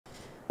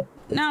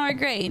Now we're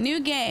great. New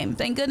game.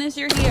 Thank goodness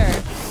you're here.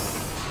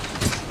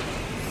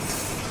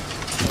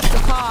 The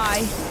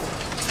pie.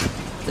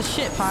 The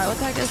shit pie. What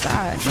the heck is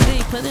that? What did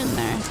he put in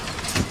there?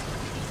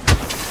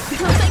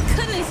 Oh, thank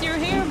goodness you're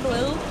here,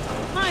 Blue.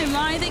 Hi,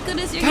 Mai. Thank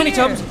goodness you're Tiny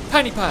here. Tums,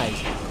 tiny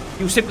pies.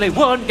 You simply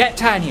won't get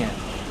tinier.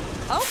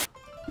 Oh.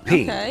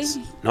 Peas.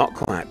 Okay. Not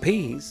quite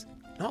peas.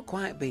 Not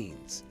quite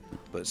beans.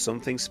 But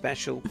something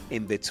special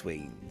in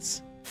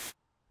betweens.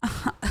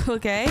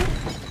 Okay.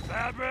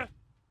 Barbara,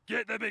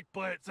 get the big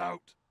plates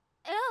out.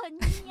 Oh,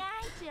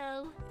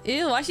 Nigel.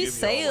 Ew, why'd she Give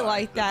say your it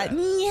like wife that? the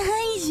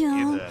best. Give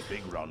Nigel. her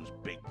Big Ron's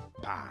big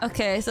pie.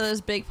 Okay, so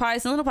there's big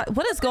pies and little pies.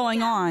 What is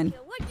going on?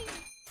 Come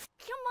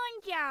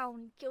on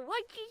down to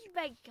watch his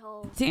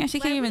bedtime. Damn, she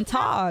can't where even we have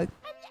talk. An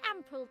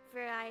ample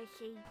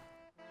variety.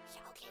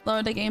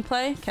 Lower the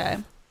gameplay? Okay.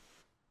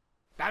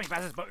 Bammy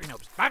passes, buttery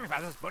nubs. Bammy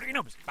passes, buttery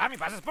nubs. Bammy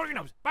passes, buttery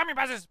nubs. Bammy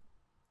passes,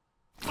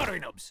 buttery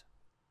nubs.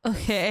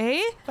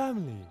 Okay.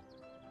 Family.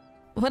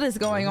 What is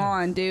going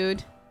on,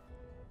 dude?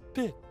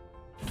 Pit.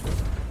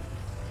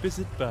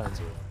 Visit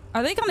Banzo.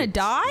 Are they gonna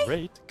die?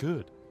 Great,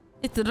 good.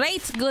 It's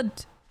right good.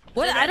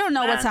 What? I don't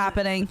know what's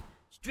happening.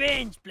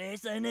 Strange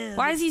place, I know.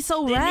 Why is he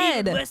so They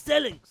red? need West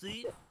selling,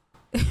 see?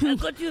 I've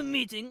got you a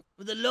meeting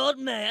with the Lord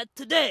Mayor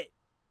today,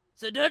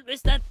 so don't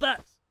miss that bus.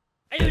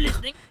 Are you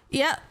listening?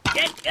 Yeah.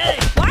 Get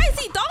going! Why is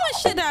he throwing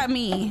shit at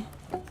me?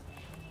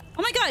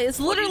 Oh my god, it's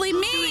literally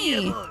What are you doing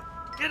me. here, boy?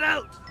 Get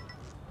out!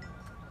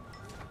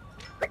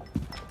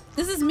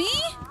 This is me?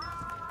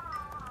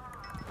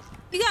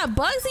 You got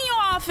bugs in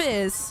your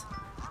office.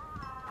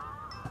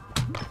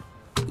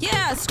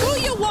 Yeah, screw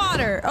your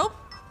water. Oh.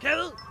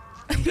 Carol,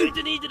 I'm going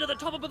to need another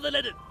top up of the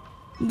letter.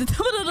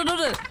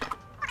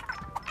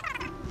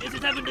 Yes,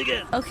 it happened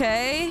again.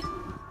 Okay.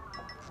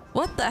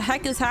 What the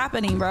heck is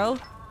happening, bro?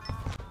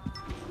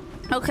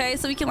 Okay,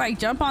 so we can like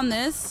jump on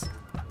this.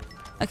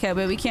 Okay,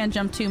 but we can't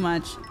jump too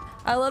much.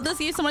 I love this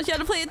game so much. You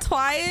had to play it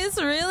twice.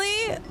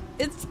 Really?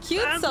 It's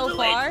cute so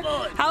far.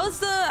 How's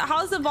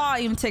the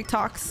volume,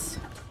 TikToks?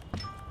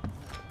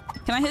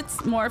 Can I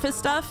hit more of his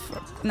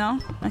stuff? No?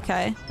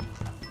 Okay.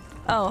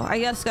 Oh, I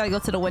just gotta go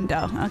to the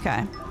window.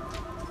 Okay.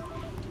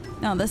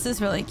 No, this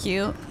is really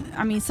cute.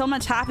 I mean, so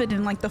much happened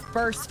in like the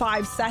first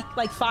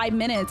 5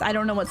 minutes. I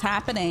don't know what's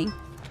happening.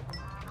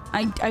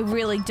 I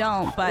really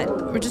don't,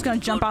 but we're just gonna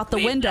jump out the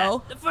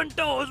window. The front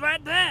door's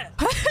right there.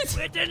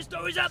 We're 10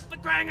 stories up for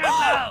crying out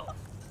loud.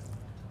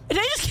 Did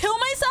I just kill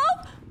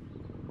myself?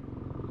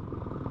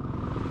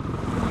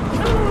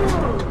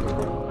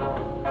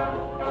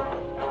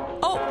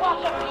 Oh.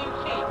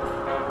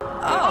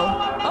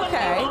 Oh,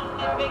 okay.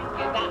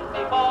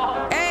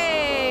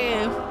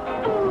 Hey.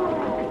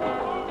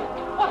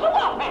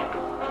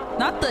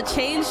 Not the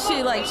change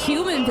to like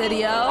human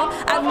video.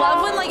 I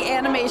love when like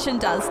animation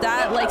does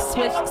that, like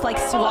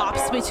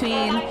swaps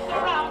between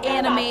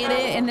animated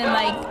and then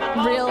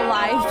like real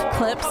life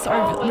clips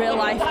or real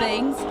life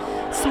things.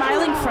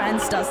 Smiling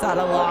Friends does that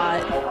a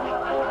lot.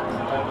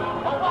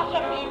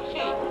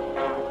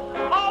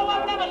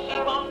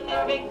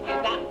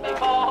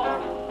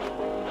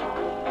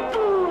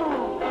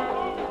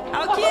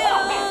 How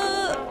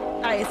cute!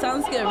 Alright,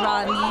 sounds good,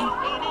 Rodney.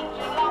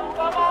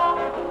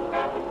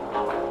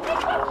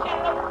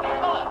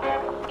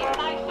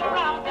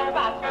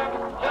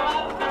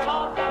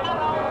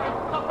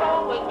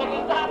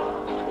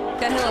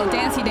 Got hello,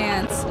 Dancy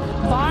Dance.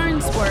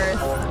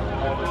 Barnsworth.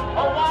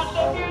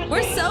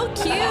 We're so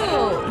cute.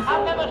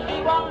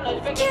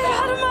 Get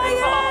out of my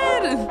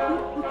head.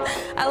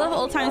 I love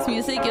old times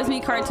music. It gives me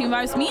cartoon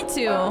vibes. Me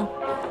too.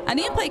 I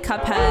need to play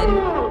Cuphead.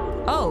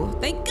 Oh,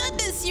 thank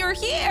goodness you're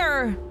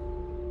here.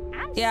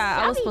 Yeah,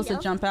 I was supposed to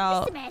jump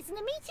out. Mr. Mayor's in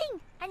a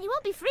meeting, and you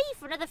won't be free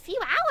for another few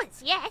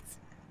hours yet.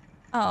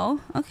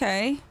 Oh,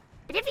 okay.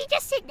 But if you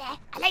just sit there,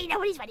 I'll let you know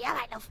when he's ready. All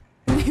right, love.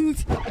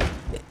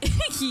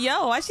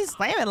 Yo, why she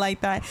slam it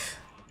like that?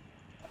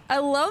 I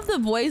love the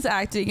voice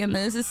acting in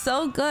this. It's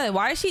so good.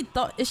 Why is she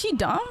is she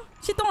dumb?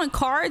 She throwing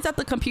cards at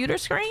the computer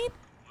screen?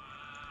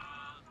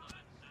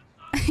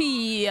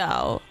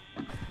 Yo.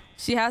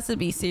 She has to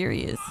be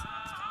serious.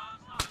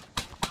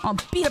 I'll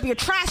beat up your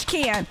trash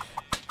can.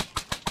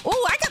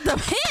 Oh, I got the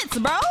hits,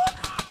 bro.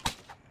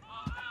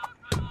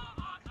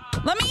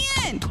 Let me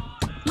in.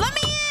 Let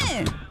me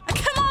in. I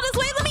come all this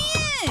way. Let me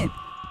in.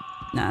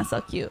 Nah,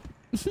 so cute.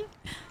 It's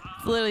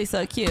literally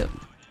so cute.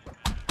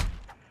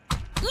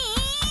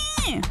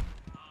 Yeah.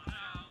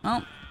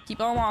 Oh,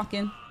 keep on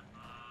walking.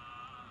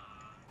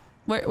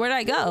 Where'd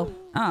I go?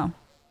 Oh.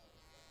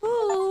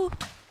 Ooh.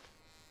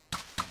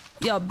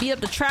 Yo, beat up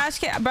the trash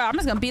can. Bro, I'm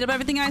just gonna beat up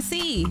everything I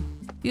see.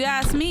 You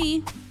ask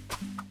me.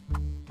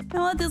 I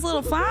love these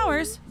little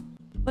flowers.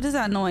 What is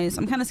that noise?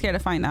 I'm kind of scared to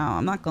find out.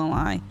 I'm not gonna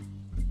lie.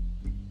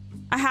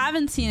 I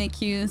haven't seen it,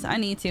 Q's. I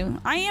need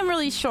to. I am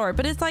really short,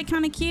 but it's like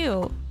kind of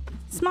cute.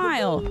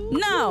 Smile.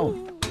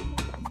 No.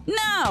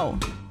 No.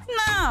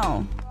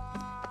 No.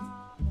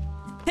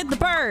 Hit the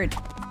bird.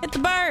 Hit the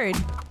bird.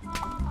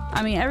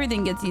 I mean,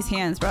 everything gets these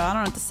hands, bro. I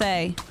don't know what to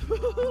say.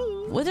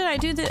 What did I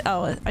do?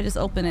 Oh, I just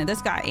opened it.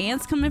 There's got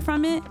ants coming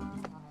from it.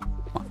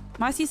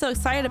 Why is he so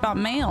excited about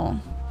mail?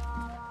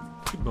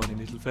 Good morning,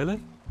 little fella.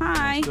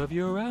 Hi. Nice to have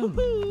you around.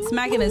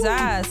 Smacking his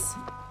ass.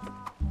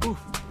 Oof.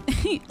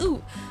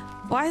 Ooh.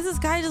 Why is this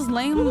guy just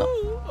laying on the...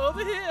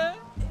 Over here.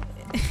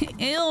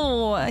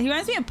 Ew. He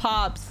reminds me of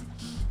Pops.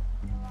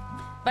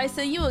 If I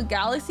sent you a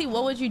galaxy,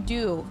 what would you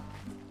do?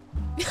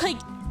 Like,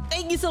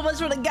 thank you so much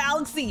for the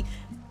galaxy.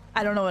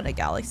 I don't know what a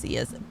galaxy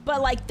is,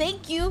 but like,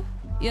 thank you.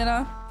 You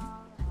know?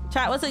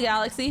 Chat, what's a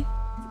galaxy?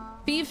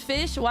 Feed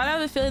fish? Why do I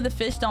have a feeling the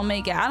fish don't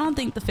make it? I don't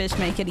think the fish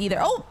make it either.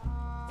 Oh!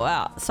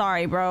 Wow.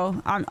 Sorry,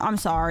 bro. I'm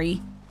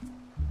sorry.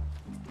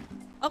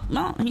 Oh,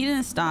 no. He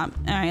didn't stop.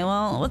 Alright,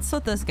 well, what's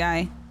with this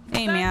guy?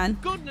 Hey, man.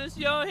 Thank goodness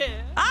you're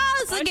here. Ah,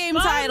 it's a game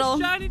I title.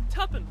 shiny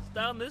tuppence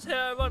down this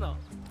here runoff.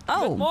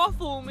 Oh. But more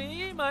fool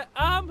me, my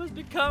arm has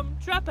become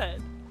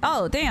traphead.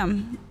 Oh,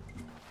 damn.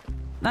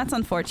 That's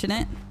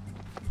unfortunate.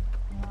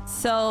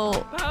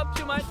 So... Perhaps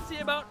you might see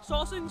about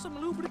sourcing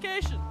some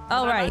lubrication.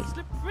 Oh, I right. might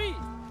slip free.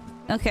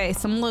 Okay,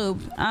 some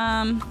lube.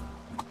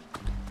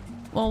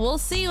 Well, we'll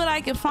see what I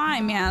can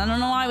find, man. I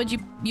don't know why would you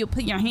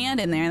put your hand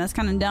in there. That's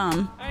kind of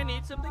dumb. I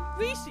need something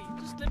greasy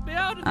to slip me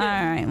out of All here.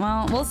 right,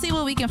 well, we'll see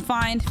what we can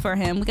find for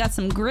him. We got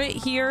some grit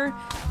here,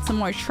 some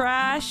more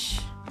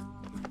trash.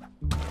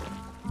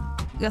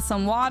 We got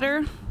some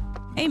water.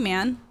 Hey,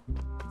 man.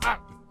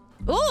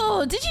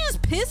 Ooh, did you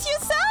just piss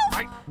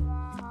yourself?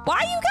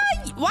 Why you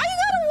got a water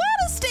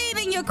stain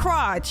in your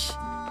crotch?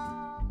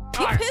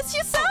 You pissed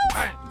yourself?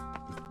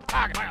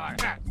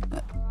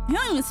 You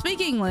don't even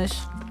speak English.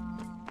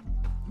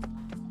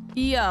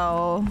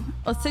 Yo.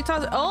 Oh,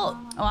 TikTok. Oh,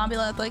 I'll be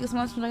like as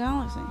much as the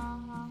galaxy.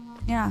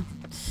 Yeah.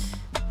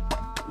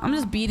 I'm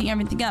just beating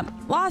everything up.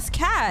 Lost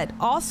cat.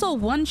 Also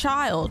one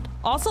child.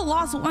 Also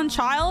lost one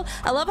child.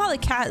 I love how the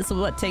cat is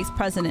what takes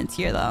precedence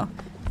here, though.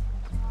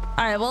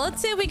 All right, well,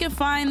 let's see if we can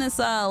find this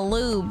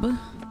lube.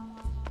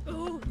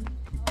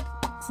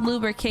 It's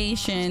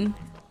lubrication.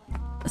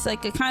 It's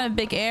like a kind of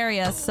big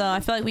area, so I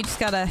feel like we just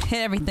gotta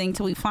hit everything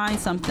till we find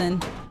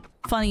something.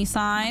 Funny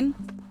sign.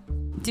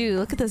 Dude,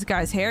 look at this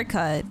guy's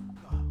haircut.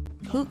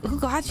 Who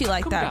got you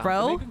like that,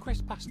 bro? Meg and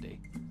Chris pasty,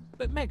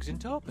 but Meg's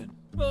isn't open.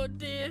 Oh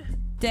dear.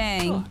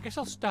 Dang. Oh, I guess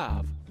I'll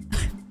starve.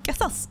 Guess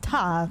I'll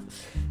stop.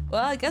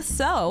 Well, I guess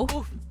so.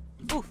 Oof,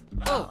 oof,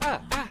 oh,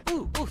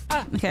 ooh, oof,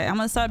 Okay, I'm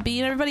gonna start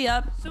beating everybody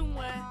up.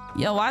 Somewhere.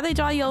 Yo, why they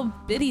draw your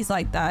biddies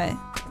like that?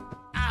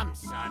 I'm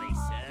sorry,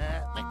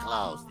 sir. We're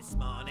closed this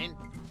morning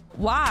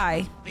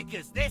Why?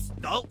 because this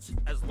dolt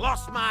has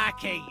lost my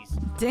keys.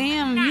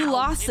 Damn, you Now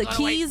lost the we've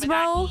gotta wait keys, for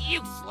bro? that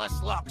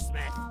useless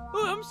locksmith.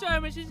 Oh, I'm sorry,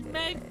 Mrs.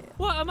 Meg.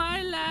 What am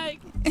I like?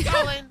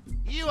 Colin,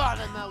 you are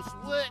the most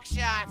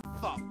work-shy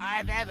fop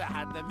I've ever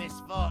had the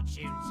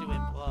misfortune to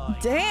employ.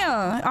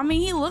 Damn, I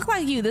mean, he looked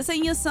like you. This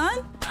ain't your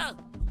son?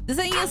 This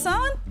ain't your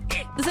son?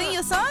 This ain't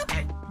your son?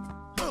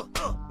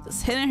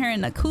 Just hitting her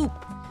in the coop.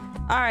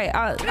 All right,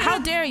 how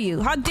dare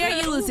you? How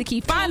dare you lose the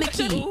key? Find the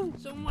key.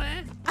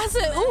 Somewhere. I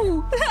said,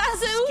 ooh. I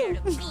said,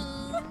 ooh.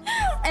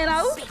 And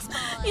I,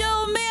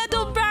 yo, man,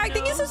 don't brag.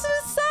 Thank you so much for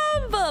the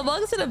sub.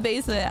 Welcome to the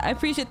basement. I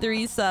appreciate the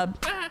resub.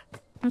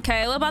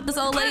 Okay, what about this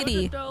old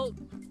lady?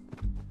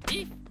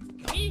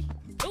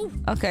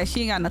 Okay,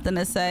 she ain't got nothing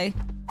to say.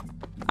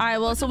 All right,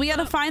 well, so we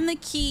gotta find the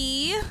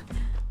key.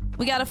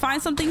 We gotta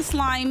find something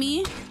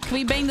slimy. Can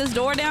we bang this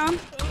door down?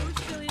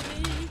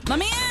 Let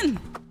me in.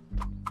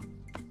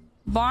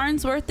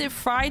 Barnes worth it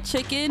fried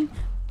chicken.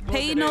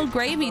 Pay no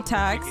gravy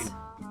tax.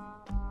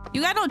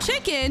 You got no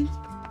chicken?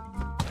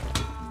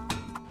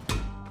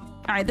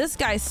 All right, this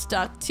guy's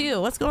stuck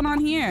too. What's going on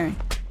here?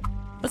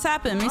 What's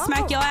happened? Let me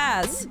smack your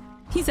ass.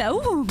 He said,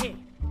 ooh.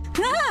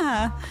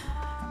 Ah.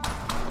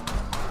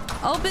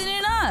 Open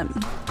it up.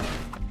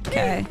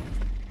 Okay.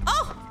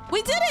 Oh,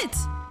 we did it.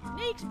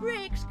 Nick's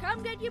Bricks,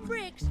 come get your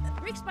bricks.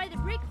 Bricks by the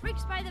brick,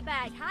 bricks by the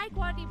bag. High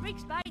quality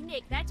bricks by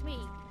Nick, that's me.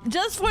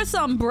 Just for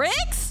some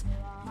bricks?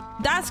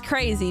 That's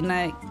crazy,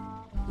 Nick.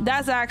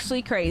 That's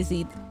actually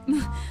crazy.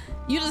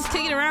 You just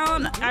kick it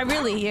around? I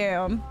really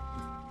am.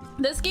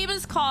 This game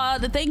is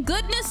called Thank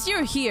Goodness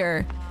You're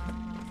Here.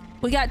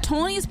 We got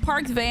Tony's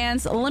Parked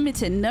Vans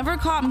Limited, never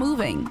caught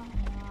moving.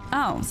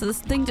 Oh, so this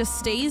thing just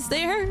stays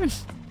there?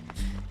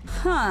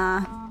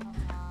 Huh.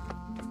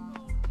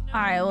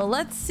 Alright, well,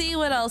 let's see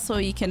what else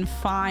we can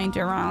find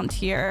around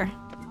here.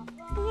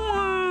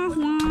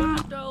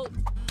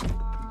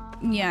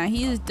 Yeah,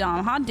 he's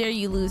dumb. How dare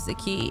you lose the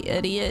key,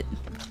 idiot?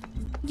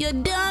 You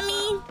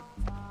dummy!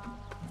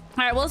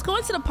 Alright, well, let's go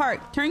into the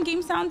park. Turn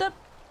game sound up?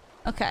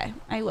 Okay,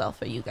 I will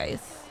for you guys.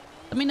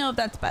 Let me know if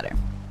that's better.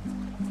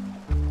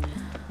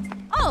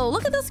 Oh,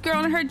 look at this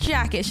girl in her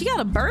jacket. She got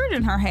a bird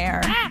in her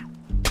hair.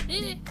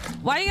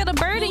 Why you got a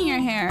bird in your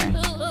hair?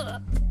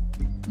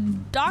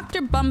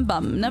 Dr. Bum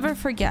Bum, never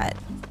forget.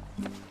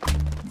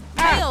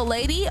 Hey, old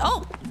lady.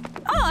 Oh,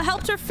 I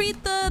helped her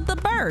feed the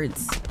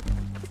birds.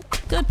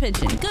 Good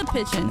pigeon, good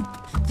pigeon.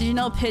 Did you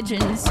know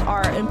pigeons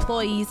are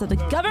employees of the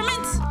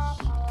government?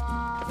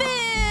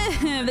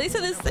 They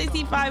said it's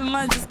 65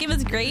 months. This game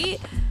is great.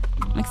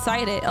 I'm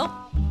excited. Oh,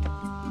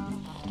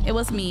 it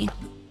was me.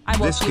 I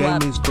woke This you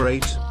up. game is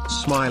great.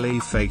 Smiley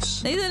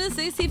face. They said it's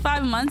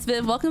 65 months,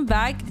 Viv. Welcome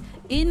back.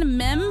 In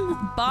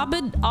mem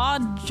bobbed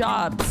odd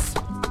jobs.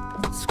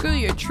 Screw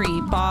your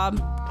tree, Bob.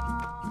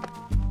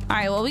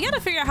 Alright, well, we gotta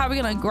figure out how we're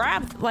gonna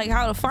grab, like,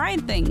 how to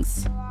find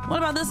things. What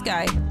about this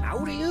guy? How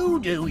do you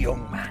do,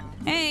 young man?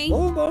 Hey.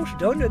 Almost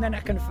done, and then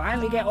I can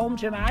finally get home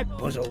to my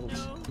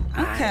puzzles.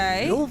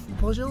 Okay. I love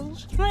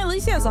puzzles. Well, at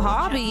least he has a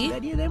hobby.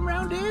 Many of them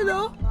round here,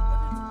 though.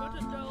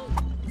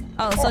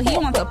 Oh, so he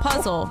wants a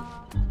puzzle.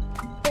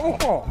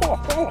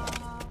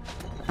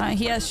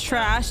 He has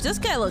trash. This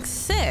guy looks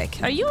sick.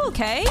 Are you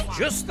okay?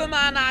 Just the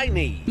man I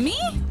need. Me?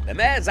 The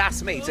mayor's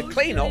asked me to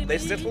clean up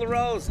this little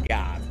rose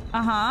garden.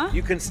 Uh-huh.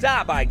 You can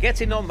start by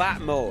getting on that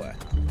mower.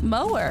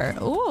 Mower.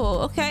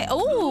 Ooh, okay.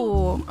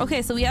 Ooh.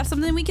 Okay, so we have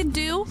something we can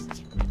do.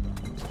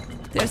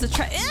 There's a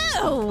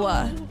Ew!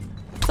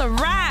 It's a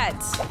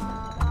rat.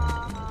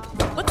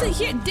 What's in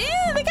here?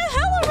 Damn, they got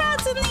hella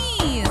rats in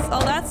these.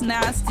 Oh, that's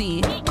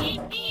nasty.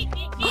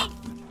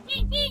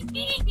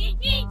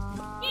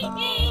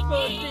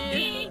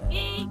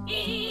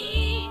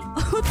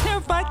 Oh,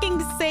 they're fucking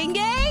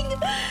singing?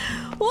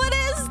 What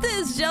is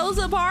this, Joe's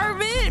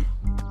apartment?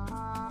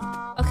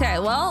 Okay,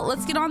 well,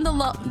 let's get on the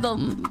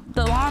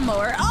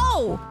lawnmower.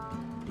 Oh!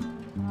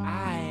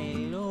 I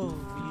love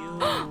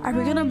you. Are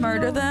we gonna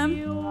murder them?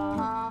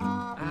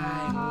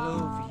 I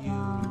love you.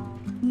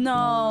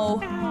 No.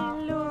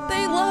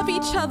 They love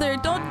each other.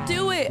 Don't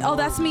do it. Oh,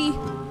 that's me.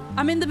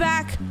 I'm in the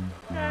back.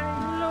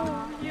 I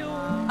love you.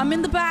 I'm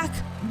in the back.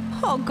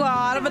 Oh,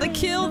 God. I'm gonna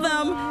kill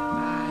them.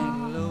 I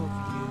love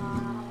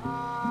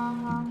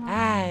you.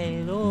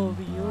 I love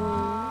you.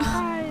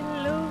 I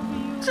love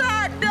you.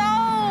 Chad, no.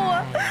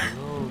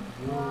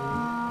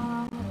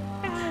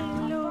 I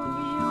love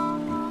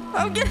you.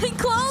 I'm getting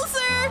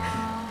closer.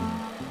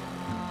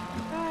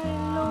 I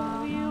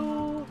love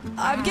you.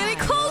 I'm getting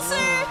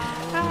closer.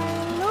 I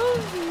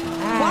love you.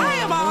 Why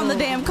am I on the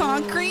damn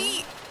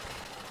concrete?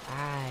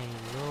 I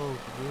love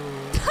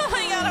you. Oh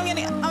my God, I'm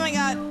getting, oh my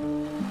God.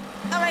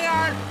 Oh my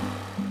God.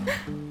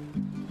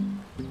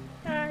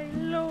 I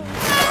love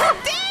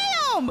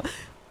Damn!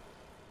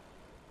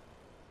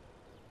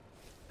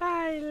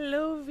 I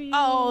love you.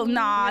 Oh,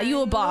 nah,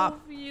 you a bop.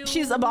 love you.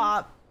 She's a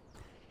bop.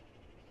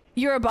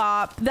 You're a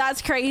bop.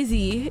 That's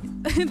crazy.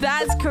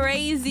 That's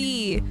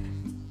crazy.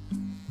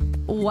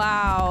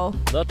 Wow.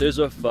 That is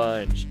a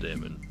fine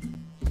statement.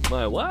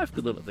 My wife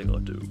could learn a thing or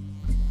two.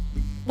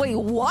 Wait,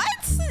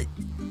 what?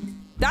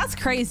 That's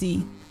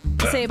crazy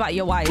to say about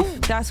your wife.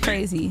 That's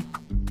crazy.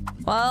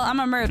 Well, I'm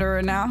a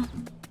murderer now.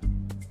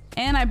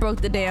 And I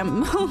broke the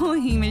damn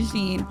mowing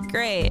machine.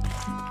 Great.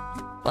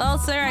 Well,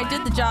 sir, I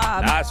did the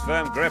job. Nice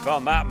firm grip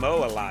on that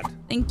mower, lad.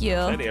 Thank you.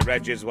 Maybe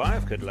Reggie's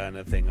wife could learn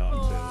a thing or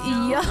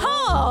two.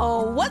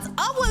 Yo, what's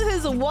up with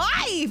his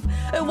wife?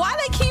 And why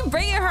they keep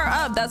bringing her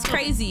up? That's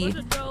crazy.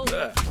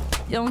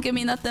 You don't give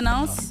me nothing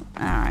else?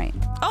 All right.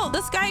 Oh,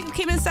 this guy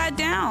came and sat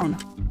down.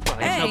 Well,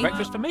 there's no Hey.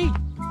 breakfast for me.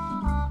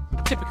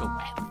 Typical.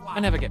 I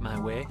never get my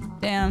way.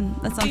 Damn,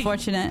 that's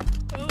unfortunate.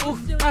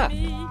 Oof. Ah.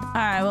 All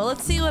right, well,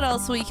 let's see what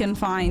else we can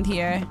find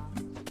here.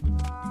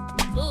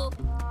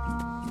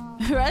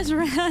 Rush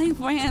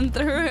ran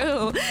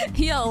through.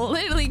 Yo,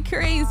 literally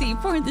crazy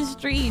for the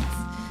streets.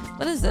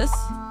 What is this?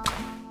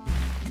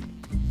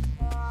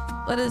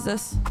 What is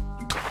this?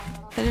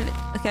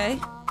 Okay,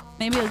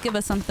 maybe it'll give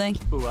us something.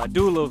 Ooh, I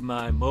do love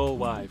my mole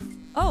wife.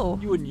 Oh,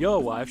 You and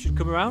your wife should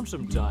come around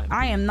sometime.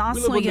 I am not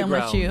We live swinging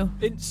with underground,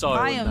 you. in soil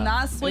I and am that.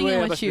 not swinging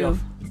Anyway, with best be you. off.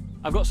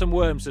 I've got some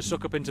worms to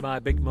suck up into my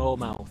big mole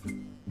mouth.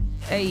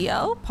 Hey,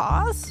 yo,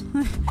 pause.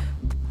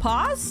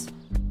 Pause?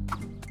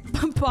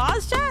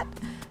 Pause, chat?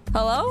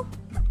 Hello?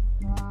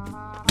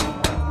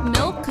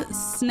 Milk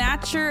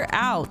snatcher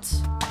out.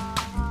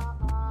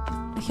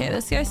 Okay,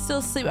 this guy's still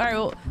asleep. All right,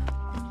 well,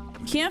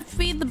 can't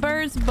feed the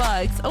birds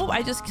bugs. Oh,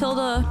 I just killed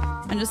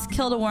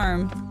a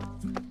worm.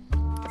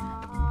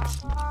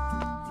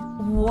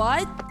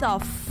 What the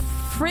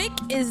frick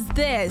is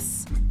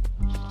this?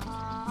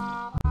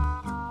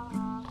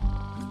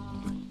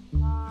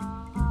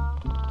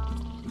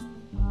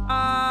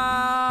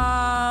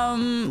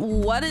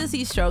 What is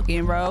he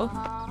stroking, bro?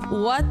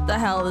 What the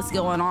hell is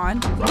going on?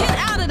 Get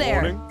out of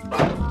there!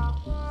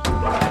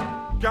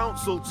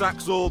 Council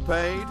tax all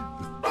paid.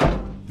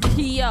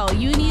 Yo,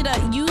 you need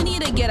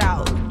to get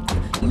out.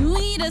 You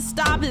need to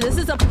stop it. This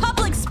is a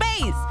public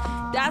space.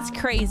 That's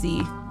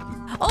crazy.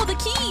 Oh, the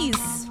keys.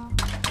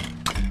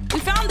 We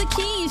found the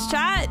keys,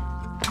 chat.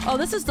 Oh,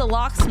 this is the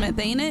locksmith,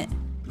 ain't it?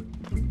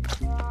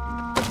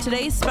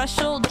 Today's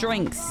special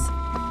drinks.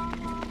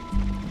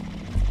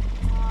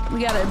 We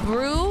got a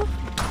brew.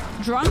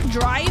 Drunk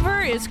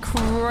driver is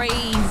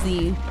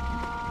crazy.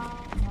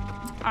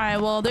 All right,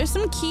 well, there's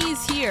some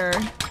keys here.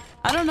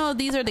 I don't know if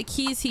these are the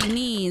keys he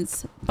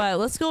needs, but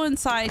let's go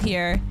inside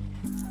here.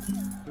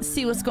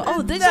 See what's going on.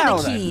 Oh, these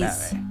are the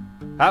keys.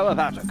 How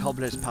about a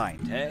cobbler's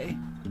pint, eh?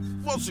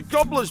 What's a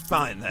cobbler's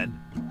pint then?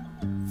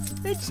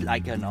 It's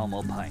like a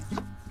normal pint.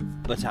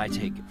 But I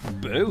take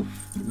both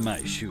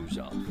my shoes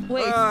off.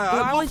 Wait, I'd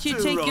why love would you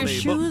to, take your Ronnie,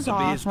 shoes but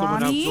the beer's off,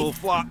 coming Ronnie? out so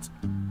flat.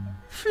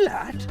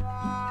 Flat?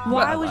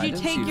 Why Well, would you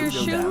don't take your go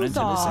down shoes into the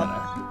off?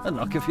 cellar and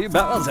knock a few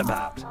barrels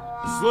about?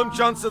 Slim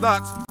chance of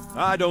that.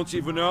 I don't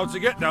even know how to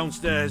get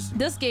downstairs.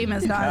 This game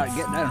is Can't nuts.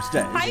 get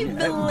downstairs. Hi, and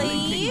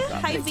Billy.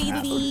 everything Hi, on the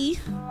Billy.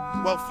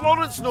 Well,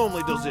 Florence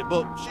normally does it,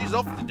 but she's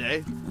off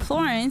today.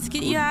 Florence,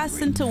 get your ass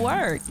into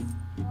work.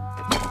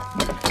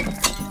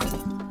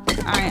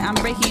 Alright, I'm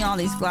breaking all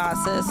these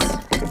glasses.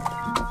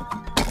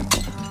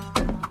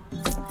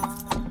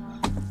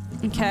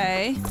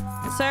 Okay.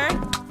 Sir,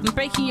 I'm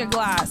breaking your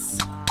glass.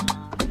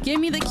 Give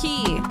me the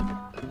key.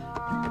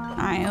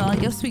 Alright, well, I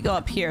guess we go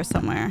up here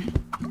somewhere.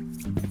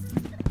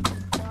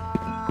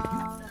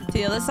 To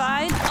the other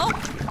side? Oh!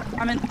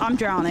 I'm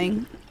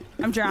drowning.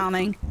 I'm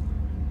drowning.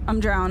 I'm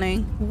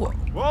drowning.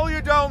 While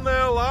you're down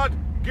there, lad,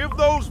 give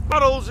those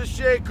bottles a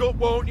shake up,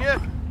 won't you?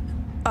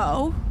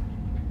 Oh.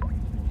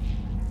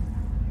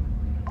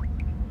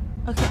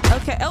 Okay,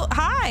 okay. Oh,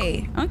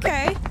 hi.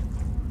 Okay.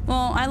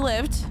 Well, I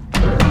lived.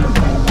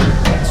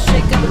 Let's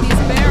shake up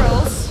these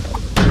barrels.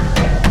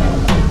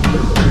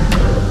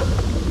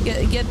 Get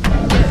his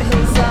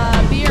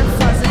beer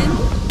fuzzing.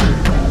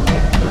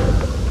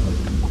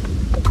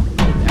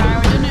 Alright,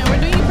 we're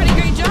doing a pretty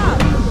great job.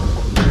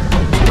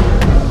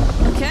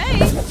 Okay.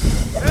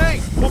 Hey,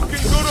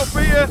 looking good up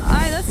here.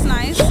 Alright, that's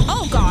nice.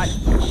 Oh god.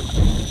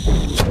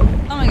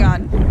 Oh my god.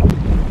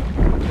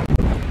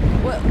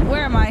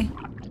 Where am I?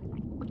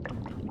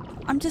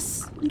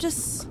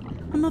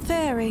 I'm a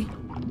fairy.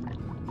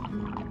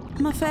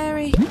 I'm a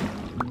fairy.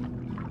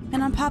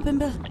 And I'm popping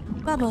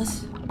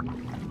bubbles.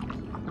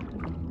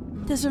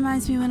 This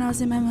reminds me when I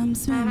was in my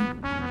mom's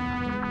swim.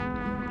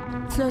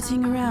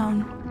 Floating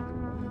around.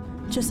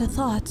 Just a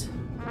thought.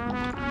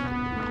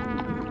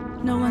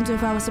 No wonder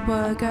if I was a boy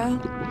or a girl.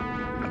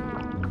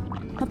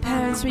 My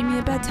parents read me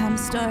a bedtime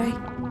story.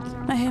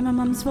 I hear my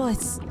mom's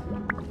voice.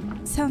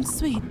 Sounds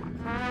sweet.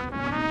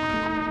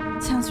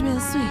 Sounds real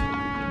sweet.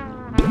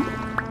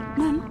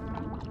 Mom?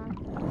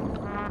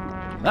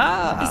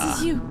 Ah! This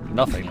is you.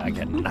 Nothing like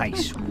a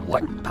nice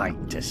white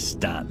pint to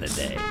start the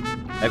day.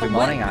 Every A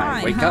morning white I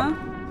pint, wake huh?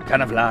 up,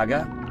 kind of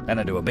lager, then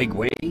I do a big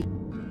wee,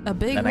 A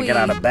big then I get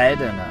out of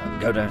bed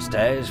and go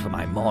downstairs for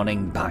my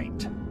morning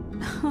pint.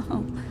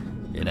 Oh.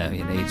 You know,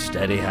 you need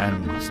steady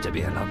hands to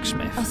be a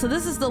locksmith. Oh, so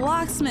this is the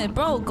locksmith.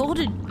 Bro, go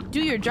to do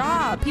your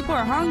job. People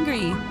are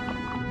hungry.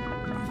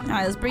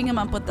 Alright, let's bring him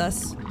up with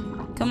us.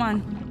 Come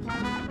on.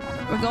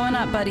 We're going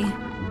up, buddy.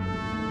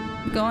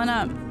 We're going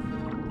up.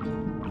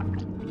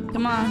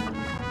 Come on.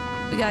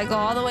 We gotta go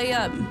all the way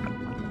up.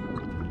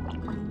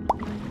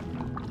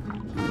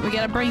 We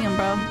gotta bring him,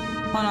 bro.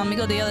 Hold on, let me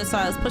go to the other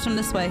side. Let's push him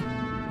this way.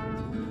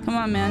 Come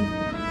on, man.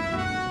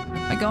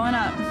 We're going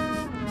up.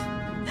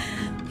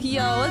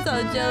 Yo, what's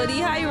up,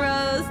 Jody? Hi,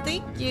 Rose.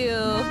 Thank you.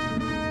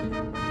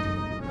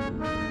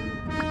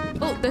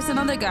 Oh, there's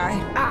another guy.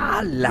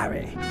 Ah,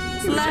 Larry.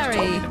 It's You were just Larry.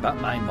 talking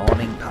about my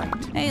morning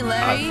pint. Hey, I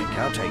Larry. think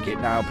I'll take it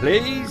now,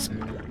 please.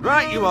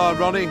 Right you are,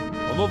 Ronnie.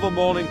 Another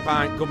morning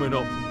pint coming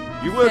up.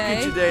 You working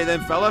Okay. today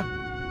then, fella?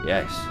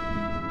 Yes.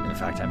 In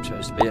fact, I'm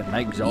supposed to be at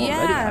Meg's already,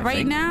 Yeah, I right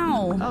think.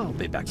 now. I'll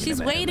be back in She's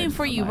a minute waiting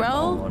for you, my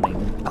bro.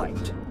 morning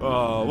pint.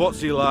 Oh, what's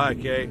he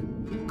like, eh?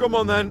 Come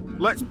on then,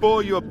 let's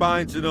pour you a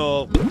pint and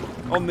all.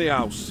 On the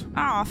house.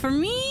 Aw, for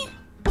me?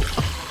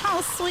 How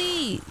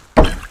sweet.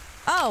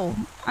 Oh,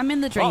 I'm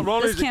in the drink.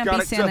 Ronnie's This a can't be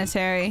character.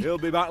 sanitary. He'll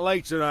be back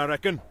later, I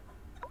reckon.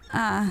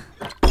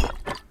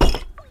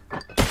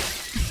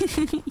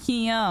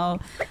 Yo.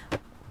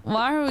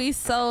 Why are we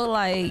so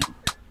like...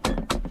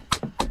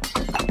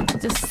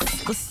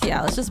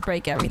 let's just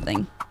break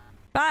everything.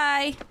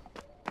 Bye.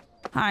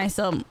 Alright,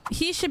 so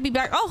he should be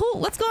back. Oh,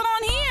 what's going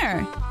on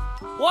here?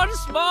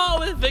 Once more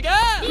with vigor.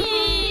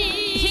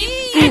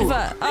 Heave!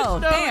 Oh,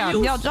 no damn.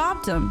 use. Y'all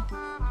dropped him.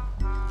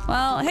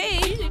 Well,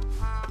 hey.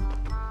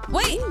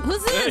 Wait,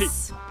 who's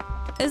this?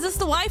 Is this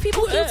the white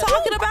people keep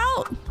talking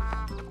about?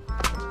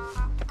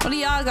 What do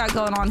y'all got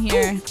going on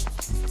here?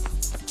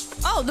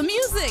 Oh, the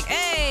music.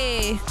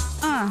 Hey.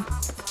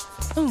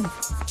 Ooh.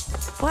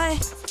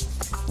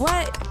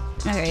 What?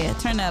 Okay, yeah,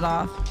 turn that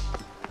off.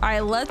 All right,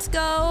 let's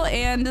go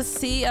and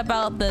see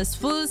about this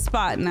food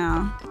spot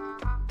now.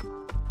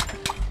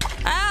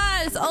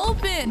 Ah, it's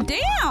open.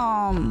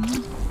 Damn.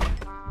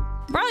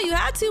 Bro, you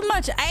had too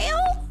much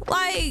ale?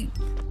 Like,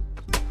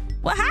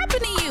 what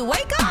happened to you?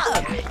 Wake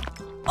up.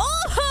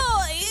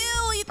 Oh,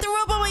 ew, you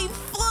threw up on my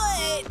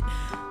foot.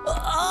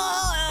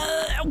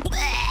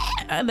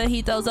 And then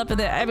he throws up and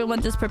then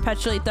everyone just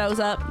perpetually throws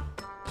up.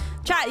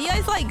 Chat, you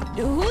guys like,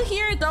 who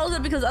here throws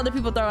up because other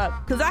people throw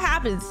up? Because that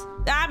happens.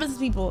 That happens to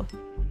people.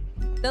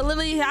 That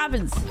literally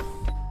happens.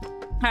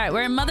 All right,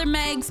 we're in Mother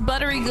Meg's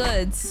Buttery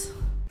Goods.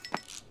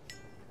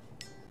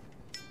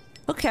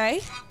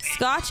 Okay.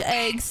 Scotch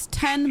eggs,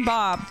 10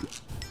 bob.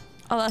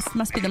 Oh, that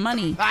must be the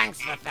money. Thanks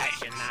for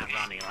fetching that,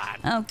 Ronnie, lad.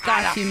 Oh,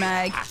 got you,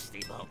 Meg. Nasty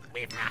book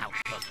we've now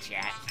cooked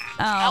yet.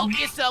 Oh. Help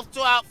yourself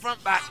to out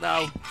front back,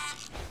 though.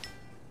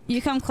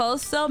 You come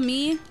close, though?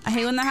 Me? I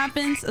hate when that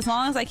happens. As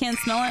long as I can't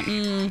smell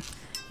it.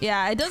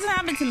 Yeah, it doesn't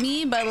happen to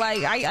me, but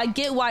like, I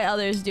get why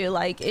others do.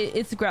 Like,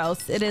 it's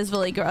gross. It is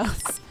really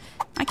gross.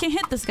 I can't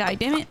hit this guy,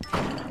 damn it.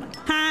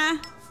 Huh?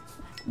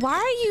 Why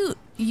are you...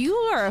 You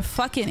are a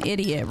fucking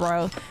idiot,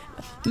 bro.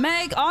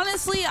 Meg,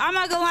 honestly, I'm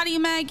not gonna lie to you,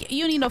 Meg.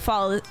 You need to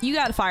follow this. You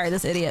gotta fire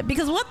this idiot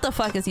because what the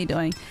fuck is he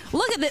doing?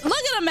 Look at it. Look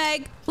at him,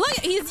 Meg. Look,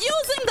 he's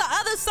using the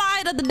other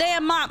side of the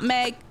damn mop,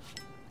 Meg.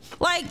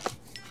 Like,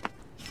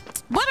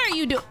 what are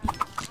you doing?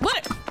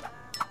 What?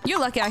 You're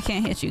lucky I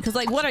can't hit you because,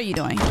 like, what are you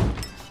doing?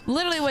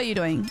 Literally, what are you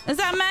doing? Is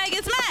that Meg?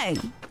 It's Meg.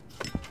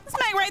 It's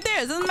Meg right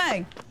there. This is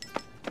Meg.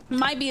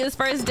 Might be his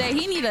first day.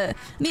 He need to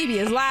be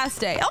his last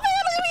day. Oh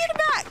man, let me get it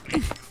back.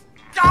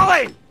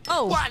 Darling!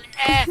 Oh. What on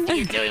earth are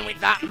you doing with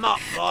that mop,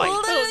 boy?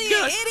 Literally, you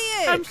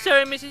idiot. I'm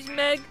sorry, Mrs.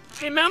 Meg.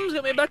 My mum's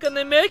got me back on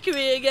the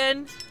Mercury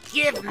again.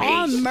 Give me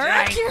On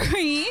strength.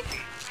 Mercury?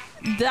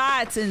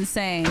 That's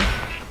insane. All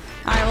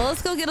right, well,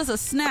 let's go get us a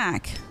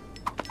snack.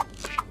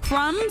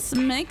 Crumbs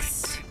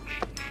mixed,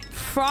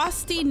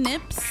 frosty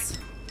nips,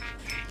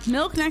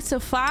 milk next to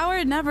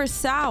flour, never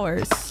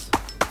sours.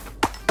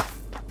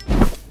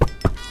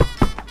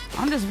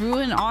 I'm just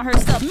ruining all her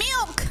stuff.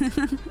 Milk!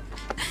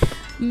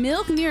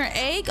 Milk near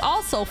egg,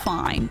 also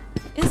fine.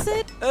 Is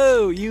it?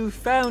 Oh, you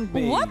found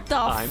me. What the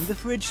f- I'm the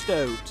fridge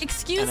stoat.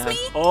 Excuse and me?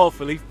 I'm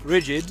awfully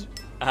frigid.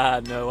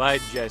 No, I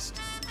jest.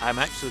 I'm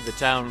actually the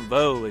town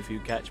vole, if you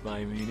catch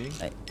my meaning.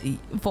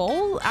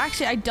 Vole?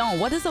 Actually, I don't.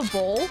 What is a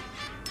vole?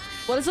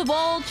 What is a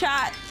vole,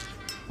 chat?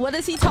 What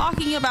is he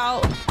talking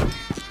about?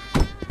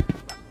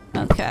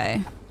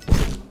 Okay.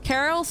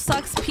 Carol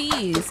sucks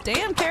peas.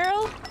 Damn,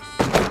 Carol.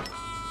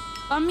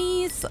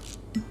 Bummies.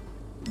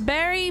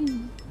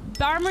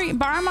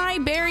 Barmy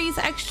berries,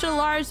 extra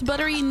large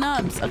buttery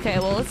nubs. Okay,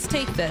 well, let's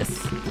take this.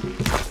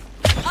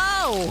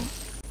 Oh!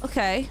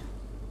 Okay.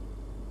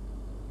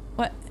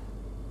 What?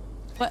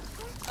 What?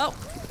 Oh.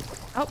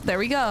 Oh, there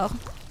we go.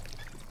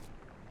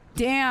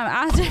 Damn,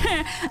 after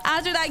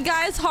that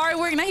guy's hard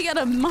work, now he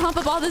gotta mop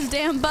up all this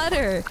damn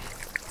butter.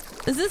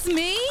 Is this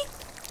me?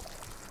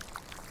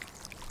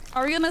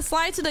 Are we gonna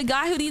slide to the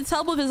guy who needs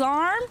help with his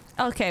arm?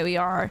 Okay, we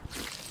are.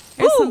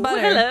 Here's some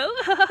butter. Hello.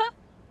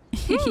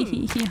 Yo,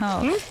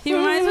 he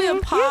reminds me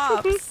of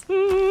Pops.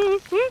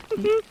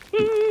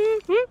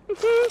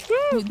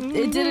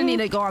 It didn't need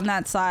to go on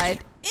that side.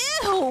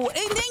 Ew!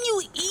 And then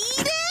you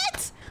eat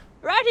it?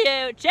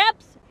 Rightio,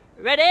 chaps.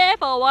 Ready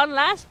for one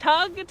last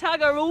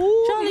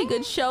tug-a-roo? Jolly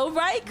good show,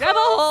 right? Grab a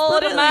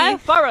hold of my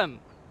forum.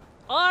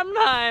 On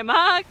my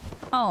mark.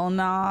 Oh,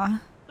 nah.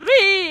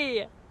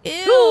 3,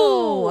 Ew.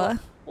 2,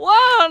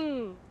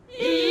 1.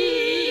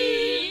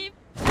 Eep.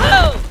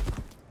 Oh!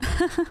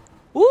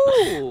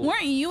 Ooh.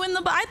 Weren't you in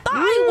the butter? I thought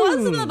I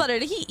was in the butter.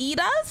 Did he eat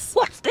us?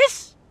 What's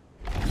this?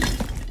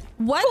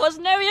 What? 'Twas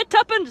nary a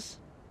tuppence.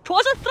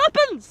 'Twas a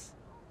threepence.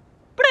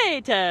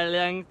 Pray tell,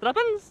 young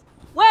threepence,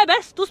 where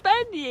best to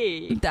spend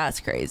ye? That's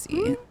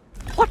crazy.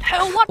 What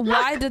hell, what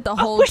Why luck? did the A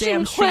whole wishing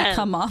damn street well.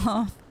 come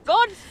off?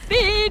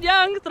 Godspeed,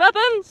 young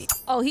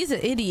threepence. Oh, he's an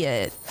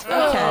idiot.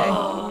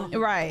 Okay.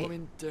 Right.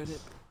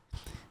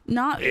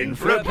 Not In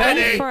for a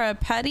penny. For a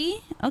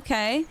petty?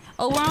 Okay.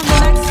 Oh, we're on the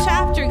next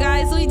chapter,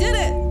 guys. We did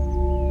it.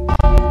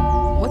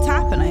 What's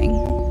happening?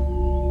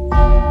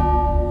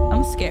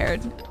 I'm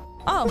scared.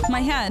 Oh,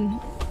 my head.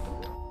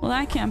 Well,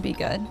 that can't be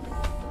good.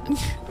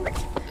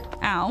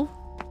 Ow.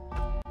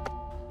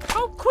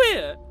 How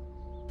queer.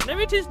 Now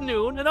it is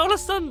noon and all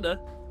asunder.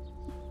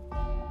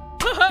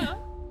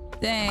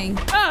 Dang.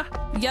 Ah.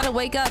 You gotta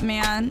wake up,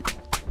 man.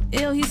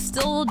 Ew, he's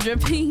still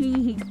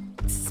dripping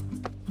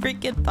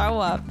freaking throw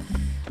up.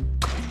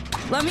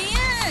 Let me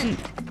in!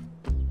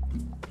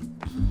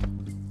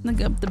 Look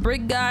up the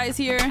brick guys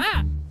here.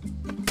 Ah.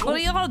 What are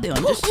y'all doing?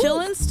 Just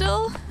chilling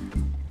still?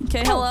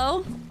 Okay,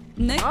 hello?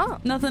 Nick?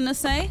 Nothing to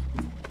say?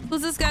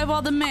 Who's this guy with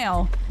all the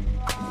mail?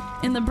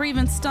 In the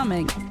breathing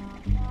stomach.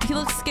 He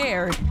looks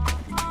scared.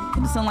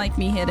 He doesn't like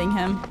me hitting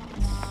him.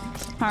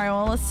 Alright,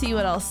 well, let's see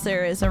what else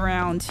there is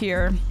around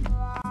here.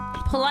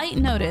 Polite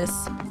notice.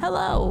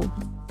 Hello.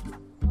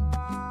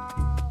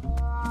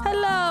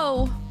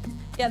 Hello.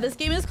 Yeah, this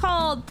game is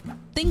called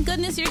Thank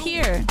Goodness You're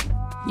Here.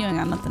 You ain't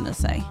got nothing to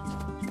say.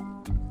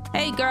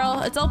 Hey,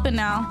 girl, it's open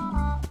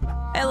now.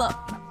 Hello.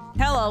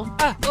 Hello.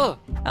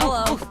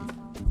 Hello.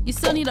 You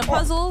still need a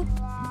puzzle?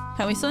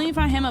 Okay, we still need to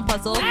find him a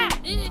puzzle.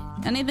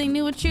 Anything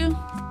new with you?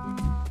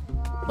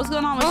 What's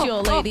going on with you,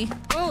 old lady?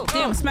 Damn,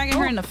 I'm smacking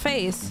her in the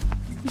face.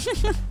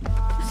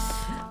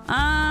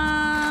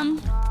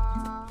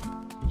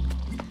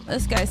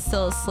 This guy's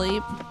still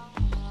asleep.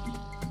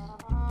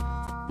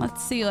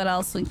 Let's see what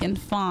else we can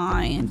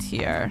find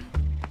here.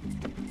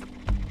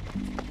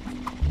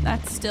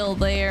 That's still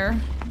there.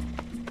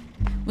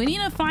 We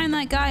need to find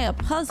that guy a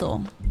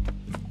puzzle.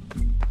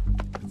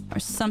 Or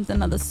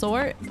something of the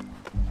sort.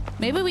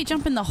 Maybe we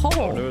jump in the I've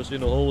hole. never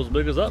seen a hole as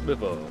big as that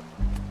before.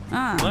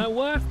 Ah. My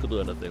wife could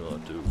learn a thing or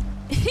two.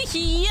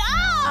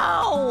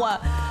 Yo!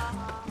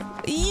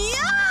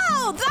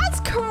 Yo! That's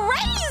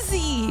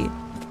crazy!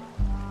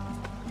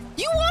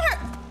 You want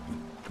her...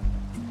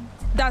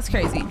 That's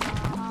crazy.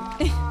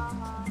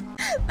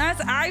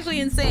 That's actually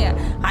insane.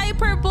 Hi,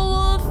 Purple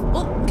Wolf.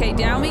 Oh, okay,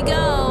 down we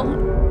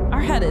go.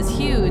 Our head is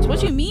huge. What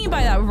do you mean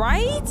by that,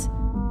 right?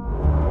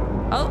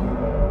 Oh.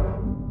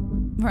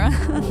 We're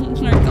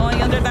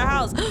going under the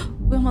house.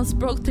 We almost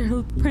broke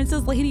their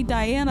Princess Lady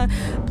Diana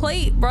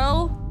plate,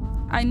 bro.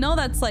 I know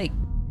that's like,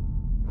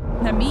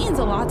 that means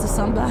a lot to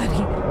somebody.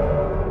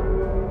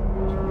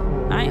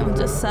 I am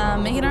just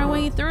making our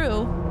way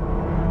through.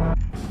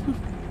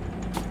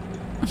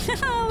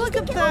 Look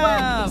at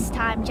them. This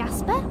time,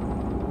 Jasper.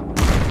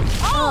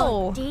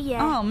 Oh dear.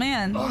 Oh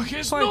man. Oh,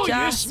 it's Poor no use,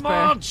 Jasper.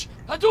 Marge.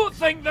 I don't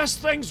think this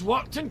thing's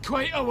worked in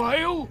quite a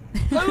while.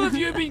 How have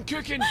you been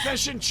cooking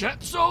fish and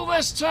chips all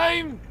this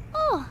time?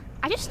 Oh,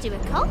 I just do a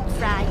cold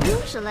fry,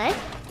 usually.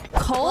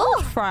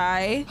 Cold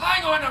fry?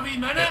 Hang on a wee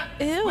minute.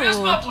 Ew. Where's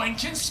my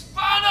blinking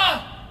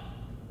spanner?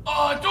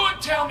 Oh,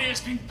 don't tell me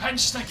it's been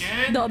pinched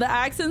again. No, the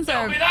accents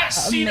are It'll be that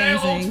senile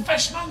old amazing.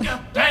 fishmonger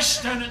Bish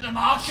down at the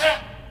market.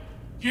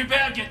 You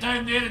better get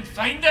down there and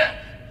find it,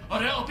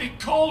 or it'll be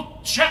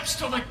cold chips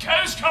till the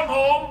cows come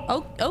home.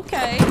 Oh,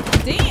 okay.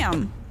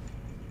 Damn.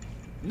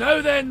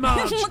 Now then,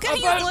 Marge, Look how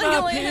he's about looking my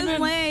away his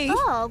payment. leg.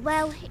 Oh,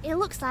 well, it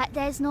looks like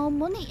there's no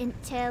money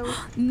until...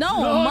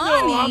 No, No,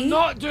 money. I'm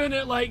not doing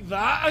it like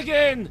that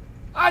again.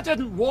 I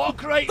didn't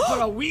walk right for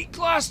a week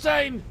last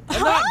time,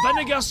 and that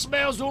vinegar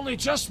smell's only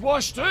just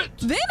washed out.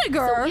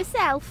 Vinegar? Sort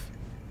yourself.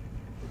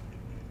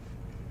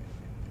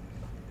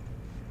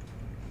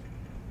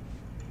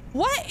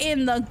 What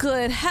in the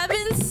good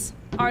heavens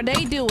are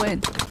they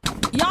doing?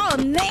 Y'all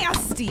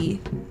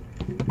nasty.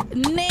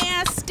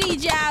 Nasty,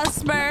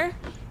 Jasper.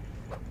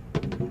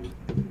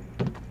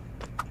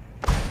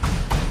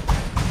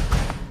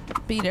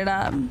 Beat it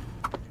up.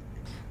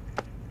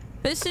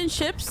 Fish and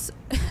chips.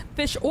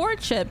 Fish or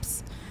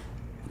chips.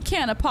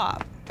 Can of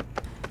pop.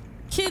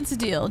 Kids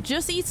deal.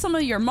 Just eat some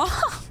of your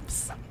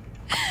mom's.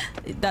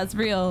 That's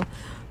real.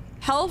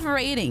 Health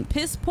rating.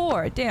 Piss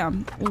poor.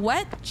 Damn.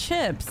 Wet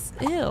chips.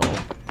 Ew.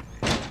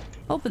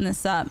 Open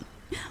this up.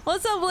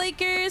 What's up,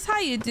 Lakers? How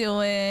you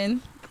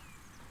doing?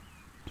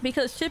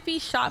 Because Chippy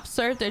Shop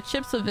served their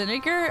chips with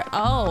vinegar?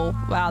 Oh,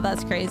 wow,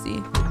 that's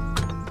crazy.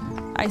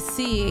 I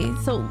see.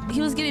 So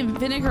he was getting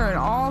vinegar in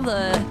all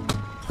the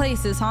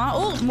places, huh?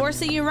 Oh, more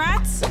singing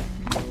rats?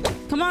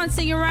 Come on,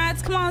 singing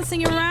rats. Come on,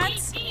 singing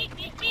rats.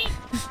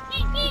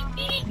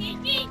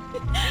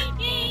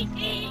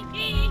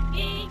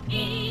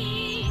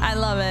 I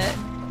love it.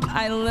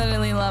 I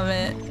literally love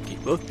it.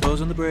 Keep both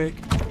toes on the brake.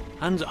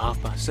 Hands at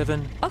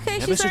 7:30. Okay,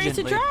 Ever she's so starting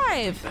to gently.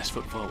 drive. Best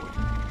foot forward.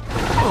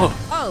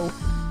 Oh,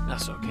 Oh,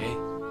 that's okay.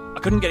 I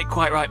couldn't get it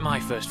quite right my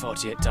first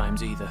 48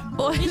 times either.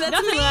 boy, It's that's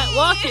nothing me. like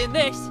walking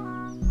this.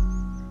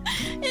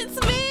 It's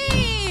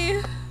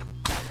me.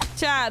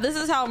 Chat, this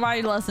is how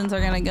my lessons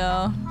are gonna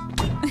go.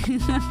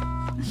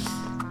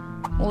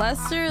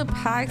 Lester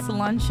packs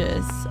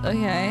lunches.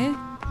 Okay.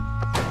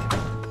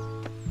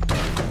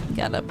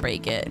 Gotta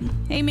break it.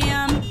 Hey,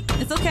 ma'am.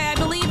 It's okay. I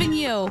believe in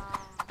you.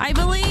 I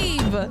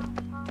believe.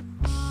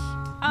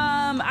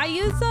 I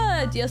use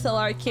a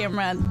DSLR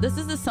camera. This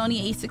is the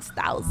Sony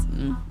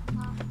a6000.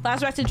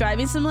 Flashback to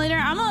driving simulator.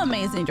 I'm an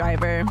amazing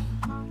driver.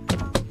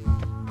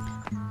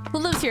 Who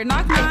lives here?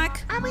 Knock,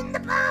 knock. I'm in the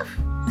bath.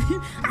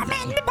 I'm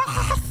in the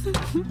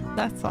bath.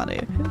 That's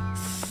funny.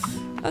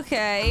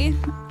 Okay.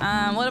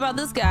 What about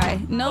this guy?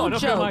 No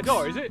knocking jokes. on my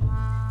door, is it?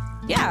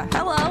 Yeah.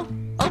 Hello.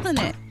 Open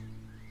it.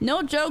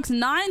 No jokes.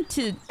 9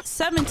 to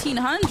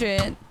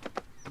 1700.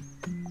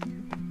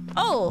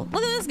 Oh,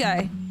 look at this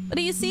guy. What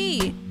do you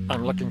see?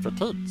 I'm looking for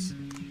tits.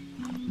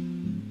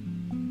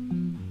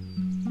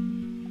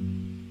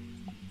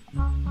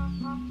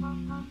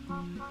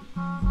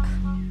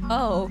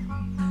 Oh.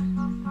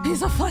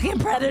 He's a fucking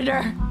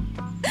predator.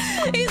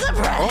 He's a Or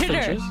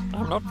predator. finches.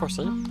 I'm not for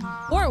sale.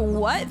 Or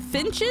what?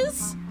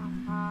 Finches?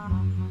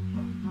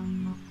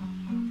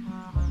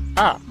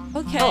 Ah.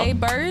 Okay, Oh.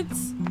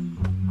 birds.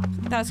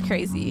 That's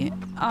crazy.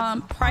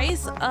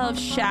 Price of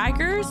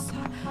shaggers.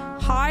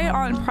 High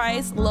on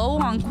price, low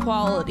on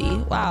quality.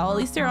 Wow, at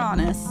least they're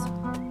honest.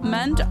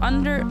 Men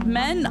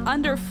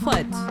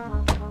underfoot.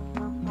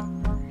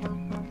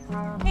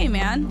 Hey,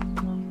 man.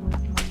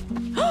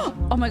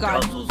 Oh my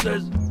god. Council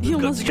says He we've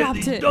got almost to get dropped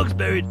these it. dogs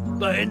buried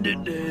by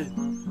ending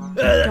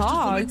that's just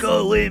what we Dogs?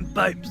 call laying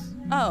pipes.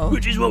 Oh.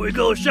 Which is what we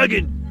call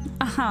shagging.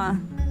 Uh-huh.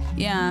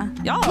 Yeah.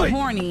 Y'all are Oi.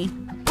 horny.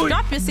 Oi.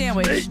 Drop your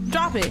sandwich. Hey.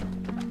 Drop it.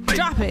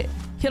 Drop it.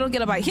 He don't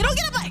get a bite. He don't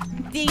get a bite.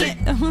 Dang it.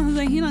 I was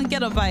like, he don't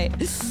get a bite.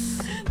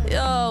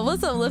 Yo,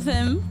 what's up with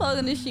him?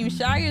 Plugging the stream.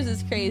 Shaggers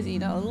is crazy.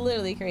 No,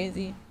 literally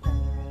crazy.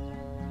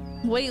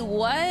 Wait,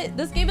 what?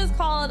 This game is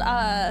called,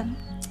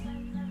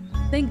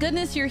 Thank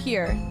Goodness You're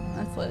Here.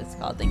 That's what it's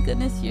called. Thank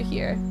Goodness You're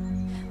Here.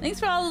 Thanks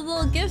for all the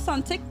little gifts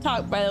on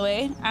TikTok, by the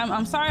way.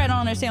 I'm sorry I don't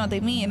understand what they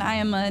mean.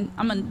 I'm a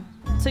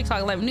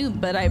TikTok live noob,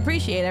 but I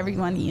appreciate every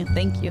one of you.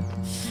 Thank you.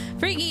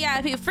 Freaky,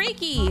 yeah,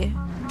 freaky.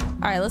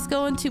 All right, let's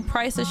go into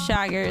price of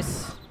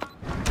shaggers.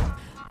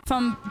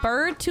 From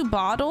bird to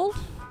bottle.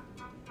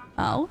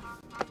 Oh.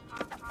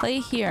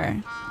 Play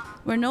here.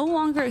 We're no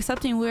longer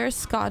accepting weird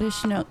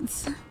Scottish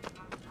notes.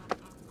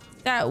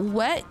 That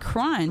wet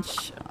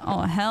crunch.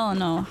 Oh, hell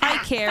no. Hi,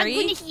 Carrie.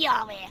 Thank goodness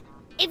you're here.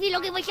 If you're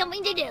looking for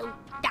something to do,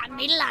 that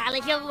middle aisle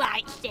is your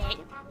right stick.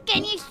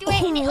 Can you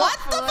straighten it What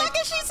up the for fuck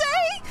us? is she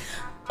saying?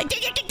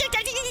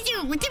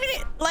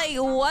 Like,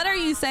 what are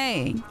you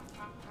saying?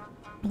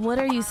 What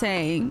are you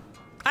saying?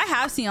 I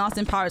have seen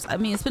Austin Powers. I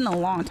mean, it's been a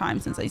long time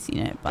since I've seen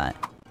it, but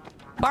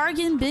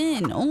bargain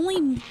bin,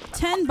 only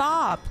 10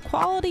 bob,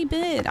 quality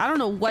bid. I don't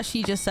know what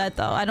she just said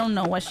though. I don't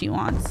know what she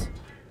wants.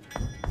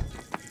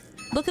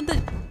 Look at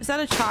the, is that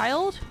a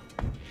child?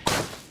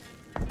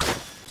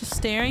 Just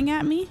staring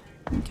at me?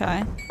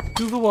 Okay.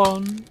 2 for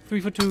 1,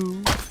 3 for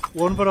 2,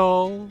 1 for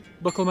all,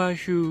 buckle my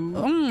shoe.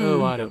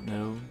 Oh, I don't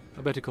know.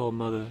 I better call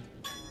mother.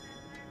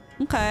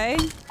 Okay,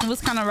 it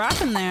was kind of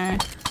rough in there.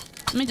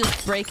 Let me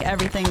just break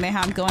everything they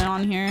have going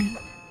on here.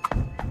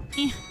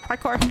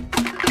 Parkour.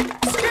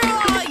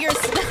 Screw all your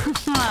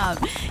stuff.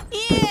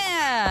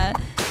 Yeah.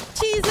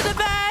 Cheese in the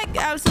bag.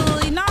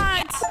 Absolutely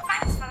not.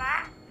 Thanks for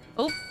that.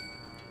 Oh.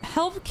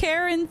 Help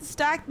Karen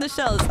stack the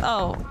shelves.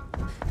 Oh.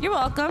 You're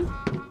welcome.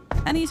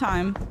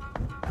 Anytime.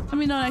 Let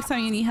me know next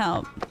time you need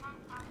help.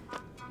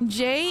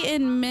 J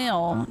and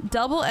Mill.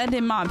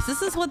 Double-ended mops.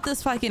 This is what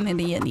this fucking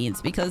idiot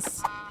needs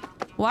because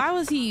why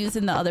was he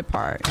using the other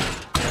part?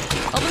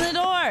 Open the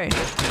door.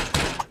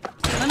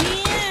 Let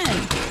me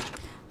in.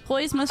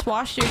 Employees must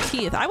wash their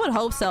teeth. I would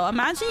hope so.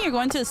 Imagine you're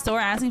going to a store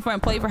asking for an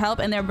employee for help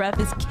and their breath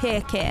is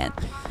kicking.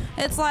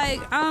 It's like,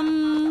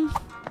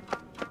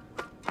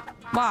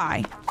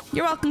 why?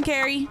 You're welcome,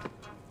 Carrie.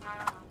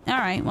 All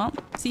right, well,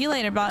 see you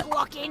later, but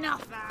Walking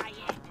off, are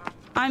you?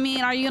 I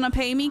mean, are you gonna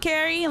pay me,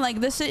 Carrie? Like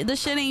this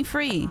shit ain't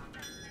free.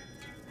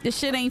 This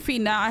shit ain't free.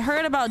 Now, I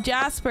heard about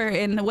Jasper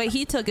and the way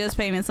he took his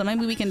payment, so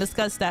maybe we can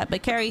discuss that.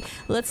 But Carrie,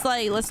 let's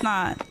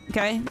not,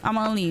 okay? I'm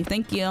gonna leave.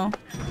 Thank you.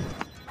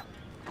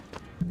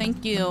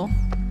 Thank you.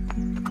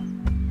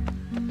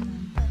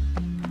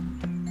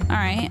 All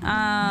right.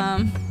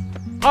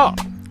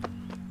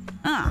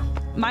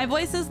 My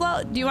voice is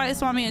low. Do you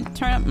guys want me to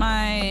turn up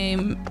my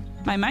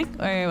mic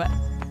or what?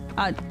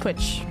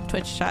 Twitch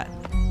chat.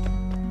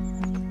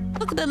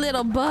 Look at the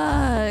little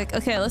bug.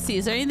 Okay, let's see.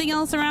 Is there anything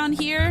else around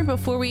here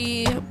before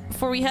we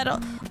head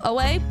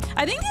away?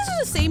 I think these are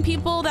the same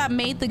people that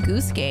made the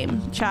Goose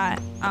Game,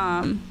 chat.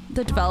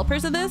 The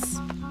developers of this.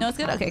 No, it's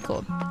good. Okay,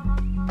 cool.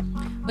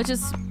 Which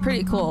is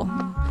pretty cool.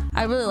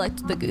 I really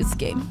liked the Goose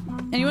Game.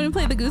 Anyone who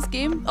played the Goose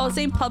Game? Oh,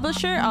 same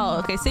publisher? Oh,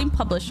 okay, same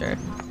publisher.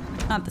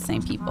 Not the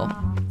same people.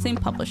 Same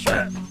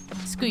publisher.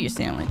 Screw your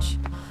sandwich.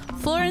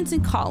 Florence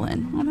and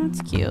Colin. Oh,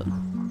 that's cute.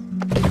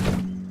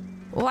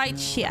 White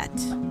shit.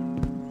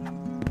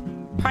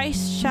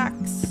 Price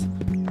checks.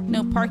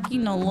 No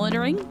parking, no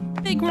loitering.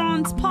 Big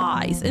Ron's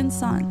Pies and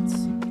Sons.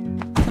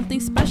 Something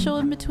special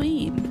in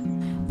between.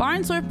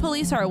 Barnsworth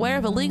police are aware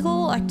of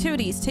illegal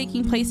activities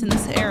taking place in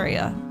this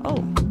area.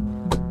 Oh.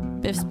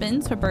 Biff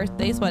spins for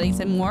birthdays, weddings,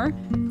 and more.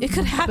 It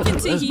could happen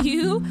to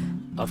you.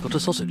 I've got a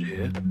sausage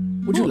here.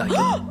 Would you like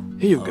it?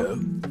 Here you go.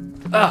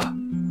 Ah,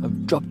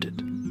 I've dropped it.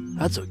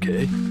 That's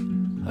okay.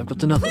 I've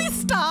got another.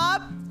 Please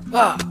stop.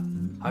 Ah,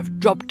 I've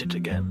dropped it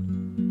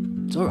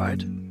again. It's all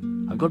right.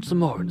 I've got some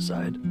more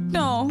inside.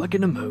 No. Back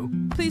in a mo.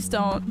 Please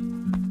don't.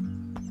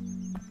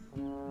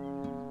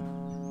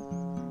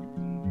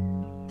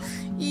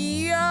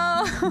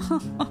 Yo,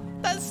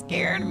 that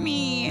scared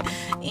me.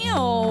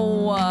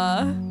 Ew.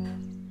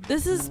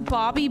 This is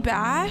Bobby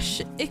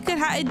Bash. It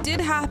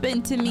did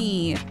happen to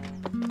me.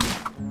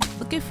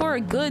 Looking for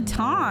a good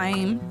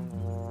time.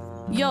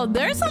 Yo,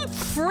 there's some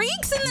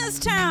freaks in this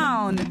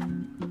town.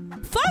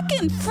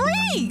 Fucking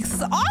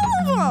freaks,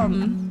 all of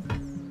them.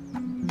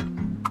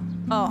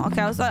 Oh,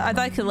 okay. I thought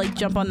I could like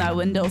jump on that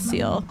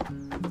windowsill.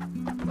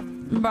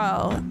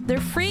 Bro, they're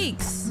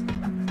freaks.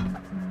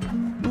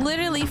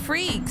 Literally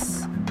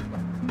freaks.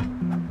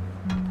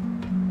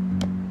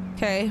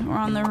 Okay, we're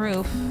on the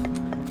roof.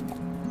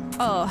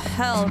 Oh,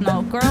 hell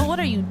no. Girl, what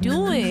are you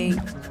doing?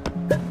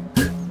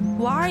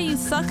 Why are you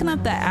sucking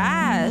up the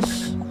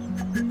ash?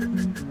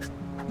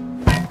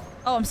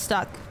 Oh, I'm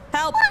stuck.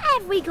 Help! What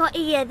have we got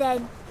here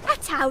then? A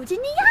toad and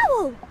the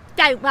owl.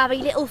 Don't worry,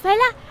 little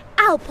fella.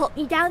 I'll pop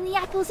you down the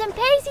apples and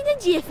pears in a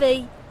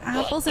jiffy.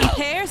 Apples and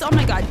pears? Oh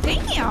my god,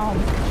 damn!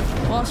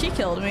 Well, she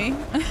killed me.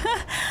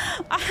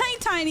 Hi,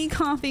 tiny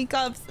coffee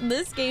cups.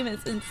 This game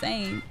is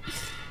insane.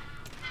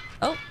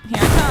 Oh, here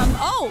I come.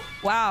 Oh,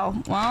 wow.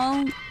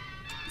 Well,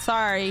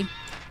 sorry.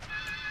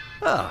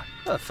 Ah,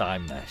 a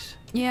fine mess.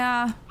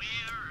 Yeah.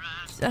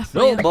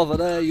 No bother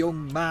there,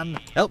 young man.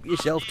 Help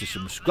yourself to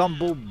some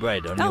scrambled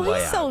bread on your way out. Oh,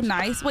 he's so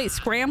nice. Wait,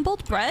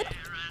 scrambled bread?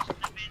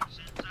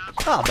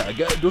 I better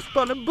get a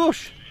dustpan and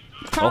brush.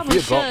 Probably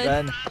Off you pop, should.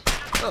 then.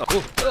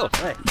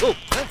 Hey.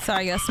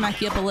 Sorry, I gotta smack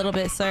you up a little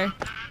bit, sir.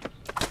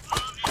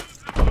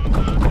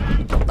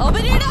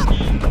 Open it up!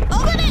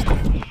 Open it!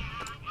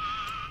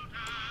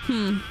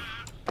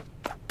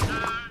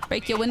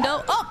 Break your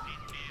window. Oh!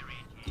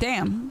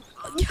 Damn.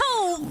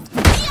 Yo!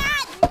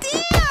 God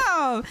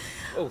damn!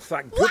 Oh,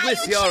 thank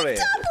goodness you're here.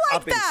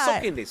 I've been that?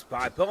 sucking this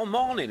pipe all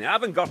morning. I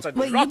haven't got a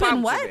Wait, drop you've been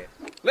out what? of it.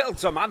 Little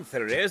Samantha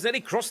here is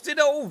nearly crusted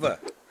over.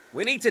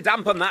 We need to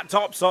dampen that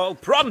topsoil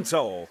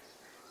pronto.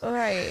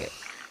 Alright.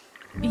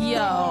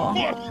 Yo.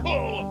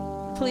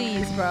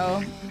 Please,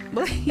 bro.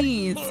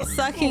 Please.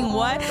 Sucking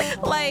what?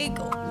 Like,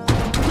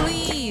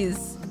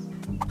 please.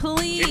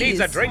 Please. She needs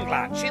a drink,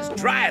 lad. She's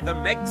drier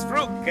than Meg's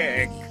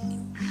fruitcake.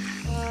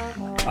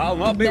 I'll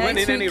not be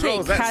winning any Fruitcake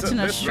rolls. That's catching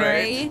at a this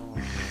stray. rate.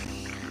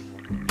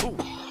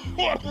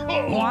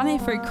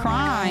 Wanted for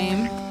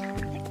crime.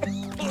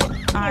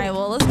 Alright,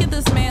 well, let's get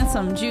this man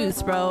some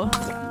juice, bro.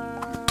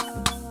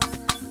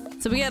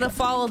 So we gotta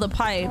follow the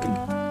pipe.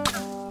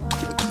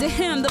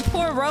 Damn, the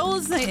poor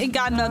Rose ain't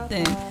got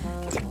nothing.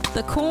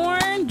 The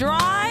corn,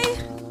 dry.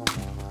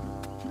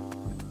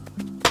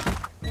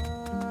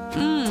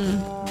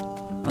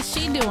 What's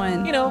she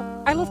doing? You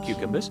know, I love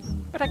cucumbers,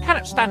 but I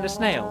cannot stand a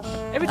snail.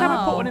 Every time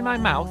I put one in my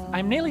mouth,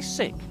 I'm nearly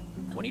sick.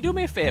 Won't you do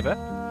me a favour?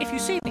 If you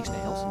see any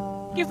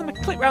snails, give them a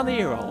clip round the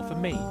ear hole for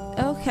me.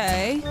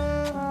 Okay.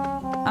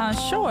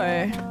 Sure.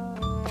 I'm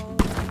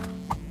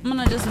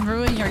gonna just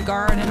ruin your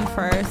garden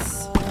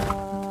first.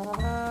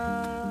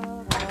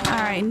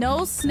 Alright,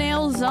 no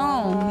snail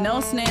zone. No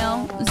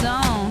snail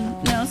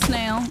zone. No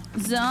snail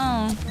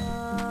zone.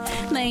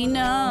 They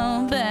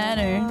know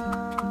better.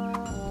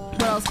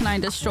 What else can I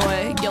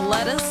destroy? Your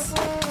lettuce?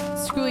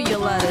 Screw your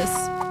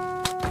lettuce.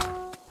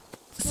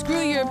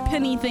 Screw your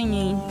penny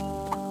thingy.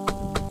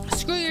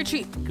 Screw your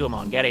tree. Come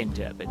on, get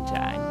into it,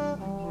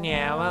 time.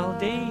 Now I'll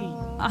die.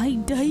 I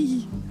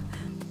die.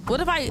 What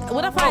if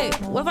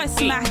I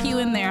smack you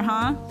in there,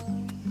 huh?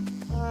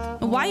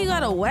 Why you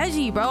got a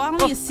wedgie, bro? I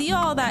don't even see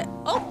all that.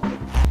 Oh,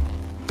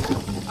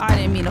 I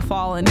didn't mean to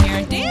fall in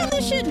here. Damn,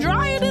 this shit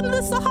drier than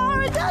the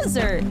Sahara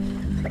Desert.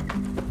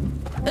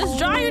 It's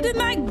drier than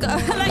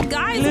that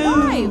guy's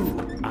wife.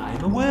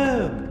 I'm a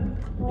worm.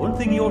 One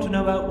thing you ought to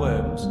know about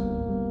worms,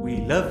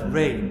 we love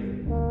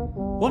rain.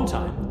 One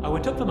time, I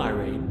went up for my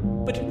rain,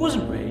 but it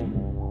wasn't rain.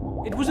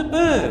 It was a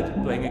bird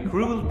playing a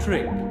cruel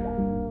trick.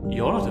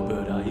 You're not a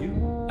bird, are you?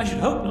 I should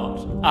hope not.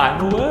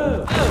 I'm a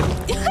worm.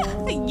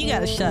 Oh. You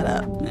gotta shut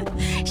up.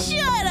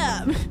 Shut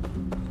up!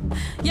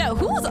 Yeah,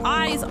 whose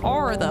eyes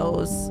are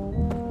those?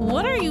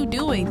 What are you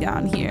doing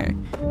down here?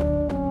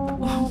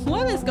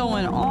 What is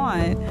going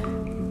on?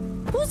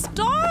 Whose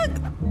dog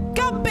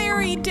got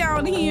buried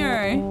down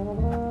here?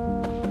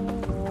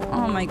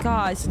 Oh my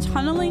gosh,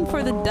 tunneling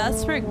for the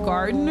desperate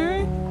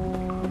gardener?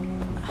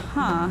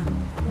 Huh.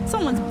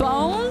 Someone's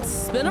bones?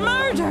 Spin a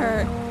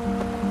murder!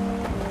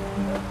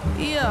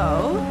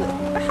 Yo.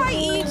 Hi,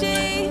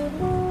 EJ!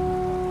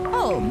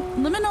 Oh,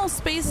 liminal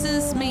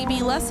spaces may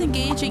be less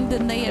engaging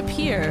than they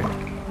appear.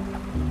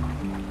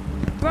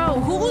 Bro,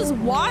 who's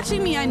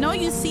watching me? I know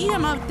you see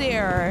him up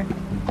there.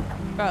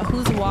 Bro,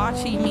 who's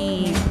watching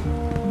me?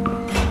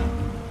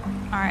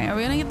 Alright, are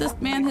we gonna get this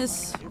man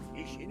his...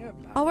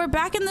 Oh, we're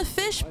back in the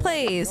fish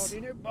place.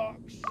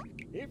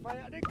 If I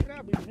had a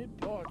crab in the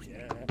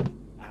porter,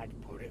 I'd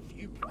put a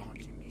few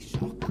prawns in my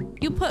sock.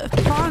 You put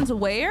prawns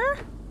where?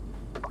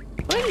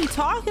 What are you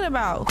talking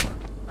about?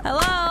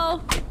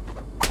 Hello?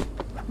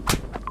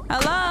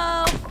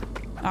 Hello?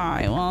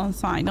 Alright, well, it's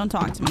fine. Don't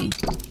talk to me.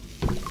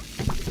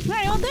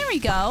 Alright, well, there we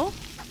go.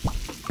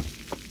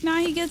 Now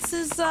he gets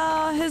his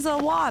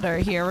water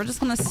here. We're just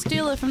gonna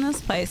steal it from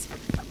this place.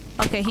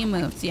 Okay, he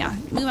moves. Yeah,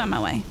 move out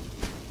my way.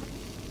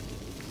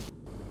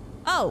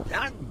 Oh!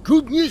 Thank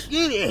goodness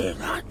you're here,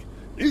 lad.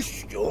 This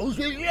store's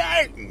a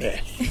right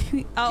mess.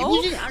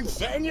 Oh? Give us a hand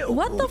setting it up,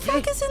 What the okay?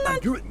 fuck is in I'll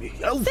that do it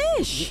myself.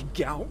 fish?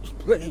 The gout's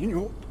playing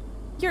up.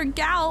 Your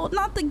gout,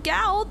 not the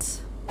gout.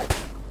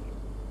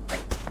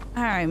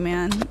 Alright,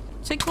 man.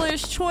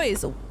 Chickler's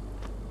choice.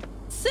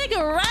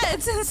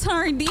 Cigarettes and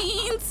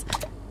sardines?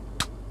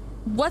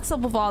 What's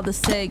up with all the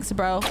cigs,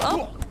 bro?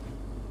 Oh.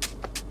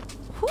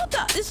 Who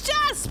the? It's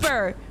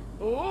Jasper!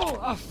 Oh,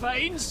 a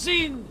fine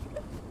scene.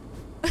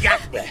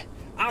 Jasper,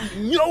 I've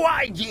no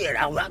idea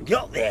how that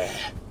got there.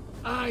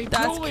 Aye,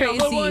 That's probably crazy.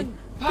 another one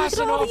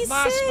passing all off these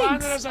my cigs.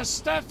 spanner as a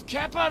stiff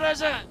kipper,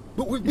 is it?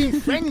 But we've been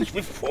friends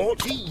for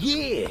 40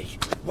 years.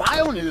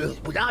 Why on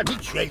earth would I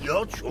betray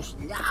your trust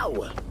now?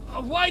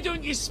 Why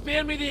don't you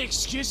spare me the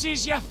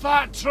excuses, you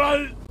fat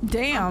trout?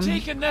 Damn. I'm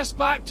taking this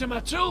back to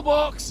my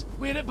toolbox,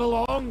 where it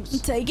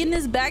belongs. Taking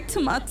this back to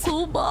my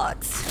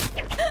toolbox.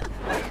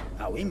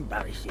 How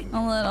embarrassing.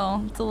 A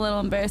little. It's a little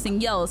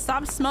embarrassing. Yo,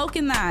 stop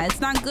smoking that. It's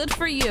not good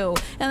for you.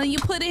 And then you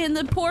put it in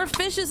the poor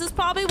fishes. Is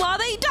probably why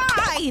they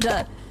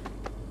died.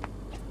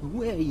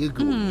 Where are you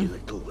going, you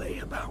little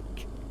layabout?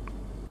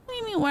 What do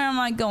you mean, where am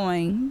I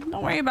going?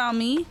 Don't worry about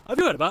me. Have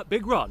you heard about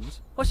Big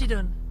Ron's? What's he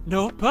done?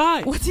 No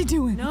pie. What's he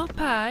doing? No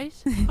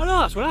pies? I know,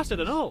 that's what I said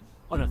and all.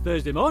 On a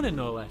Thursday morning,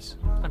 no less.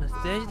 On a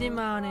Thursday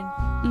morning?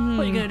 What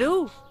are you gonna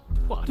do?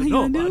 Well, I don't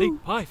know, but I'd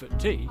eat pie for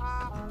tea.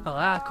 Oh,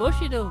 of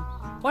course you do.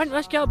 Why don't you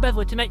ask out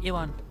Beverly to make you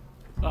one?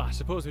 Oh, I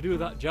suppose we do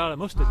that jar of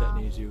mustard that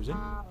needs using.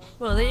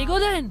 Well, there you go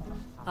then.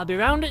 I'll be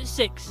round at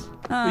 6.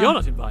 But you're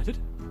not invited.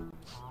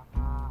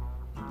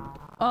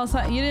 Oh,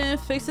 so you didn't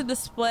fix the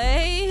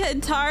display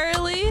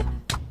entirely?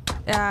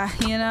 Yeah,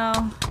 you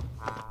know,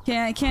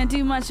 can't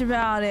do much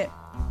about it.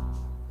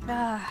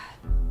 What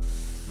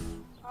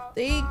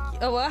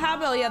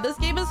happened? Yeah, this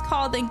game is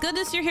called Thank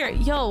Goodness You're Here.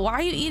 Yo, why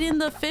are you eating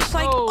the fish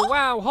like... Oh,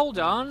 wow, hold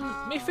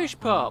on. Me fish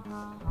pop.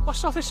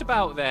 What's all this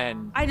about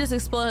then? I just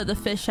exploded the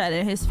fish head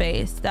in his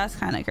face. That's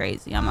kind of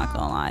crazy, I'm not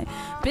gonna lie.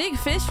 Big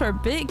fish for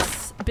big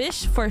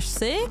fish for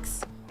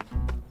 6?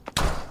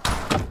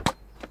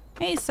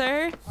 Hey,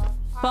 sir.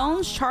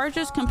 Phones,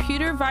 chargers,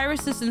 computer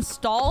viruses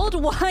installed?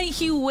 Why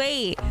you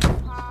wait?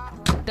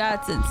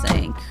 That's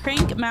insane.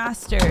 Crank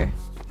Master.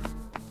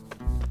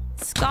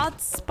 Scott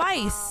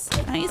Spice.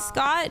 Hey,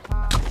 Scott.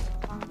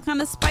 What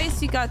kind of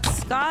spice you got,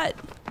 Scott?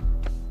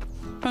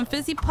 From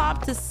Fizzy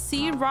Pop to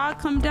Seed Rock,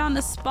 come down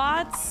to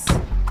Spots.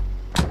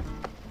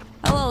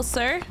 Hello,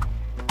 sir.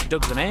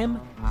 Doug's the name.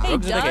 Hey,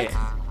 Rugs Doug. are the game.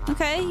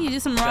 Okay, you do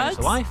some Jen's rugs?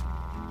 the wife.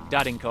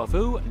 Dad in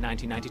Corfu,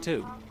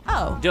 1992.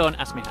 Oh. Don't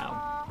ask me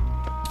how.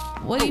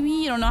 What do you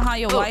mean you don't know how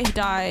your wife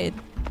died?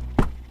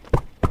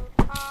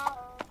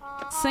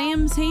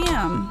 Sam's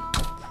ham.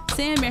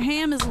 Sam, your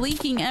ham is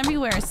leaking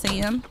everywhere,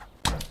 Sam.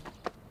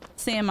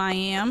 Sam, I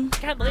am.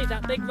 Can't believe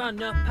that big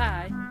round enough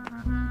pie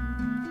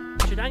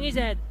should hang his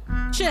head.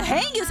 Should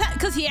hang his head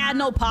because he had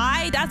no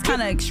pie? That's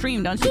kind of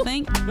extreme, don't you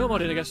think? No more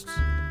dinner guests.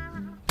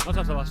 Not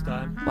after last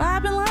time. What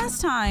happened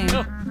last time?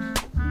 No.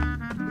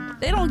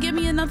 They don't give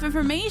me enough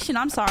information.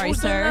 I'm sorry,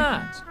 Who's sir.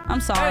 done that? I'm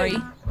sorry.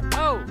 Hey.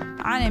 Oh.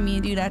 I didn't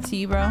mean to do that to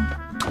you, bro.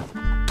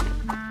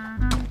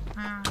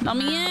 Let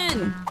me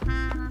in.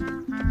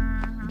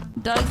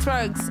 Doug's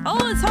Rugs. Oh,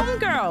 it's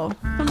Homegirl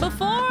from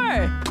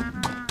before.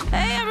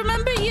 Hey, I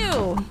remember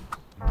you.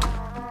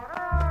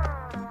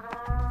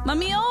 Let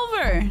me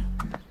over.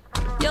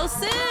 Yo,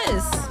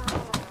 sis.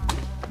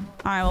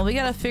 All right, well, we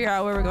gotta figure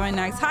out where we're going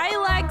next. Hi,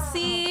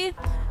 Lexi.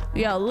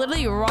 We got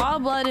literally raw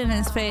blood in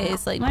his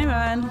face. Like, my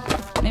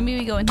bad. Maybe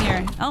we go in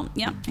here. Oh,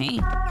 yeah. Hey.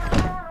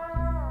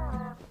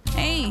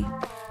 Hey.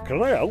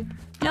 Hello?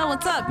 Yo,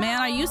 what's up, man?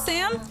 Are you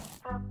Sam?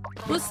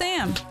 Who's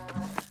Sam?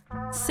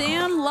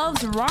 Sam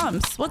loves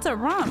rumps. What's a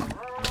rump?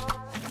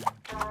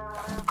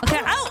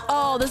 Okay. Ow!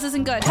 Oh, this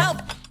isn't good.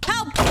 Help!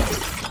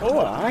 Help! All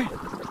right.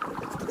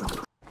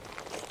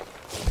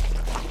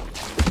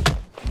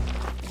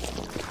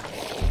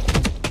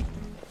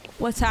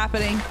 What's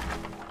happening?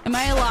 Am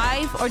I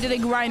alive or did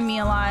it grind me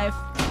alive?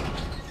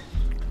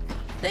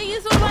 Thank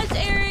you so much,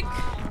 Eric.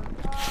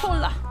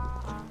 Hola.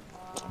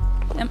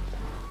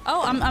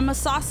 Oh, I'm a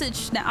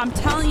sausage now. I'm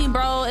telling you,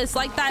 bro. It's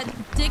like that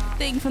dick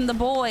thing from The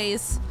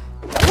Boys.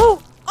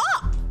 Oh!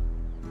 Oh!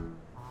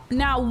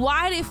 Now,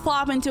 why did it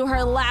flop into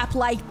her lap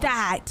like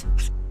that?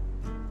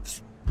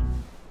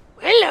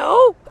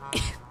 Hello?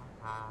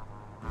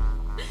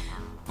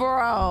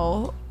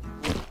 Bro.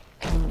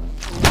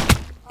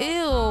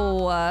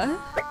 Ew.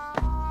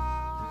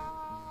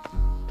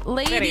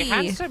 Lady. Very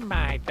handsome,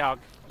 my dog.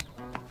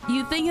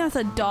 You think that's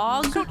a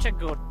dog? Such a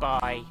good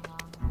boy.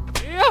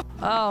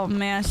 Oh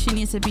man, she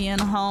needs to be in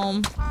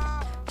home.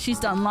 She's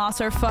done lost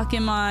her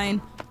fucking mind.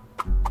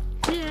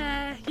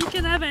 Yeah, you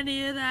can have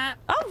any of that.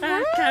 Oh,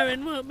 really?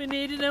 Karen won't be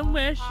needing them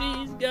where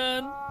she's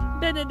gone.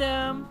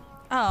 Benadum.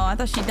 Oh, I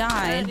thought she I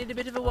died. need a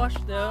bit of a wash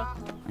though. Are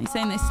you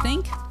saying they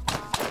stink?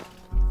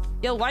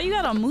 Yo, why you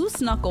got a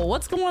moose knuckle?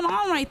 What's going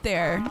on right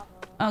there?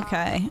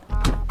 Okay.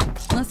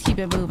 Let's keep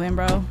it moving,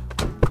 bro.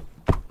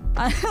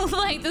 I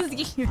like this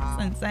game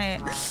is insane.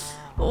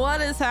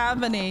 What is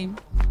happening?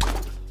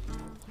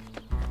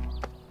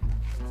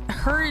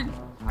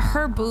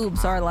 Her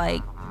boobs are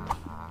like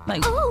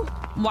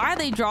why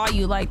they draw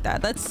you like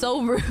that? That's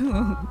so rude.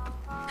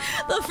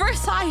 The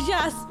first time,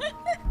 yes.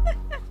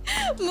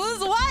 Moose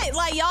what?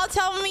 Like y'all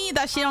telling me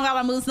that she don't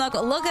got a moose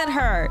knuckle. Look at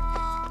her.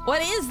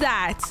 What is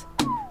that?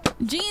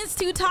 Jeans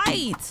too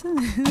tight.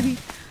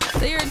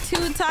 They are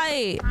too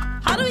tight.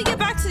 How do we get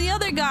back to the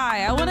other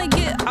guy? I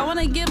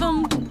wanna give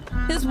him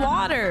his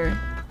water.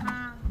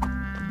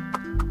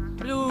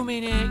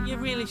 Blooming,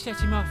 you've really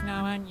set him off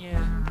now, haven't you?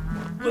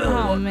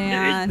 Oh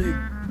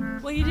man.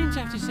 Well, you didn't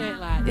have to say it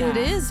like that. It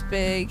is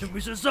big. Don't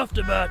be so soft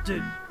about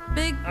it.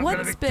 Big? I've got a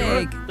What's big toe.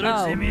 big? They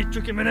don't see me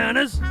chucking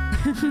bananas.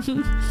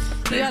 You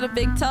got a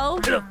big toe?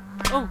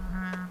 Oh.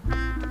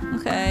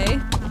 Okay.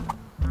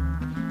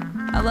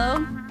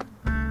 Hello?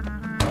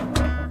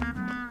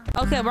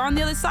 Okay, we're on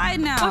the other side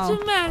now.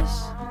 What a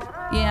mess.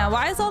 Yeah,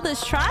 why is all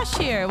this trash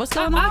here? What's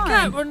going on? I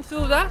can't run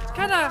through that,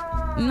 can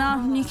I?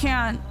 No, you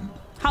can't.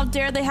 How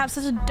dare they have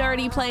such a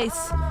dirty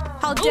place?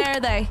 How dare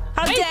they?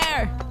 How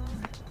dare!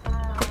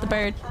 Get the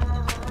bird.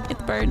 Get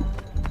the bird.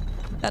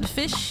 Got a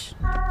fish.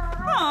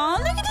 Aw,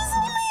 look at this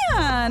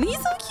little man.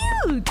 He's so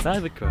cute.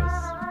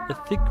 Cybercross, a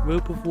thick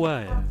rope of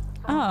wire.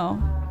 Oh,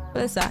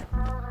 what is that?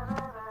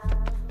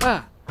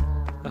 Ah,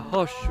 a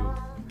horseshoe.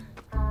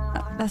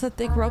 That's a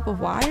thick rope of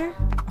wire?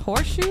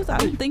 Horseshoes? I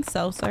don't think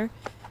so, sir.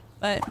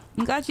 But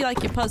I'm glad you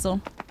like your puzzle.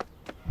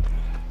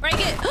 Break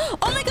it! Oh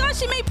my gosh,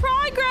 she made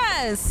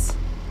progress!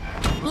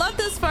 Love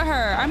this for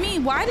her. I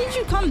mean, why did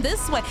you come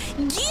this way?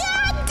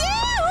 Yeah,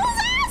 damn!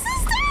 Whose ass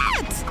is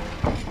that?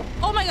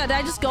 Oh my god, did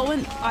I just go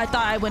in? I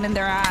thought I went in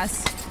their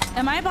ass.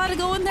 Am I about to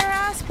go in their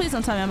ass? Please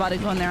don't tell me I'm about to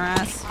go in their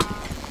ass.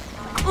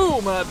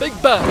 Oh, my big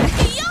bag.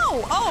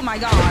 Yo! Oh my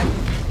god.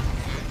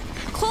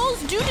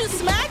 Close Juju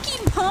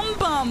smacky bum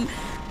bum.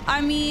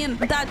 I mean,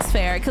 that's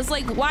fair. Because,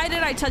 like, why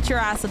did I touch your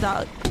ass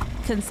without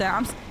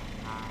consent?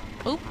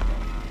 Oop.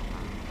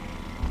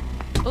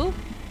 Oop.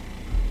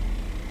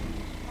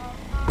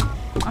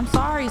 I'm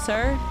sorry,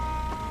 sir.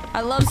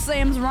 I love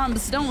Sam's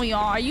rumps, don't we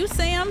all? Are you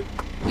Sam?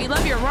 We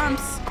love your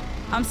rumps.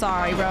 I'm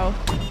sorry, bro.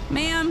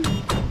 Ma'am.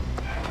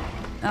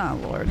 Oh,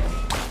 Lord.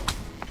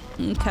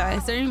 Okay,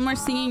 is there any more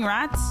singing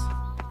rats?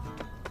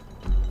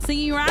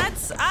 Singing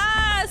rats?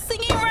 Ah,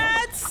 singing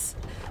rats!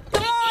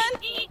 Come on!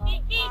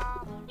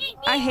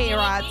 I hate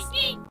rats.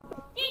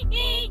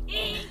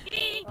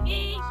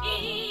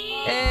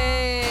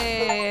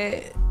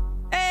 Hey!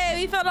 Hey,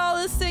 we found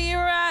all the singing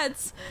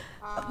rats!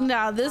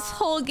 Now, this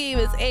whole game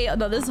is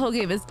this whole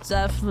game is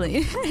definitely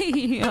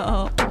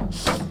yo.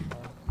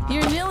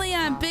 You're nearly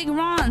at Big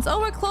Ron's. Oh,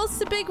 we're close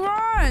to Big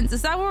Ron's.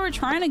 Is that where we're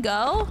trying to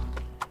go?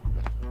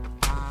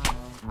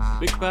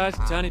 Big pies,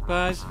 tiny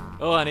pies.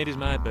 All I need is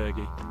my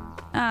burgie.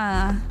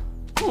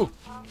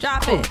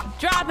 Drop it.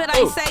 Drop it,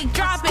 I say.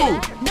 Drop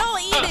it. No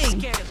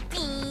eating.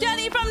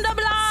 Jenny from the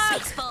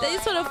block.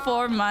 Thanks for the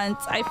 4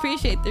 months. I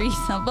appreciate the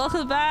resub.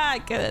 Welcome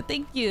back.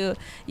 Thank you.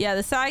 Yeah,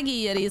 the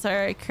saggy yiddies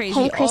are crazy.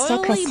 Hey, Chris,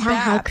 Oily Chris,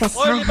 hi, baps. Chris,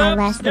 hi,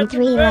 less than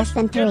 3, less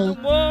than 3. Get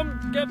them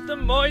warm, get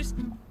them moist.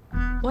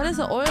 What is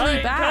an oily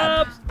High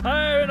bab? carbs,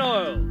 higher in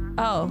oil.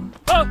 Oh.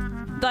 Oh.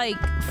 Like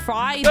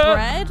fried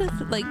bread?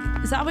 Like,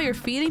 is that what you're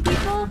feeding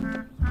people?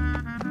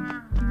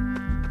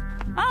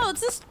 Oh,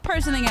 it's this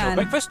person No again.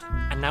 breakfast,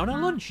 and now no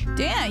lunch.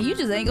 Damn, you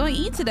just ain't gonna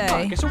eat today.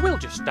 I guess I will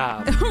just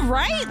starve.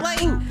 Right?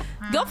 Like,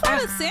 go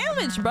find a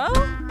sandwich, bro.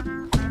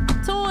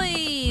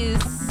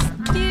 Toys.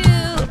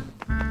 Cute.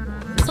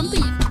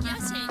 Something.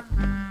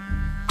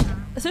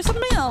 Is there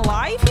something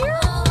alive here?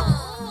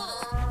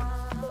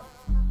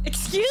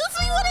 Excuse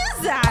me? What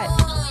is that?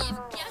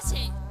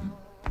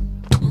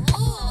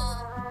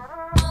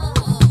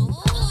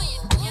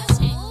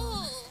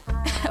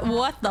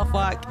 What the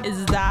fuck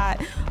is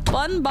that?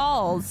 Fun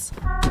balls.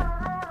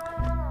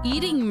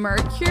 Eating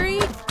mercury?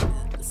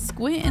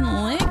 Squint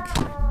and lick?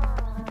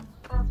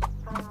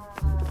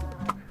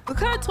 What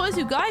kind of toys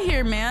you got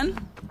here, man?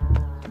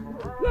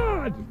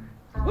 Lad!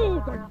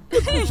 Oh, thank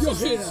goodness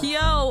you're here.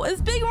 Yo,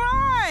 it's Big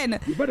Ron!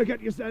 You better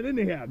get yourself in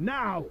here,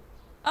 now!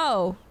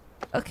 Oh.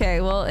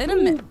 Okay, well, in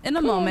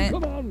a moment.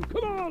 Come on,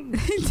 come on!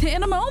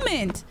 In a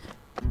moment!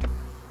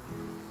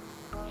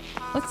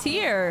 What's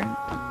here?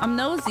 I'm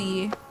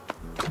nosy.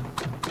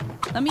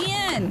 Let me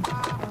in!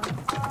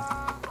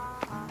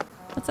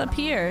 What's up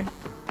here?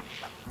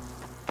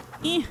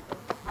 Eh.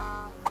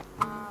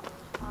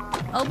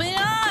 Open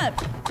up!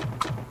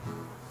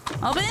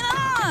 Open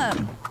up!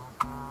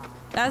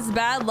 That's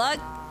bad luck.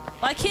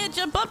 I can't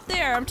jump up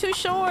there. I'm too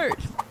short.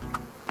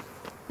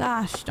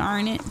 Gosh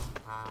darn it.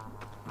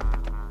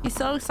 He's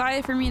so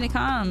excited for me to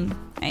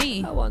come.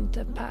 Hey. I want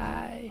a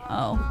pie.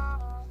 Oh.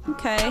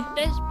 Okay.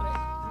 Desperate.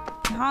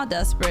 How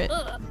desperate?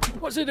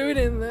 What's he doing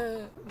in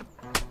there?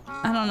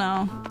 I don't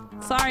know.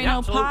 Sorry, The no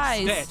absolute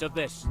pies. state of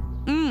this.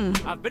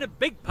 I've been a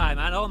big pie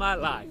man all my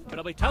life, but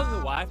I'll be telling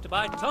the wife to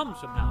buy Tom's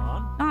from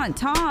now on. Not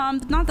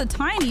Tom. Not the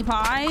tiny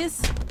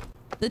pies.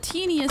 The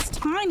teeniest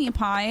tiny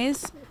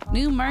pies.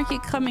 New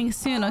market coming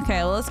soon.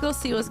 Okay, well, let's go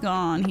see what's going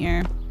on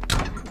here.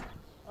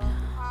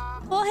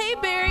 Well, hey,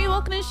 Barry.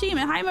 Welcome to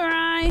Achievement. Hi,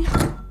 Mirai.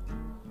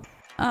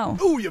 Oh.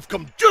 Oh, you've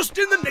come just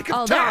in the nick of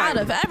Oh, they're time.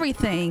 out of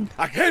everything.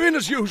 I came in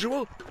as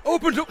usual,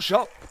 opened up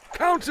shop,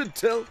 counted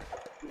till,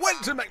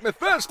 went to make my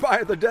first pie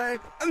of the day,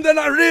 and then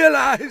I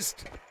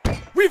realised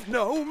we've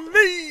no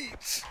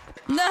meat.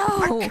 No.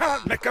 I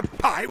can't make a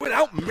pie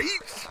without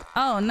meat.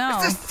 Oh,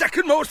 no. It's the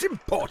second most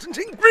important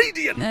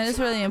ingredient. That is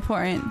really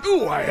important.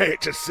 Oh, I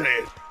hate to say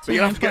it, but really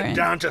you'll have to important.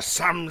 get down to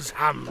Sam's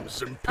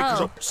Hams and pick us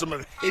Oh. up some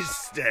of his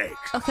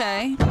steaks.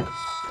 Okay.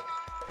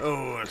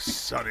 Oh, a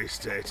sorry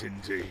state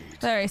indeed.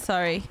 Very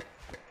sorry.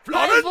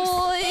 Florence!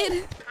 Bye,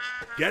 Void.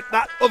 Get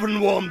that oven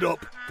warmed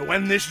up for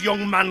when this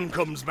young man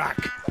comes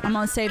back. I'm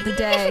gonna save the Yes,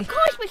 day. of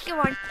course, Mr.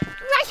 Ron.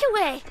 Right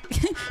away.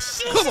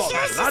 Come on,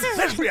 then, lad.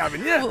 Let's be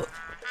having you.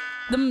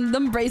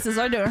 Them braces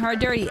are doing her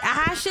dirty.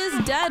 Ashes,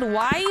 dead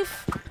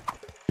wife,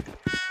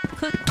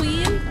 cook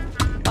queen.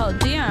 Oh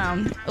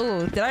damn.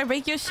 Oh, did I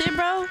break your shit,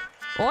 bro?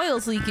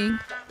 Oil's leaking.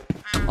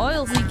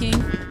 Oil's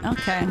leaking.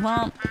 Okay,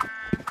 well,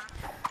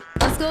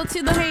 let's go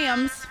to the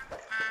hams.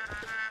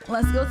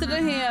 Let's go to the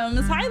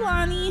hams. Hi,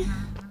 Lonnie.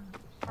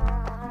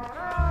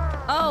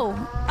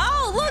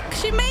 Oh, look,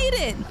 she made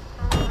it.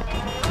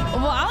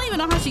 Well, I don't even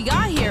know how she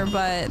got here,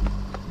 but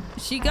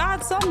she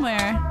got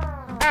somewhere.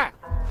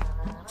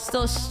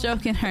 Still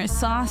stroking her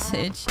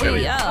sausage.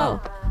 Hey,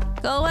 yo.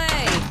 Go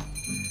away.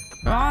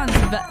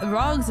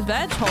 Ron's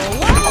veg hole.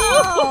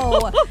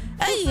 Whoa!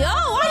 Hey, yo,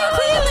 why are you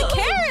cleaning the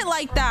carrot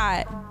like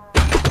that?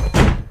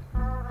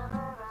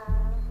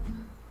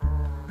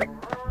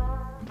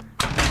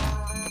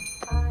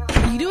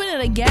 You doing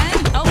it again?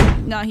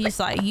 Oh, no, he's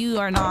like, you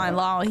are not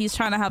law. He's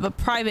trying to have a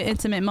private,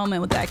 intimate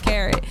moment with that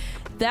carrot.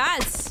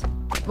 That's,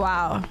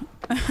 wow.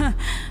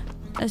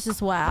 That's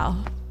just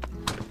wow.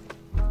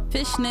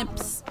 Fish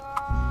nips.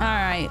 All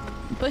right.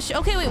 Bush.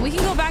 Okay, wait, we can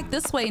go back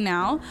this way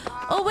now.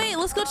 Oh, wait,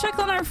 let's go check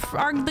on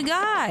the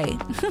guy.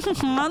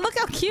 Look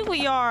how cute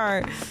we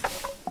are.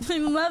 I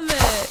love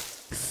it.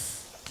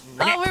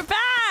 Oh, we're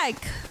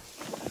back.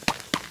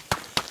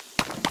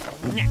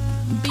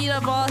 Beat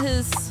up all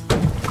his,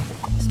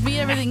 just beat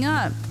everything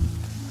up.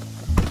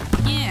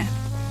 Yeah.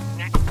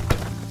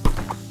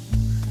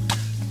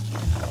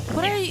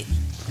 What are you,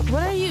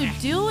 What are you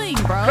doing,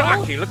 bro?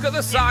 Cracky, look at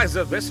the size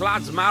of this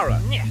lad's marrow.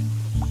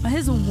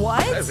 His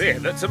what? It says here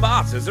that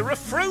tomatoes are a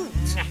fruit.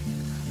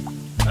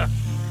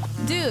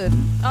 Dude.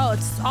 Oh,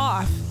 it's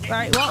off. All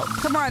right, well,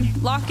 come on.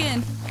 Lock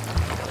in.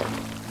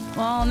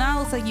 Well, now it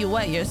looks like you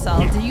wet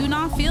yourself. Do you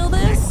not feel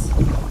this?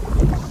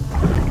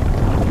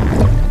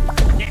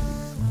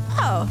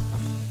 Oh.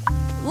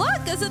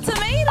 Look, it's a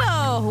tomato.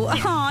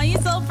 Oh,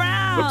 he's so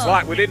proud. Looks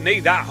like we didn't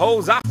need that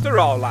hose after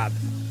all, lad.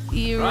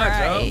 You're Right,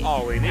 right.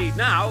 all we need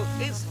now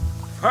is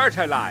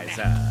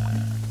fertilizer.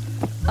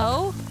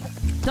 Oh?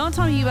 Don't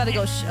tell me you about to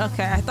go.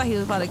 Okay, I thought he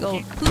was about to go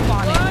poop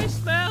on it. I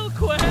smell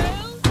quail.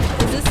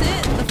 Is this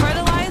it? The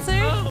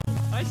fertilizer? Oh,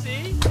 I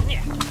see.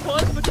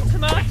 Pause for the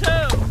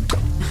tomato.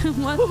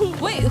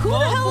 What? Wait, who the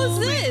hell is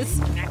this?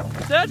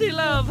 Dirty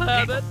love,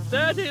 Herbert.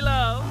 Dirty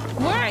love.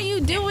 What are you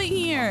doing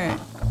here?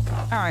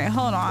 All right,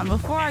 hold on.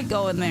 Before I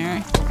go in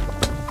there,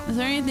 is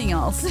there anything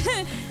else?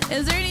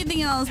 Is there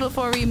anything else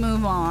before we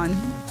move on?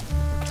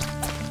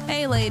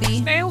 Hey, lady.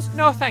 Snails?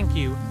 No, thank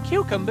you.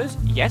 Cucumbers?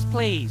 Yes,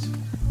 please.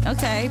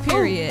 Okay,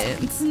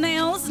 period.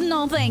 Snails?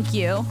 No, thank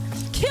you.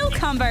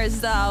 Cucumbers,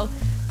 though.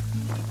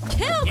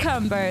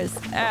 Cucumbers.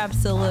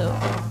 Absolute.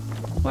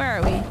 Where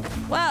are we?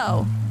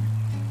 Whoa.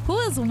 Who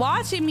is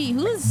watching me?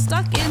 Who is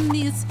stuck in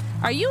these?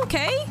 Are you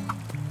okay?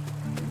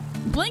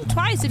 Blink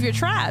twice if you're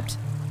trapped.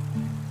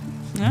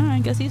 I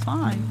guess he's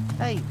fine.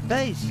 Hey,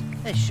 Bez,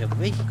 there's some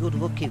really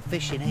good-looking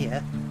fish in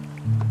here.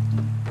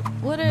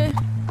 What are...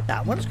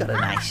 That one's got a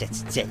nice set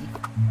of teeth.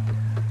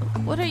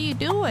 What are you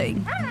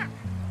doing?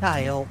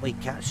 I hope we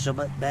catch some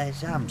at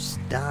Bez. I'm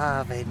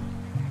starving.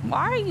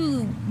 Why are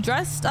you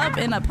dressed up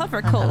in a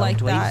puffer coat like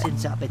that?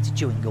 Since that bit of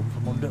chewing gum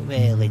from under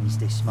railings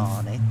this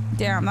morning.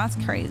 Damn, that's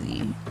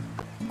crazy.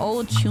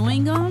 Old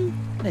chewing gum?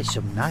 There's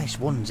some nice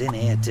ones in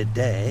here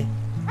today.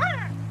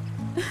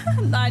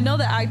 I know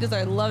the actors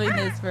are loving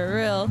this for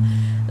real.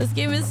 This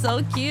game is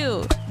so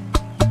cute.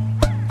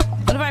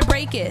 What if I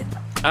break it?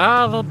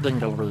 Ah, the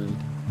dingleweed.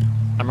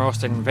 A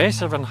most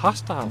invasive and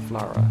hostile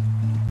flora.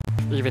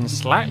 Even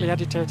slightly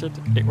agitated,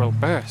 it will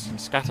burst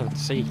and scatter the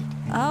seed.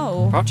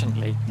 Oh.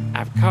 Fortunately,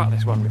 I've caught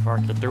this one before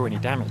it could do any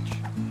damage.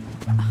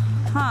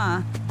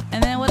 Huh.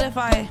 And then what if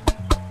I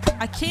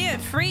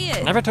can't free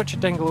it? Never touch a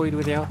dingleweed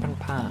with the open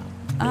palm.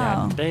 They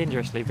are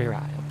dangerously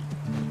virile.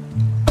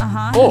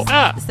 Uh-huh. Oh,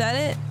 is that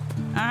it?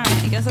 Alright,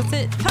 I guess that's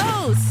it.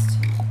 Toast!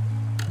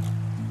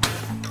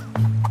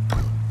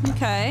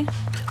 Okay.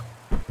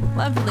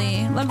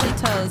 Lovely. Lovely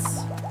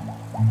toast.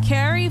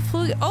 Carry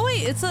food. Oh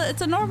wait, it's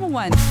a normal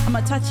one. I'm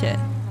gonna touch it.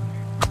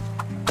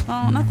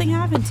 Oh, nothing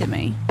happened to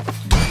me.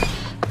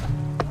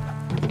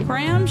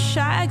 Cram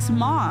shags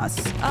moss.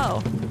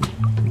 Oh.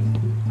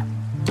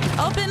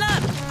 Open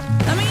up!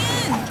 Let me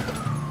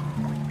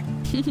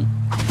in!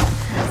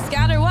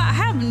 Scatter what? I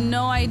have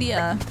no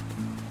idea.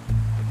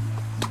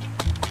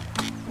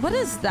 What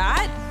is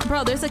that?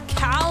 Bro, there's a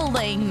cow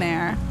laying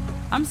there.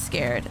 I'm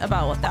scared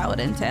about what that would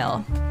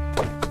entail.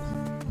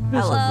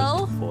 Here's Hello?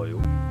 a wisdom for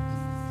you.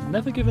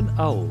 Never give an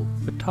owl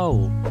a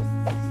toll.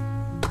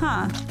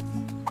 Huh.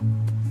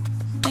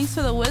 Thanks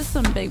for the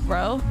wisdom, big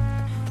bro.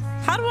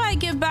 How do I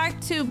give back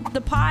to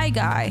the pie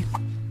guy?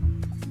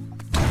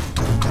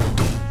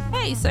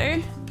 Hey,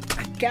 sir.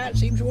 I can't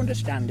seem to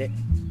understand it.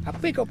 I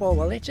pick up all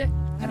the litter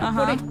and I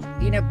put it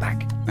in a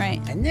bag.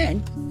 Right. And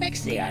then,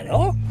 next thing I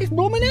know, it's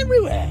blooming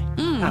everywhere.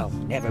 I'll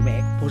never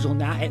make puzzle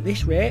night at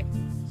this rate.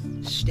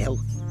 Still,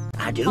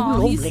 I do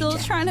love he's litter. still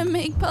trying to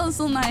make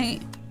puzzle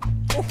night.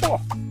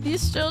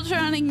 He's still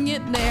trying to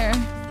get there.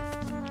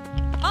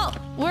 Oh,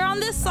 we're on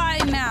this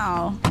side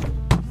now.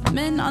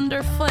 Men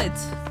underfoot.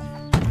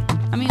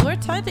 I mean, we're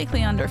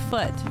technically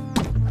underfoot.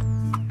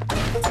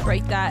 Let's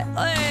break that.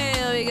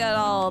 Hey, we got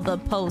all the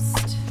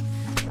post.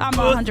 I'm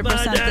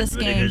 100% this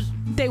game.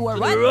 They were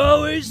what? They're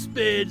always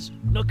spades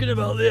knocking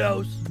about the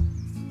house.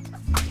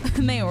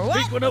 They were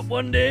what? Pick one up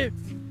one day,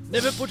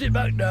 never put it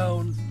back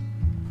down.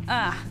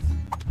 Ah.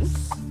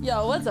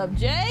 Yo, what's up,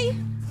 Jay?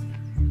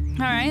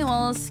 Alright,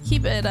 well, let's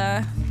keep it,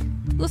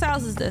 whose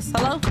house is this?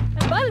 Hello?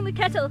 I'm boiling the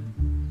kettle.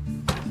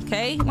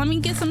 Okay, let me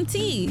get some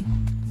tea.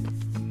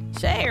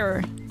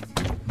 Share.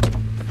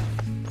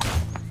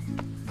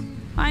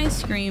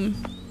 Ice cream.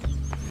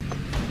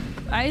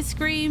 Ice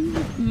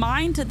cream,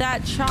 mine to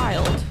that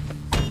child.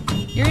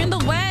 You're in the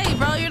way,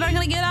 bro. You're not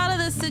gonna get out of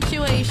this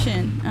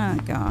situation. Oh,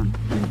 God.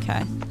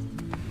 Okay.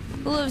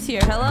 Who lives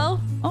here? Hello?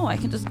 Oh, I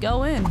can just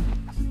go in.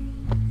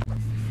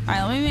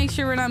 Alright, let me make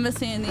sure we're not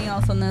missing anything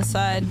else on this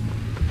side.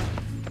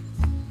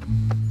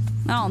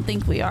 I don't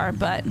think we are,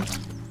 but,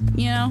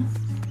 you know,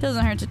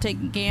 doesn't hurt to take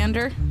a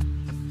gander.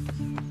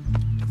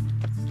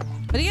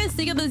 What do you guys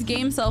think of this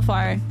game so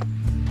far?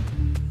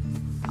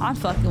 I'm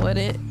fucking with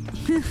it.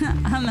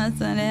 I'm not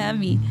so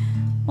heavy.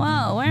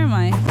 Wow, where am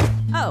I?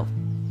 Oh.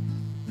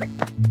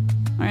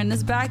 We're in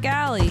this back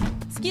alley.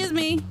 Excuse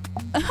me.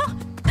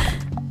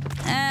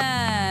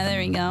 Ah, there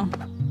we go.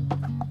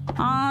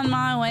 On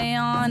my way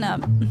on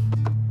up.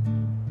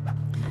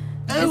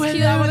 Oh, It's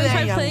cute. I hello want to there,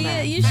 try young playing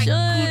man. it. You Thank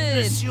should.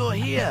 Notice you're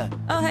here.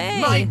 Oh,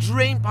 hey. My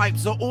drain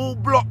pipes are all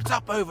blocked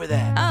up over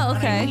there. Oh,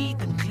 okay. And I need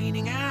them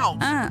cleaning out.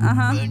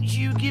 Uh-huh. Won't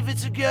you give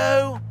it a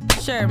go?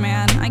 Sure,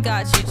 man. I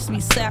got you. Just me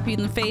slap you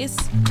in the face.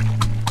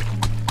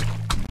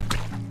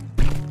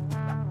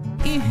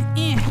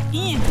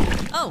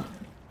 Oh.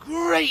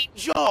 Great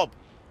job.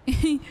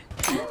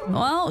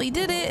 Well, we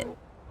did it.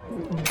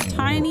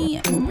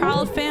 Tiny,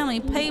 proud family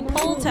pay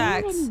poll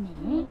tax.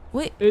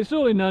 Wait. It's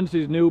only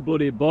Nancy's new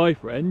bloody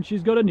boyfriend.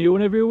 She's got a new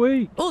one every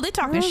week. Oh, they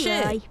talking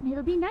shit. Right.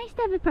 It'll be nice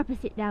to have a proper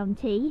sit-down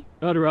tea.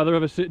 I'd rather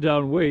have a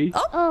sit-down wee.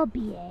 Oh,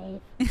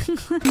 behave.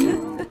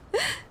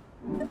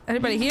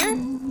 Anybody here?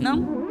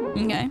 No?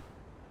 Okay.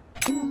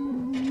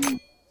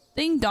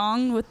 Ding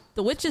dong, with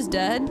the witch is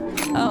dead.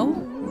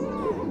 Oh.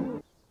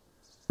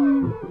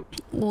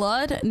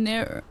 Blood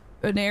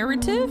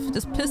narrative?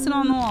 Just pissing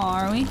on the wall,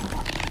 are we?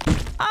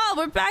 Oh,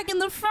 we're back in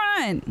the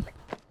front.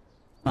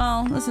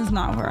 Well, this is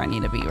not where I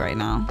need to be right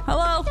now.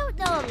 Hello? Don't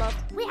know, love.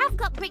 We have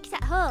got bricks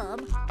at home.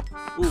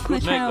 Ooh, They're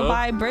trying to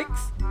buy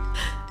bricks.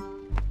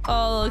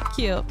 Oh,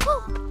 cute.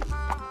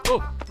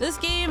 Oh. This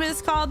game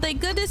is called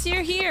Thank Goodness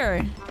You're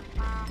Here.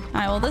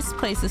 Alright, well, this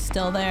place is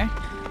still there.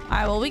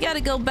 Alright, well, we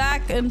gotta go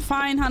back and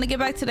find how to get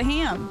back to the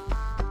ham.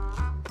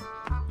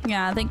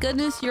 Yeah, thank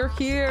goodness you're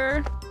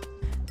here.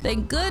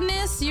 Thank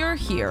goodness you're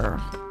here.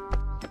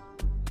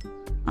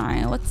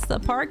 Alright, what's the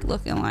park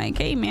looking like?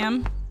 Hey,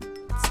 ma'am.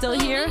 Still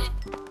here?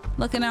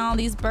 Looking at all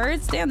these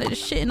birds? Damn, they're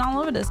just shitting all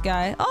over this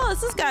guy. Oh,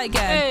 it's this guy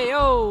again. Hey,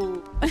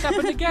 oh, what's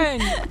happened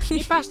again?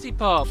 You pasty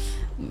pop.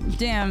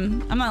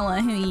 Damn, I'm not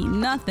letting him eat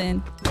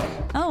nothing.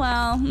 Oh,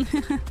 well.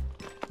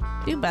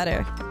 Do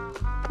better.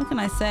 What can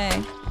I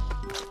say?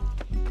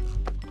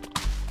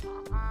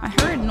 I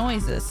heard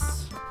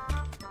noises.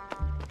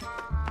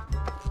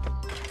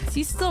 Is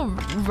he still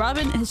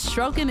rubbing his,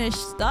 stroking his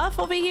stuff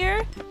over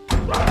here?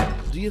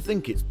 Do you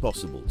think it's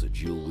possible to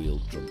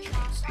dual-wield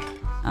drumchins?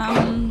 I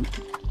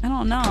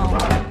don't know.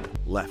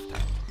 Left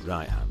hand,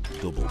 right hand,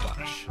 double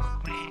bash.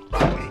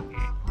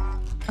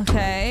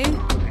 Okay.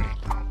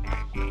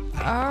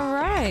 All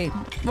right.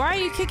 Why are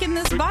you kicking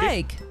this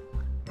bike?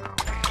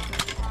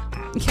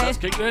 Okay. Let's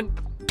kick then.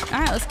 All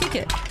right, let's kick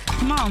it.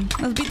 Come on,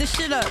 let's beat this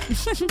shit up.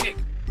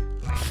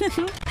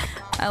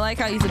 I like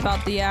how he's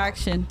about the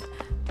action.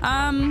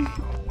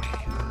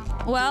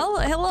 Well,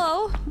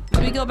 hello.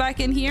 Can we go back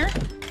in here?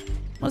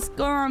 What's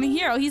going on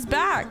here? Oh, he's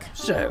back.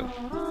 So,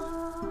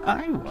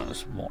 I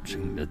was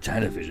watching the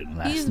television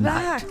last He's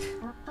night. back.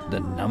 The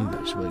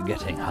numbers were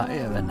getting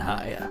higher and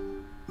higher.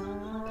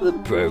 The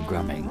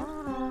programming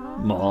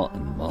more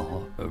and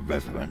more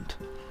irreverent.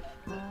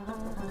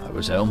 I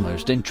was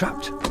almost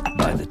entrapped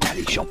by the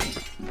telly shopping.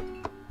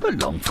 The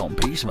long-form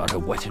piece about a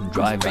wet and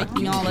dry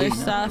vacuum all their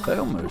cleaner stuff.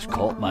 almost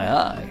caught my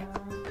eye.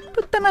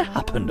 But then I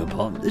happened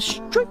upon the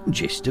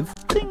strangest of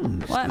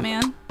things. What,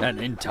 man? An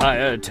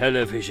entire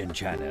television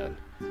channel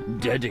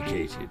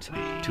dedicated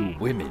to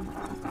women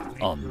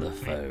on the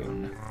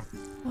phone.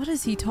 What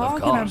is he Of talking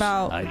course,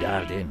 about? I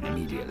dialed in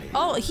immediately.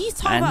 Oh, he's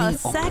talking And about a the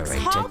sex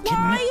operator hotline?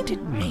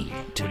 connected me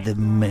to the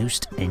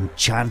most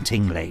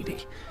enchanting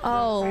lady,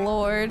 Oh,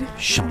 Lord.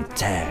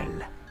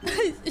 Chantel.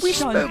 We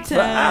spoke for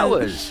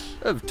hours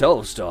of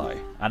Tolstoy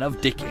and of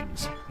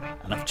Dickens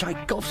and of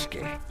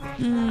Tchaikovsky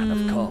and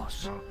of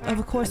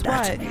course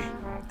anatomy.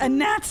 What?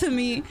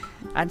 Anatomy.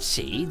 And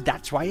see,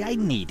 that's why I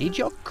needed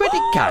your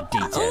credit card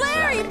details.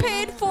 Larry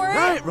paid for it.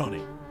 Right,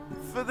 Ronnie.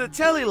 For the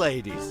telly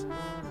ladies.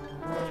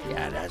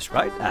 Yeah, that's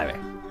right, Larry.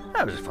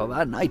 That was for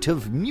a night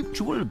of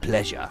mutual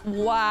pleasure.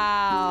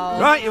 Wow.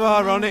 Right you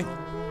are, Ronnie.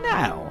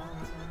 Now,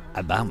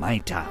 about my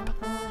tab.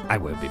 I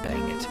won't be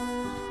paying it.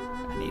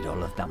 I need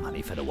all of that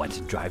money for the wet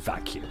and dry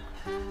vacuum.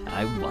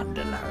 I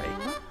wonder, Larry,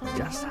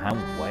 just how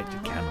wet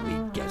can we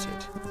get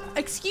it?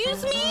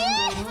 Excuse me?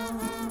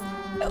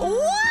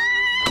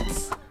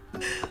 What?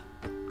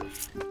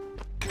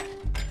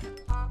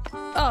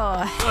 Oh,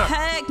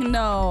 heck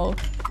no.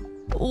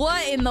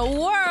 What in the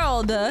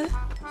world?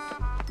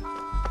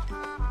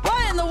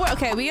 What in the world?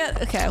 Okay, we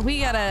gotta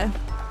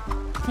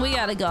go. We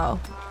gotta go.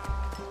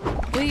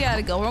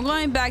 We're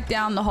going back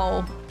down the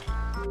hole.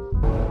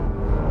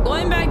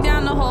 Going back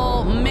down the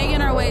hole,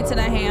 making our way to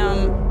the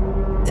ham.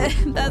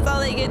 That's how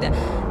they get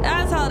down.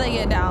 That's how they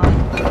get down.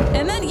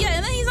 And then, yeah,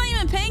 and then he's not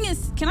even paying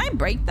his... Can I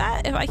break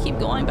that if I keep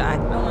going back?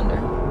 I wonder.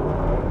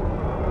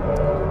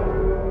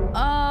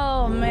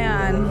 Oh,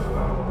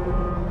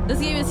 man. This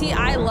game is...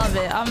 I love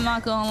it. I'm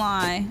not gonna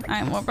lie.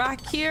 All right, we're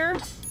back here.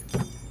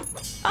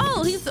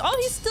 Oh, he's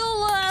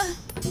still,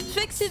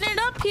 fixing it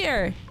up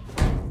here.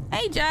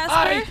 Hey, Jasper.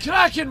 Aye,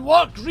 cracking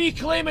work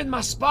reclaiming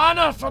my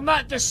spanner from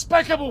that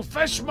despicable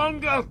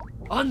fishmonger.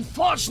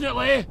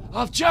 Unfortunately,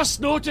 I've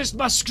just noticed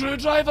my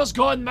screwdriver's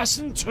gone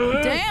missing too.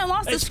 Damn,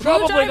 lost the It's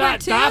probably screwdriver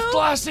that too? daft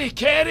lassie,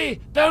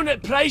 Kerry, down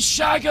at Price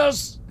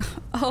Shaggers.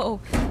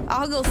 Oh,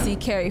 I'll go see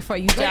Carrie for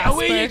you, Right, Jasper.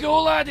 away you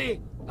go, laddie.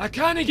 I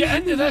can't get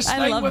into this I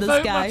thing love this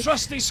without guy. my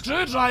trusty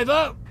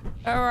screwdriver.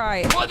 All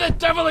right. What the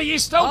devil are you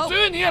still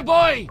doing here,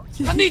 boy?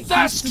 I need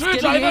that He's just getting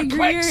screwdriver angrier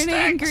quick, and sticks.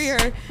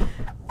 angrier.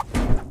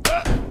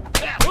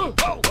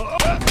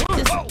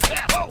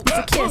 Just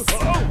a kiss.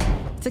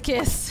 to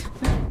kiss.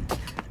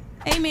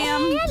 Hey,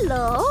 ma'am. Hey,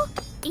 hello.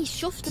 He's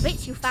shuffed to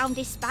bits you found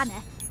his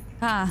spanner.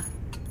 Ah.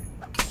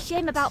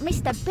 Shame about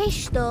Mr.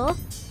 Bish, though.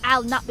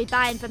 I'll not be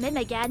buying from him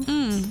again.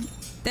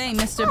 Dang,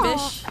 Mr.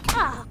 Bish.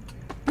 Ah.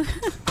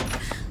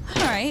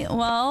 All right,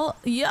 well,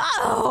 yo!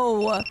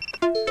 What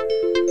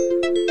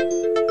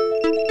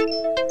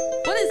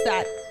is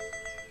that?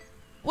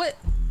 What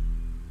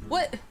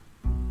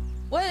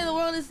in the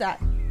world is that?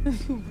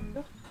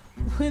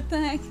 What the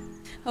heck?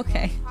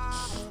 Okay.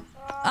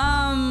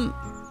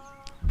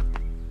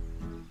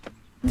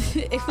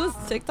 It was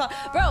TikTok.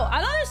 Bro,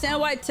 I don't understand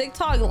why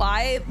TikTok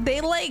live,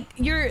 they like,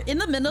 you're in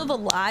the middle of a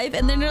live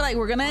and then they're like,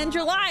 we're gonna end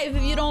your live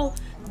if you don't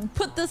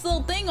put this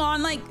little thing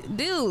on. Like,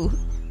 dude,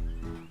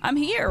 I'm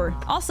here.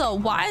 Also,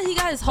 why is he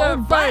got his whole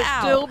butt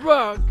out? Still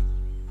broke.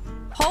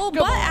 Whole Come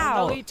butt on, out.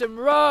 I'll eat him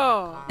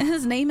raw. And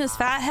his name is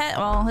Fathead.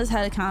 Well, his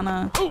head it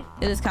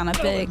is kind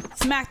of big.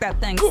 Smack that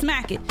thing.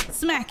 Smack it.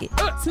 Smack it.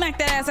 Smack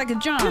that ass like a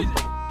drum.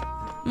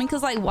 I mean,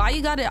 cause like, why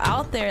you got it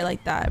out there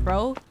like that,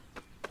 bro?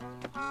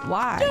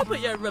 Why? Don't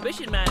put your rubbish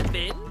in my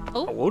bin.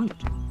 Oh. I won't.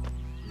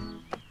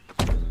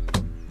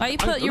 Why you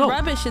put your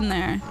rubbish in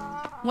there?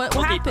 What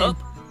happened?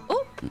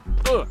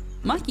 Oh,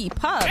 Monkey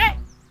Pup. Hey,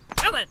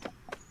 Ellen.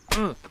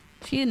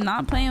 She is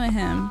not playing with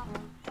him.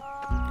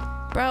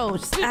 Bro,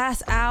 just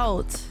ass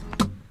out.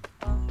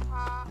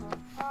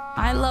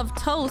 I love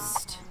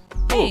toast.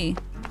 Hey,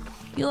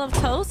 you love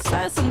toast?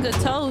 That's some good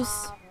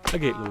toast. I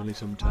get lonely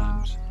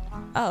sometimes.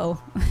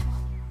 Oh.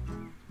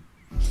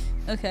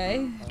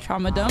 Okay,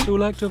 trauma dump. So I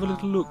like to have a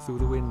little look through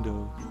the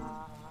window.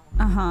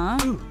 Uh-huh.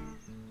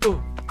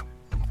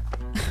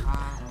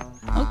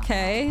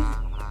 Okay.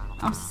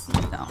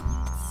 No,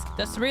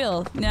 that's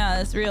real. Yeah,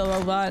 that's real,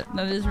 robot.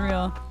 That is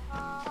real.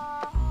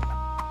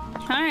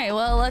 Alright,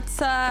 well, let's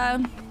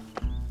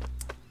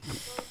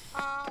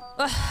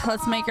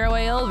make our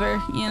way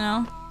over, you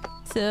know,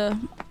 to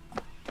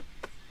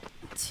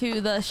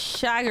the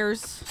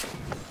shaggers.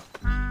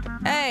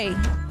 Hey,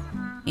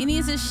 he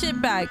needs his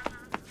shit back.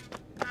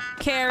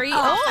 Carrie.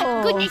 Oh,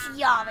 my goodness,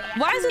 Yari.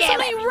 Why is there so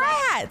many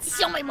rats?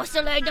 Somebody must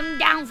have lured them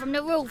down from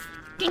the roof.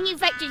 Can you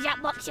fetch us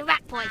that box of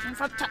rat poison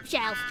from top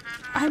shelf?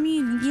 I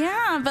mean,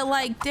 yeah, but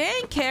like,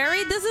 dang,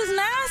 Carrie, this is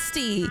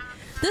nasty.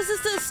 This is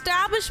the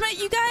establishment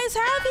you guys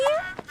have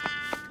here?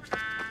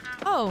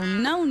 Oh,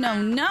 no,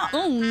 no, no.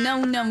 Oh,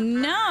 no, no,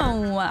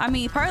 no. I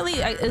mean, partly,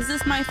 is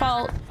this my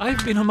fault?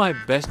 I've been on my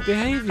best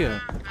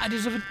behavior. I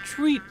deserve a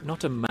treat,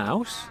 not a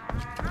mouse.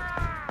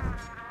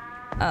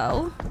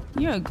 Oh,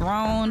 you're a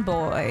grown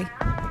boy.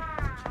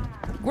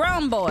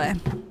 Grown boy.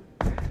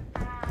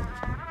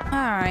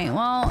 Alright,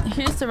 well,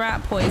 here's the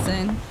rat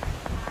poison.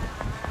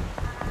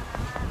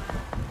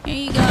 Here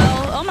you go.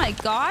 Oh my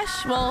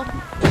gosh. Well,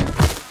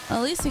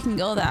 at least we can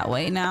go that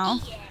way now.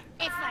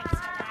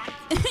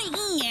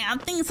 Yeah,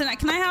 thanks for that.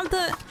 Can I have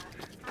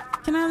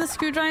the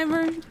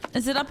screwdriver?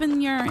 Is it up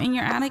in your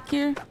attic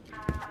here?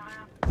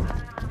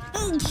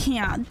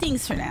 Yeah,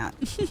 thanks for that.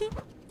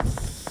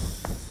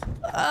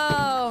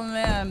 Oh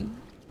man.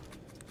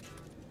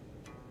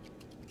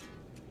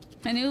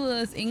 I knew it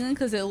was England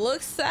because it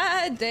looks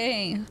sad.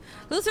 Dang.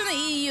 Who's from the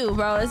EU,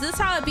 bro? Is this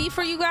how it be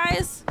for you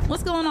guys?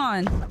 What's going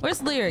on?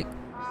 Where's Lyric?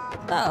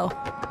 Oh.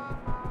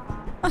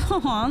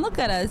 Oh, look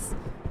at us.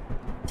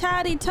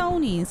 Tatty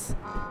Tonys.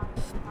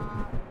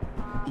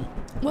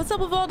 What's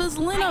up with all this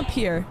lint up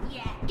here?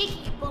 Yeah, this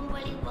is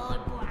Bumbley Road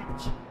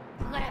Branch.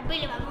 We got a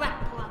bit of a rat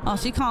problem. Oh,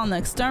 she calling the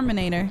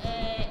exterminator.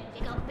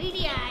 They got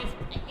beady eyes,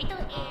 little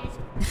ears,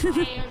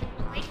 tails,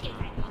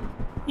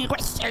 and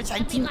whiskers, I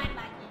think.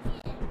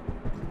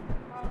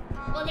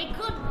 Well, they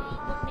could be,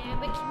 but they're a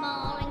bit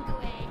small and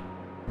grey.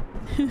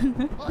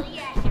 Oh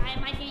yes, I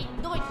imagine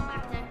it does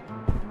matter.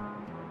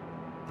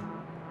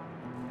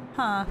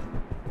 Huh.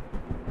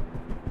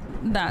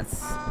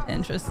 That's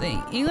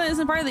interesting. England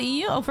isn't part of the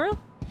EU? Oh, for real?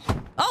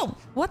 Oh,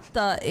 what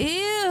the?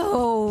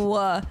 Ew.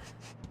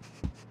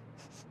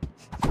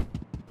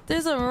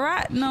 There's a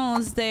rat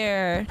nose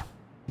there.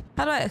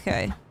 How do I?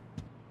 Okay.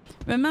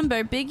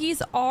 Remember,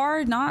 biggies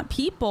are not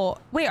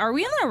people. Wait, are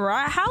we in the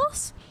rat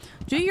house?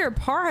 Do your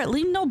part.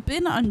 Leave no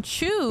bin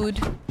unchewed.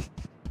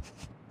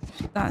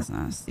 That's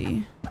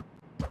nasty.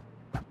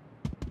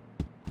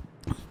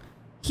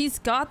 He's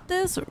got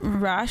this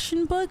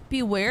ration book.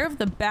 Beware of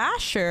the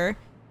basher.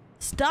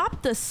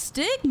 Stop the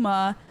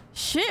stigma.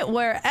 Shit,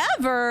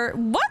 wherever.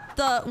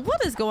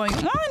 What is going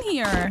on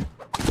here?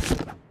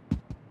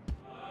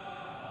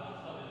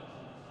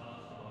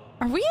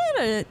 Are we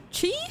at a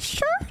cheese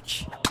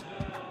church?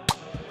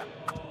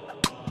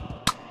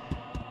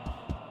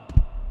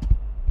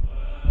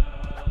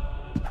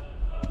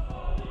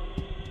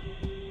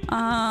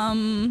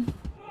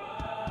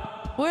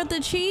 Where'd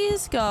the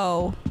cheese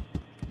go?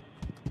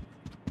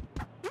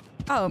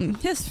 Oh,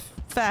 his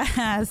fat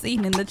ass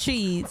eating the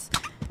cheese.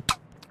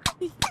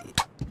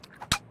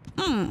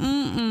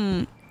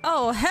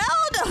 Oh,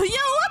 hell no.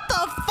 Yo, what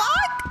the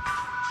fuck?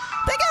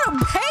 They got a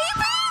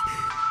baby?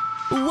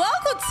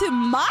 Welcome to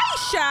my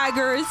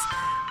shaggers.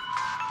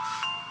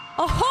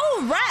 A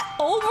whole rat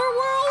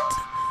overworld?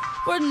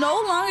 We're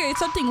no longer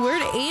accepting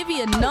weird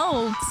avian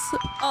notes.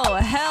 Oh,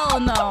 hell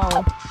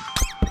no.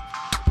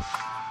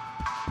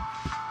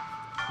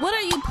 What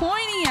are you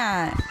pointing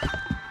at?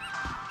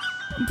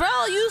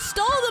 Bro, you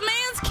stole the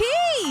man's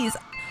keys.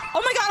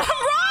 Oh my god,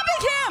 I'm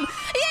robbing him.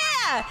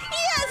 Yeah,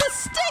 he has a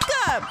stick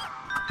up.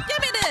 Give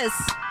me this.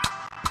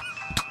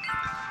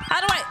 How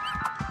do I?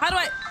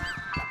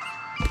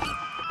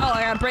 Oh,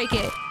 I gotta break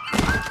it.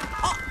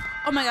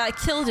 Oh my god, I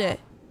killed it.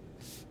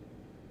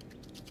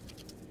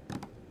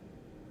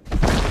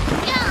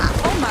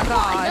 Oh my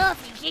god.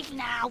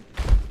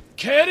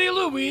 Carrie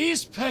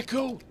Louise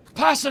Pickle,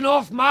 passing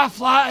off my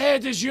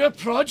flathead as your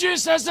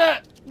produce, is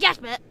it?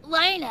 Jasper,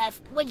 why on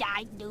earth would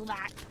I do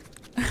that?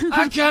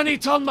 I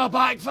can't turn my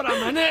back for a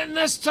minute in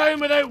this town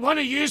without one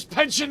of yous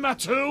pinching my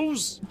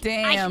tools.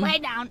 Damn. I swear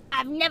down,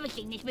 I've never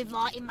seen this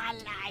before in my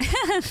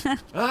life.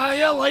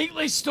 A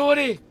likely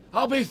story.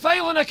 I'll be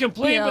filing a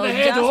complaint with the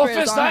head Jasper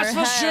office, that's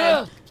for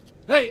sure.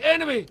 Hey,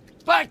 anyway,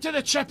 back to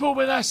the chippo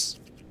with this.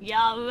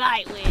 You're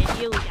right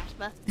with you,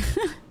 Jasper.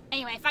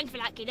 Anyway, thanks for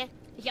that, kiddo.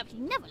 You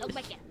absolutely never look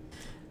better.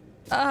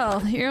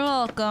 Oh, you're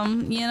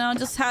welcome. You know,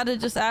 just had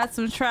to add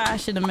some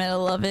trash in the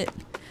middle of it.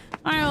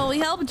 All right, well, we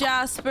helped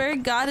Jasper.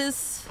 Got him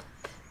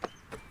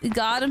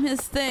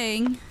his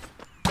thing.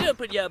 You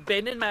put your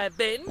bin in my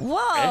bin.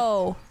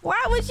 Whoa!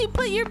 Why would you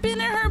put your bin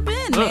in her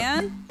bin,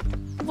 man?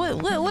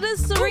 What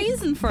is the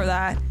reason for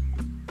that?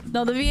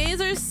 No, the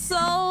VAs are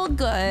so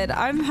good.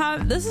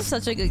 This is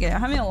such a good game.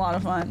 I'm having a lot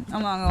of fun.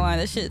 I'm not gonna lie,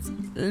 this shit's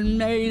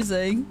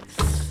amazing.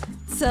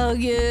 So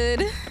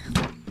good.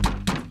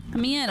 Let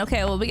me in.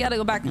 Okay, well, we gotta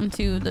go back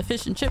into the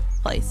fish and chip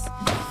place.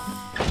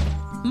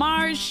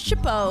 Mars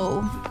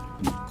Chippo.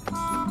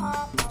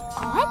 Oh,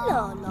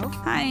 hello, love.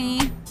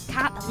 Hi.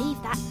 Can't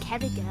believe that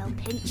Kerry girl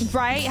pinched.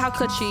 Right? How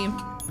could she?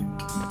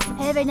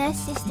 Her and her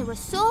sister were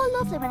so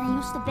lovely when I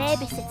used to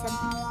babysit them.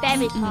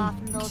 Very far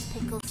from those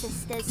pickle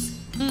sisters.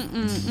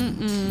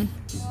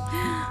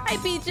 Hi,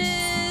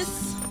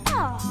 Peaches.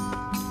 Oh.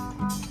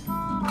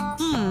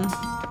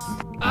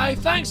 Aye,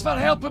 thanks for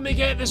helping me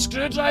get the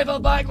screwdriver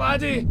back,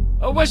 laddie.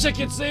 I wish I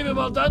could say we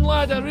were done,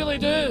 lad, I really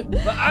do.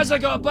 But as I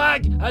got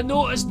back, I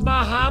noticed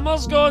my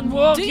hammer's gone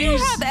walkies. Do you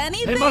have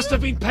anything? It must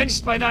have been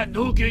pinched by that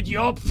no-good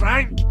yob,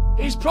 Frank.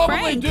 He's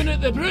probably doing it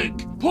at the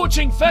brook,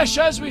 poaching fish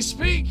as we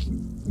speak.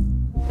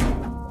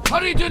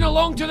 Hurry down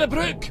along to the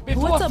brook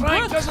before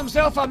Frank does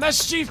himself a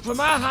mischief with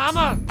my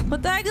hammer.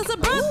 What the heck is a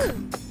brook?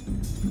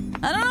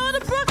 I don't know what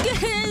a brook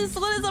is.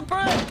 What is a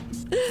brook?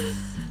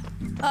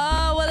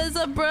 Oh, what is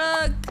a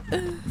brook?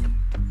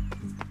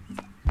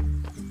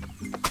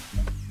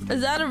 Is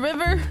that a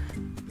river?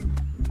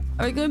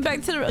 Are we going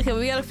back to the... Okay,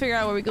 we gotta figure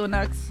out where we go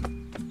next.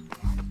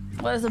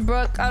 What is a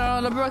brook? I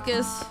don't know what a brook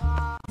is.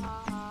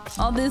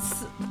 All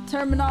this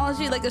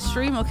terminology like a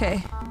stream?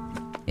 Okay.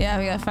 Yeah,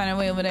 we gotta find our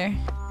way over there.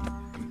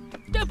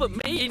 Don't put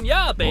me in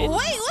your bin.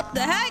 Wait, what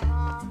the heck?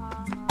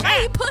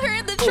 Hey, put her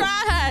in the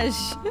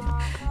trash.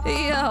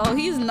 Yo,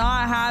 he's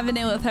not having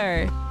it with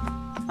her.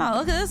 Oh,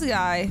 look at this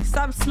guy.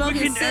 Stop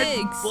smoking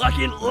cigs. Black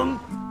and lung,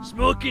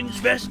 smoking's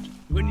best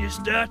when you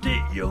start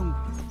it young.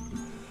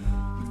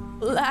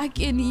 Black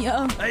and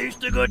young. I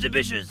used to go to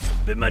Bishop's,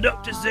 but my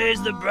doctor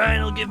says the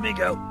brine will give me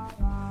gout.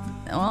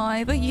 Well,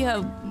 I think you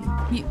have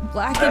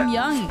black and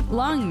young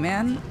lung,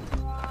 man.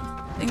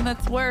 I think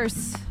that's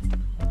worse.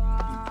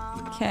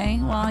 Okay,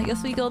 well, I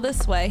guess we go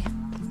this way.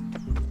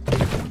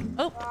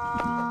 Oh.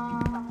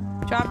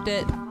 Dropped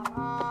it.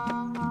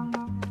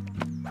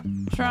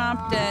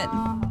 Dropped it.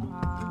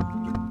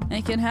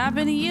 It can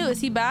happen to you. Is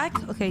he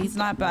back? Okay, he's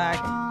not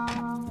back.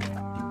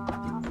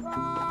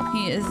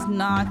 He is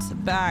not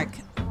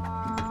back.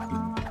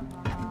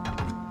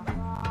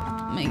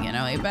 Making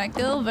our way back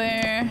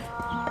over.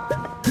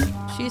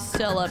 She's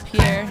still up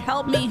here.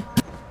 Help me.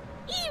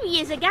 Here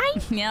he is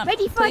again. Yep,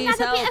 ready for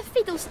another bit of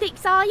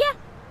fiddlesticks, are you?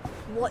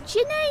 Watch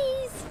your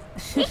knees.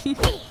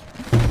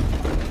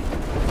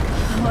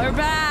 We're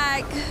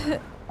back.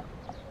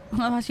 I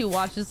love how she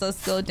watches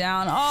us go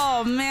down.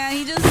 Oh man,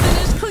 he just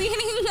finished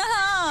cleaning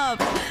up.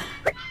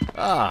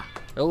 Ah,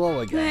 hello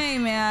again. Hey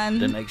man.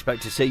 Didn't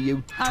expect to see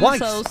you I'm twice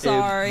so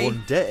sorry. in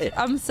one day.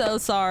 I'm so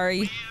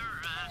sorry.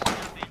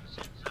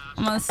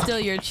 I'm gonna steal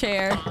your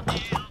chair.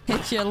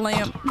 Hit your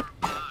lamp.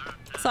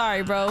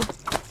 Sorry, bro.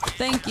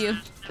 Thank you.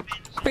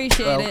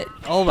 Appreciate it.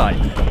 All right.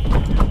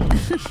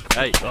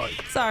 Hey, bye.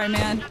 Sorry,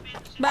 man.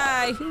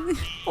 Bye.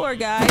 Poor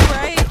guy,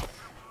 right?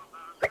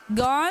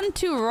 Gone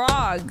to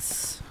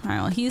Rogs.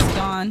 Alright, well, he's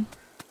gone.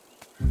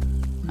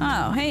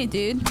 Oh, hey,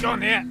 dude.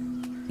 Gone here.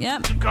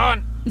 Yep.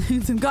 Gone.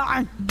 He's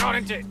gone. Gone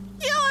into it.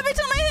 Yo, every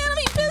time I hit him,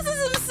 he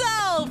pisses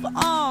himself.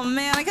 Oh,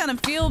 man, I kind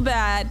of feel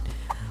bad.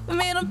 We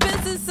made him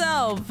piss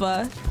himself.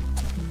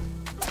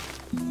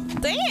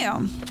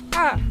 Damn.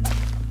 Ah.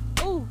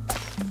 Oh.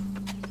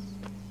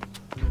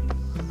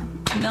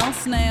 No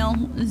snail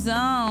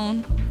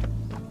zone.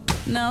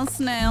 No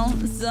snail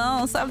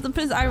zone. Slap the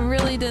piss. I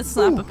really did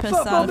slap a piss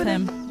out of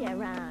him. Yeah,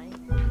 right.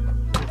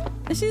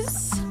 And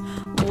she's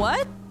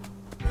what?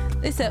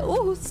 They said,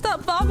 "Ooh,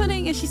 stop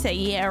vomiting," and she said,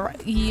 "Yeah,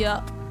 right.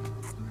 Yeah."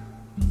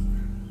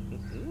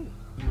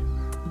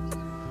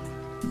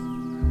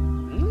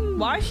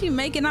 Why is she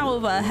making out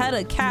with a head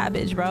of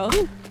cabbage, bro?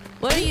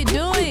 What are you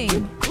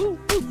doing?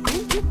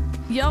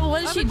 Yo,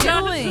 what is she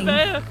doing?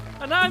 Surveyor,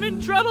 and I'm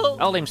in trouble.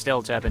 Hold him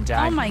still,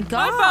 Turpentine. Oh my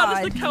god. My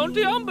father's the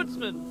county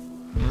ombudsman.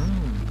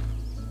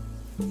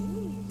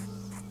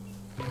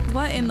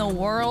 What in the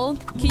world?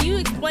 Can you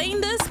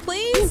explain this,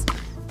 please?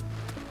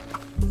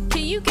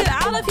 Can you get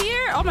out of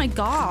here? Oh my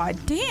god,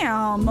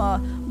 damn.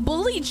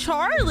 Bully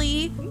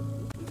Charlie?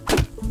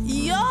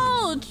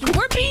 Yo,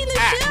 we're beating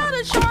the shit out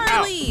of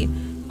Charlie.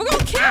 We're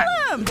gonna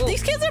kill him.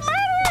 These kids are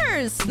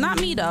murderers.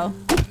 Not me, though.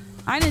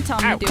 I didn't tell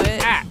him to do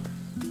it.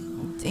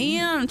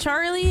 Damn,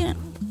 Charlie.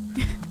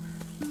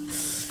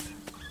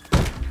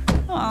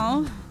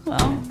 Oh,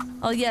 well.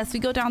 Oh, yes, we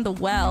go down the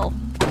well.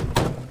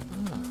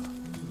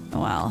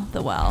 Well,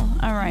 the well.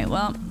 All right,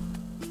 well.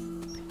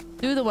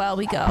 Through the well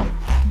we go.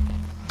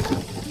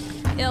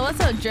 Yo, what's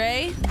up,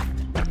 Dre?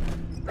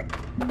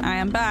 I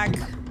am back.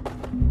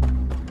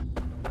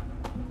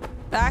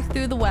 Back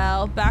through the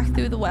well. Back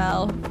through the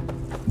well.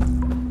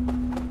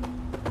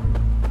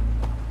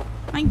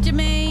 Hi,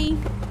 Jimmy.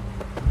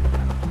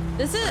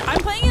 I'm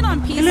playing it on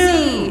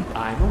PC. Hello,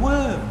 I'm a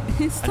worm.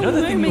 It's the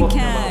Another thing you worm ought to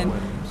know can.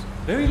 about worms.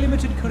 Very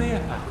limited career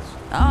paths.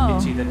 Oh.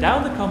 It's either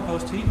down the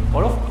compost heap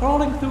or off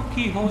crawling through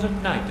keyholes at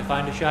night to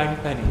find a shiny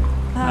penny.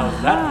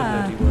 How's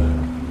that for dirty work?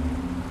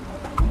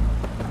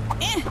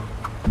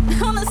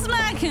 I wanna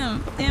smack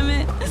him. Damn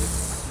it.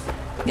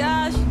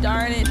 Gosh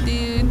darn it,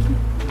 dude.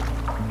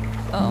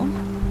 Oh.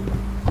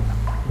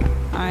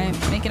 Alright,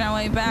 making our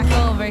way back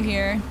over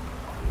here.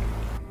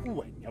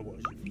 When I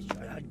was a fish,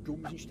 I had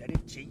gums instead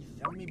of teeth,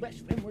 and my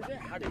best friend was a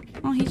haddock.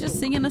 Oh, he's just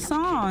singing a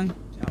song.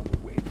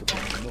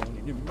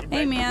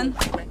 Hey, man.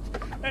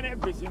 And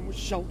everything was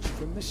salty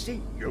from the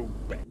sea, you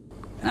bet.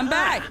 I'm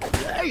back.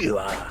 There you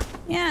are.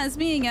 Yeah, it's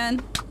me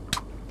again.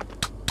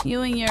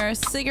 You and your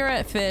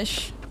cigarette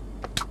fish.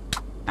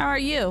 How are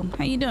you?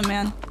 How you doing,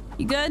 man?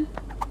 You good?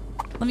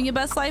 Living your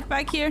best life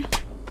back here?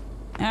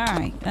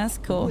 Alright, that's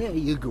cool. Where are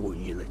you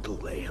going, you little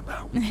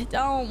layabout?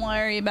 Don't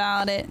worry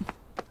about it.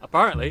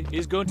 Apparently,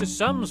 he's going to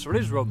Sam's for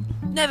his rum.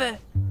 Never.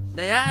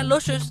 They are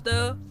luscious,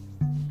 though.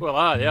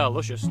 Well, they are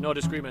luscious, no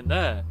disagreement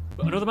there.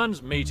 But another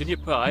man's meat in your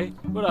pie?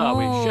 What are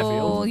we,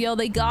 Sheffield? Oh, yo,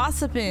 they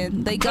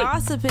gossiping. They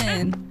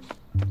gossiping.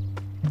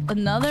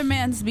 Another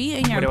man's meat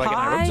in your Where do I get my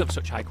pie? rums of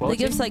such high quality?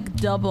 They gives like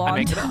double on I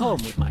make it at top.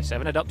 home with my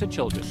 7 adopted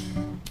children.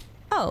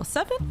 Oh,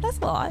 7? That's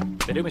a lot.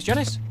 They do, Miss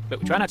Janice, but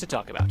we try not to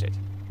talk about it.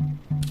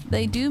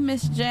 They do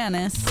miss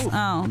Janice.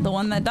 Oh, the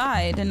one that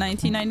died in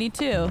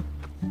 1992.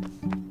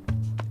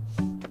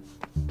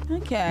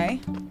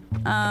 Okay.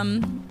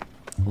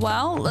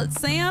 Well,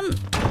 Sam,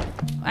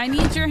 I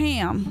need your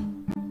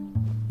ham.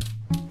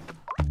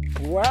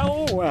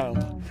 Well,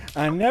 well.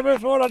 I never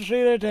thought I'd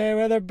see the day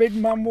where the big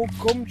man would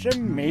come to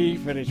me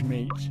for his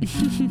meat.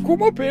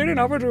 Come up here and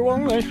have a do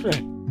on this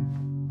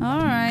then.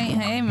 Alright,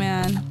 hey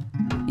man.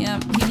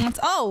 Yep, he wants—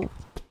 oh!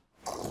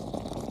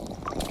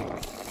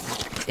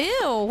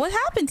 Ew, what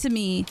happened to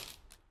me?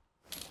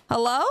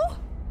 Hello?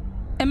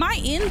 Am I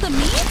in the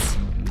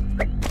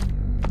meat?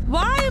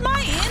 Why am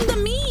I in the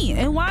meat?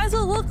 And why does it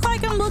look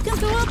like I'm looking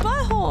through a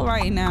butthole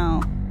right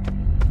now?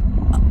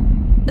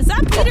 Is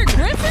that Peter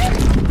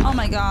Griffin? Oh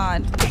my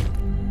god.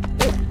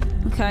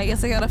 Okay, I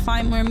guess I gotta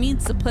find more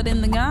meats to put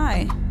in the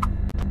guy.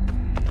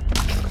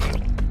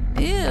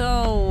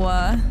 Ew.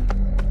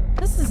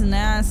 This is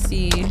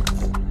nasty.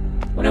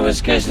 When I was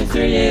scarcely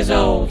 3 years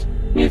old,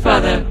 my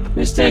father,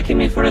 mistaking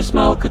me for a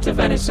small cut of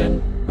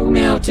venison, hung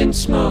me out in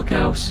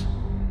smokehouse.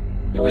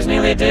 It was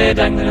nearly a day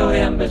dangling over the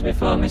embers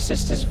before my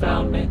sisters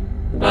found me.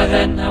 By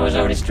then, I was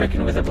already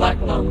stricken with a black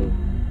lung.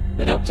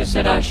 The doctor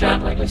said I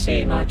shan't likely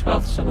see my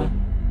 12th summer,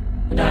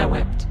 and I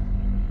wept.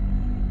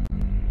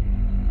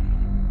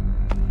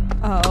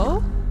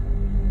 Oh?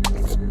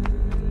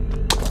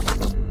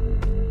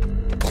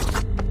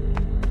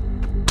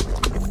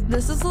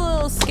 This is a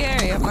little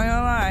scary, I'm not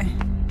gonna lie.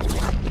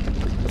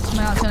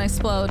 My mouth's gonna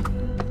explode.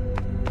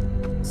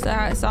 So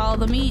it's all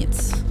the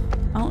meats.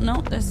 Oh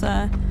no, there's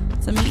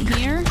some meat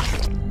here.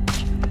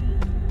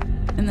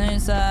 And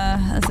there's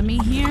a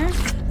meat here.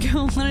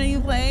 What are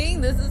you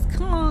playing? This is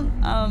Kong.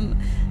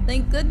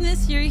 Thank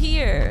goodness you're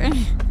here.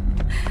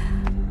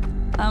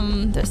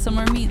 There's some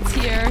more meats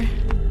here.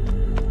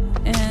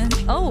 And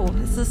oh,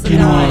 this is the You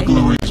know guy how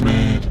glue is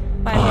made?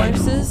 by I know.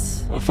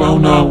 horses. I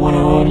found out when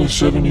I was only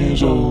 7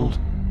 years old,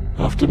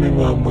 after my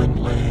mum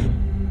went lame.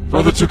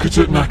 Father took her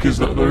to Knackers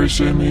that very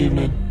same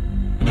evening,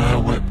 and I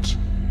wept.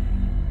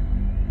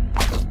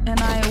 And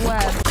I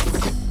wept.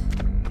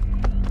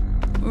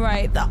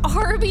 Right, the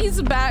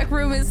Arby's back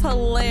room is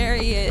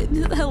hilarious.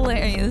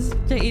 Hilarious,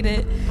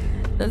 Jaded.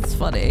 That's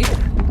funny.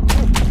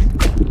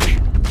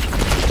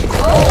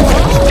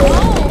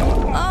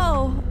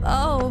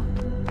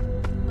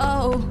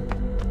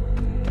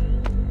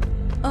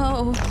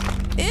 Oh.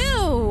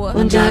 Ew!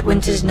 One dark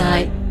winter's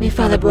night, my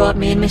father brought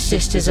me and my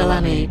sisters a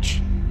lamb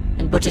each,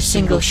 and but a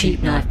single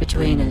sheep knife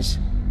between us.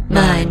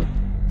 Mine,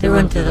 they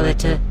run through the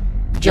litter,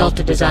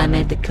 jolted as I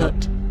made the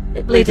cut.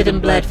 It bleated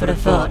and bled for a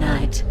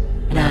fortnight,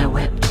 and I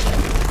wept.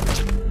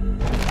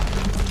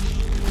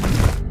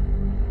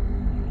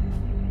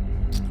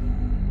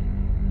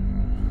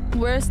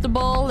 Where's the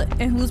bowl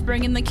and who's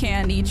bringing the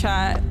candy,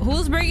 chat?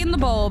 Who's bringing the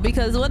bowl?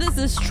 Because what is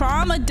this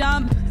trauma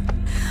dump?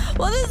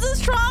 What is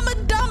this trauma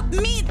dump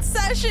meat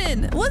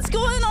session? What's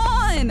going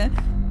on?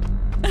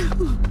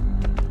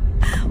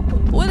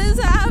 What is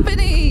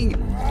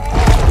happening?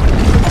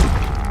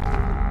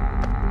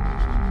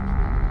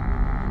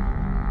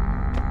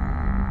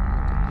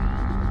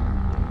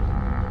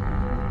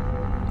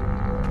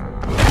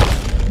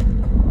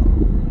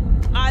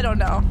 I don't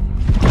know.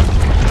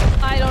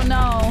 I don't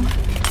know.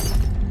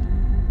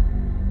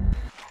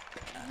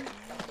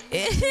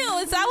 Ew,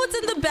 is that what's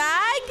in the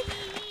bag?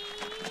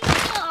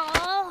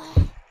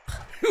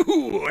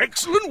 Ooh,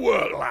 excellent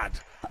work, lad.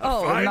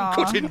 A fine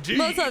cut indeed.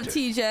 What's up,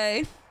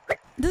 TJ?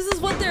 This is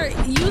what they're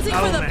using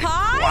for the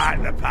pie?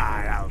 Quite the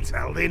pie, I'll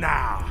tell thee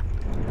now.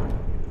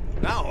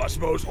 Now, I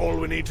suppose all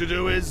we need to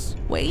do is...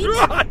 Wait.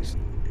 Right!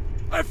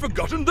 I've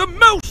forgotten the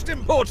most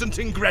important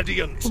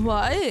ingredient.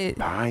 What?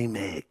 Pie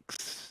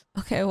mix.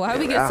 Okay, why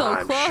we get so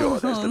I'm close? sure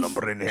there's the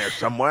number in here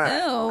somewhere.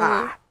 Ew.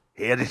 Ah,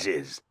 here it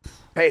is.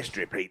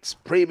 Pastry Pete's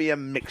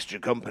Premium Mixture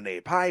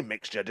Company Pie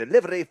Mixture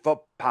Delivery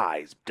for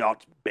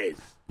Pies.biz.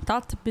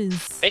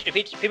 .biz. Pastry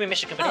Pete's Premium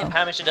Mixture Company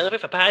Pie Mixture Delivery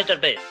for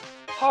Pies.biz.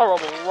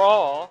 Horrible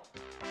raw.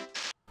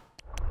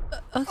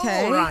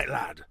 Okay. All right,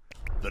 lad.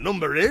 The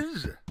number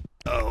is...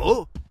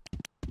 Oh.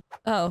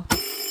 1.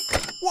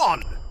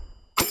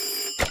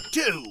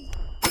 2.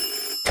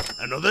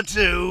 Another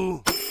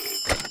 2.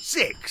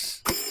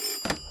 6.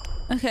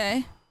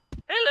 Okay.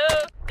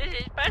 Hello, this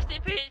is Pasty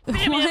Pete's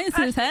Premium Why is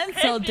his head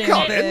so damn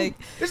Colin, big?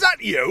 Is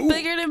that you?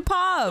 Bigger than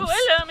Pops. Oh,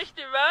 hello,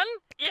 Mr. Ron.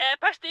 Yeah,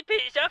 Pasty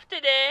Pete's off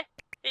today.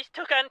 He's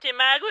took Auntie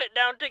Margaret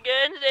down to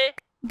Guernsey.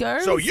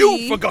 Guernsey? So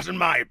you've forgotten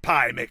my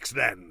pie mix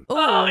then?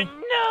 Oh,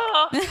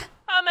 no.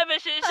 I'm ever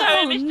so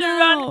sorry, Mr.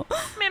 Ron.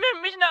 My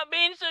memory's not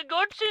been so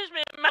good since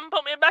my mum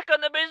put me back on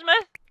the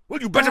bismuth.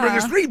 Well, you better bring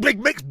us 3 big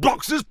mixed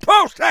boxes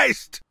post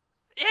haste.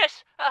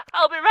 Yes,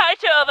 I'll be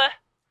right over.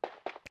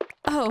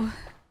 Oh.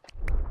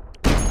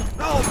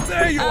 Oh,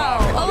 there you are.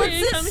 Oh,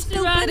 it's this Mr.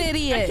 stupid Ron.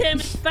 idiot. I came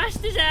as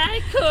fast as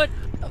I could.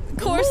 Of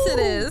course it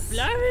is.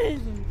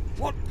 Florence.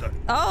 What the?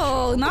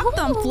 Oh, not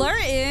them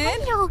flirting.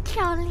 Hello,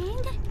 Colin.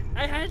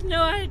 I had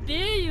no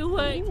idea you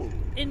were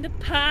in the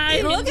pie.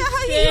 Hey, look at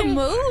how you're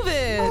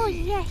moving. Oh,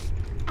 yes.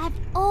 I've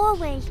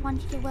always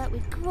wanted to work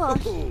with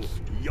Crush.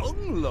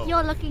 Young love.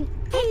 You're looking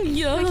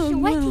extra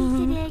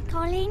sweaty today,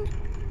 Colin.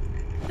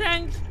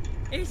 Thanks.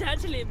 It's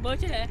actually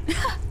butter.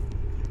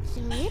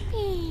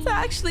 Slippy. It's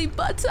actually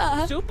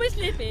butter. Super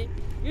slippy.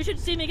 You should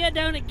see me get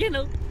down at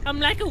Ginnell.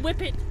 I'm like a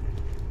whippet.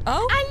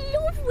 Oh? I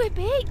love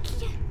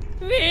whippets.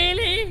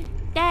 Really?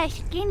 They're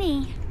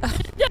skinny.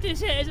 Doctor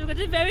says we've got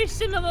a very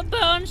similar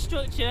bone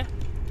structure.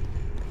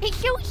 It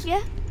suits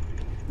you.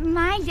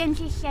 My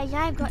dentist says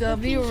I've got the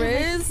features of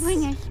a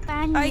Springer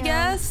Spaniel. I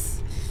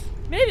guess.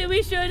 Maybe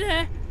we should,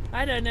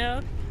 I don't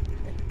know,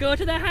 go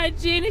to the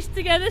hygienist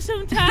together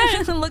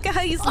sometime. Look at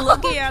how he's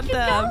looking at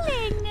them.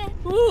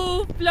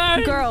 Ooh,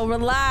 Florence. Girl,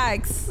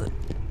 relax.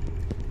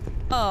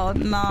 Oh,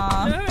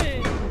 nah.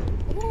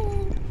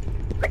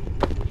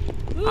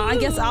 I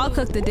guess I'll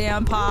cook the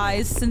damn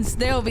pies since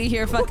they'll be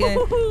here fucking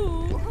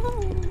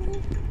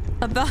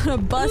about to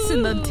bust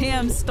in the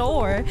damn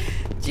store.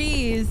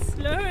 Jeez.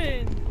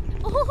 Florence.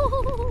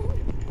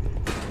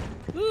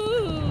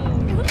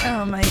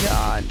 Oh my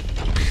god.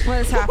 What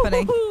is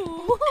happening?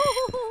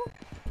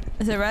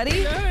 Is it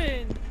ready?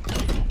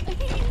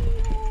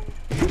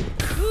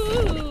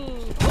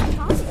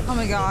 Oh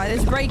my god,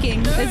 it's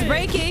breaking. It's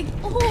breaking.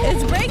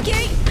 It's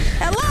breaking.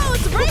 Hello,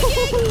 it's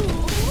breaking.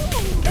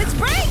 It's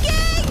breaking.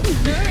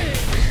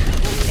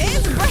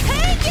 It's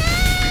breaking.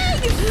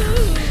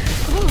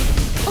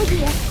 Oh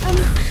dear.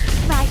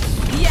 Right.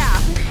 Yeah.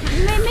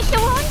 Mr.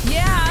 One?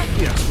 Yeah.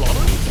 Yes,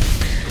 Florence.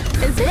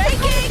 It's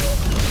breaking.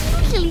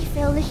 Usually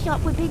fill the shop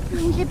with big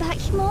plumes of black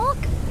smoke.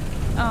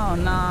 Oh,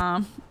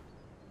 nah.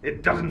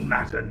 It doesn't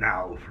matter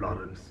now,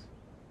 Florence.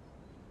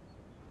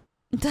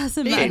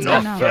 Doesn't matter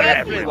Enough now. for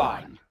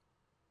everyone.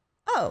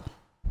 Oh.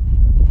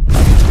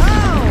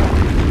 Oh.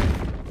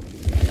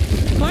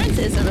 Florence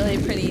is a really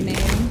pretty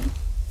name.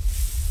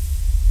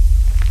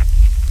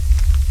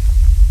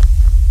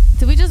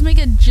 Did we just make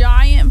a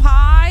giant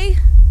pie?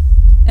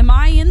 Am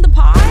I in the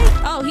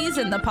pie? Oh, he's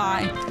in the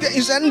pie. Get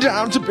your send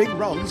down to Big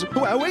Ron's,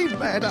 where we've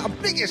made our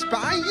biggest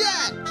pie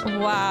yet.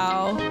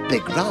 Wow.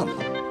 Big Ron,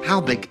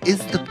 how big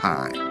is the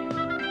pie?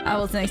 I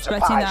wasn't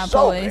expecting that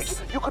so voice.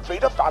 big, you could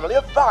feed a family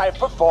of 5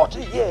 for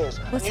 40 years.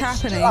 What's and you'd happening?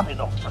 Still have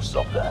enough for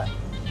supper.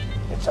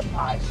 It's a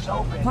pie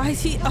so big. Why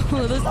is he?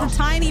 Oh, there's the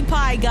tiny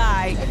pie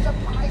guy.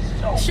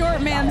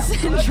 Short man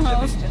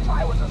syndrome. Since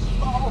I was a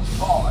small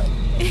boy.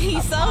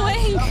 He's so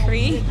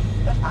angry.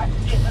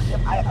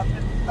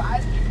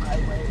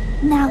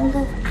 Now,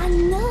 love, I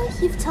know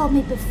you've told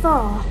me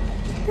before,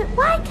 but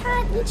why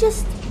can't you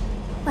just,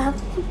 well,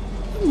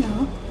 you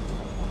know,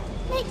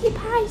 make your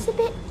pies a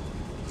bit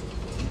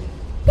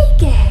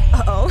bigger?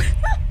 Uh-oh.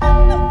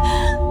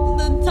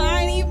 The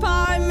tiny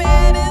pie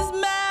man is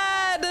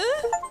mad.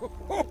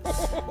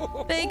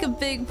 Bake a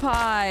big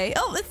pie.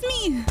 Oh, it's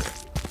me.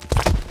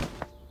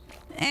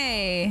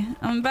 Hey,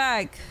 I'm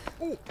back.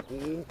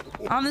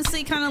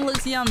 Honestly, kind of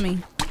looks yummy.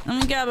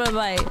 Let me grab a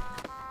bite.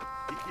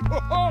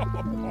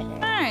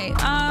 Alright,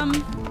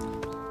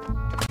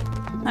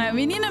 alright,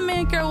 we need to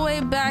make our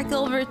way back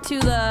over to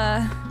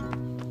the...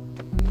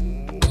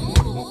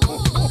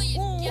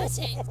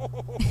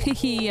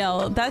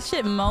 Yo, that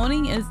shit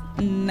moaning is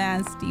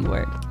nasty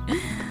work.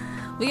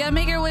 We gotta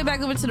make our way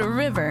back over to the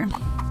river.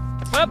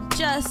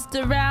 Just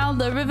around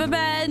the river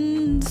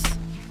bend.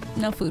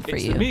 No food for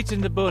It's you. the meat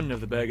in the bun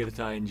of the burger that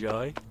I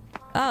enjoy.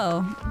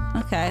 Oh,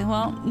 okay.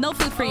 Well, no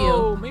food for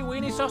Oh, you. me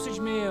weenie sausage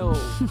meal.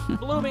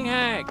 Blooming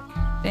heck.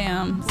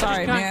 Damn,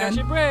 sorry, I just can't man. catch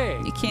a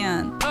break. You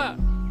can't.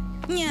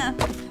 Yeah.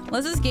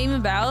 What's this game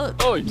about?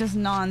 Just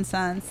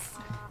nonsense.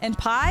 And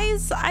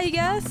pies, I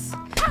guess?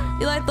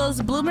 You like those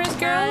bloomers,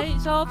 girl?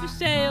 It's all for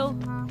sale.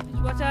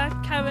 It's what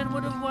Karen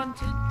would have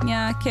wanted.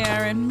 Yeah,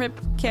 Karen. Rip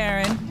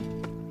Karen.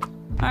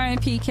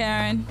 R.I.P.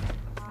 Karen.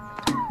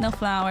 No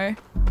flour.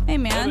 Hey,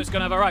 man. Who's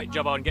gonna have a right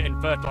job on getting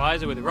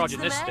fertilizer with Roger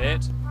in this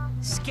state?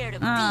 Scared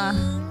of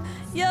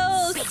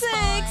Yo, Six,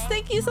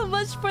 thank you so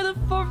much for the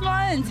 4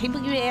 months. Hey,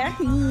 Pookie Bear.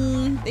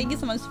 Thank you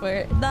so much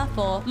for the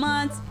 4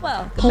 months.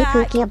 Welcome Hey, back.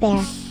 Pookie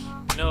Bear.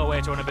 No way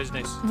to run a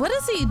business. What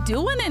is he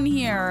doing in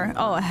here?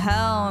 Oh,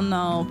 hell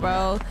no,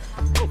 bro.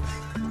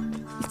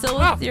 Still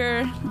with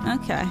your...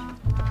 Okay.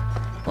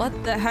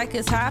 What the heck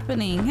is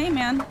happening? Hey,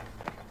 man.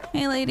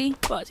 Hey, lady.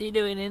 What's he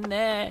doing in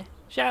there?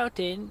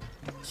 Shouting.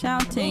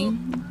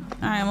 Shouting.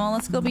 Alright, well,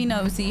 let's go be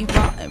nosy.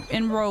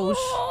 In Roche.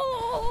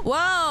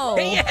 Whoa!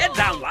 Get your head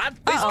down, lad.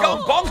 It's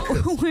gone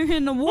bonkers. We're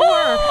in the war.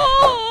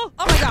 Oh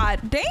my god,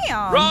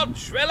 damn. Rog,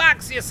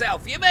 relax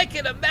yourself. You're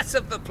making a mess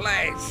of the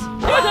place.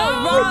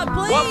 Rod,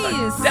 please.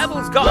 What the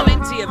devil's got him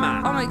into you,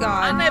 man? Oh my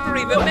god. I never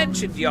even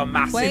mentioned your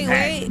massive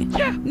head.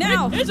 Yeah,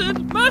 no. It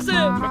isn't massive.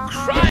 For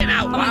crying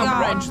out my loud,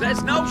 God. Rog.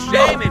 There's no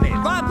shame in it.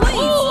 Rod,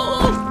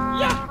 please.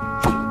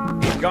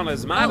 Yeah. He's gone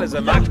as mad as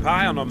a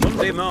magpie on a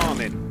Monday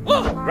morning.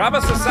 Grab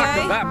us a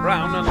sack of that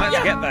brown and let's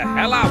get the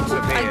hell out of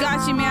here. I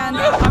got you, man.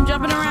 I'm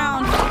jumping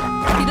around.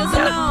 He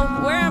doesn't know.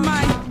 Where am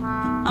I?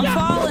 I'm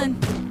falling.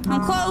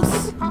 I'm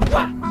close.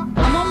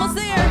 I'm almost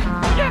there.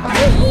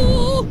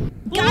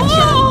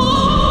 Gotcha.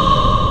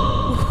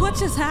 What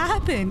just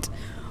happened?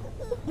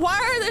 Why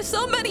are there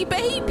so many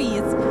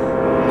babies?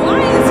 Why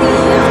is he...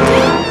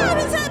 Damn,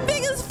 his head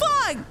big as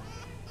fuck.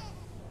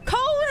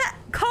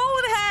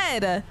 Cone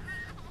head.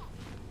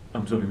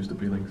 I'm sorry, Mr.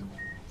 Peelings.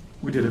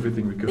 We did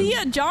everything we could.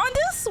 Yeah,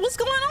 jaundice? What's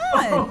going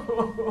on?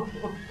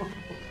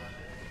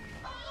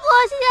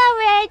 What's that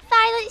red?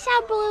 Violets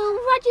are blue.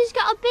 Roger's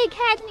got a big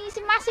head and he's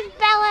a massive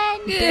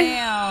bellend.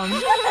 Damn.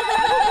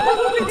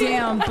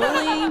 Damn,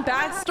 bullying.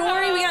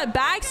 Backstory? We got a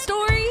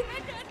backstory?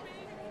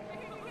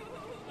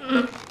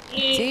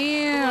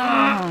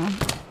 Damn.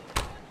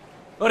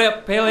 Hurry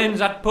up, Palins.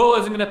 That pole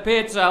isn't gonna pay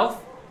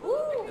itself.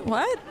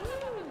 What?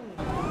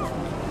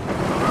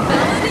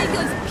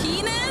 Belladica's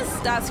penis?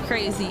 That's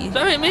crazy.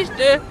 Sorry,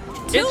 mister.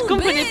 It's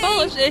company big.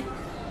 policy.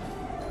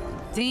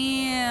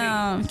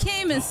 Damn.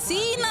 Can't even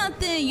see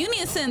nothing. You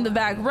need to sit in the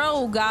back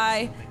row,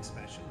 guy.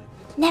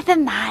 Never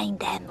mind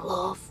them,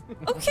 love.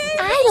 Okay,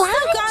 I you like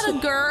still got it. a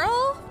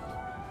girl?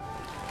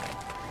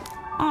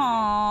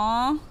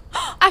 Aww.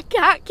 I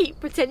can't keep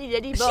pretending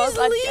anymore. She's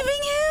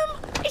leaving him?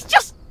 It's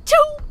just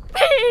too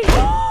big.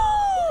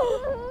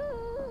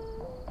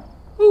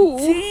 Ooh.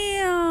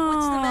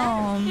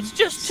 Damn. It's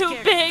just too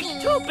big.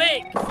 Too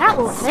big. That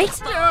will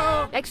fix.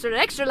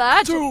 Extra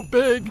large. Too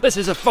big. This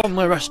is a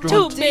family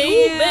restaurant. Too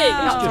big.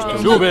 It's just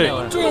too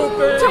big. Too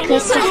big.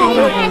 Christopher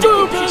Nolan,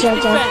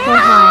 Jojo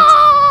Hart.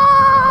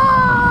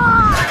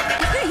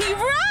 He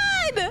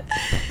run!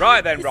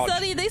 Right then, Rog.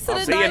 Sonny, they said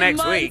I'll it see you 9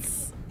 next week.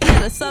 months. Yeah,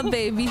 the sub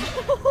baby.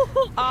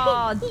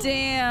 Oh,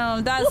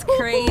 damn. That's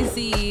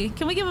crazy.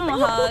 Can we give him a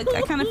hug?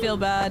 I kind of feel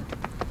bad.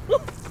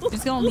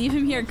 Just gonna leave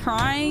him here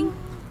crying?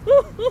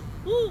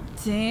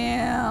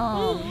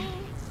 Damn.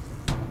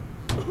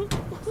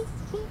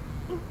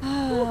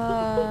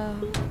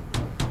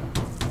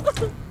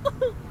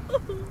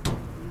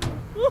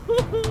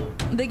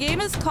 The game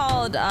is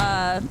called,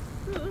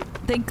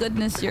 Thank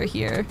Goodness You're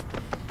Here.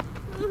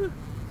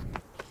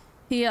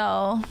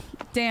 Yo,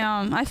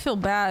 damn, I feel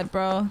bad,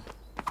 bro.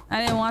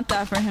 I didn't want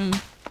that for him.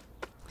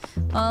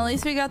 Well, at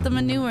least we got the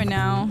manure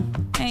now.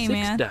 Hey, 6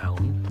 man.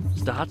 down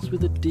starts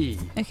with a D.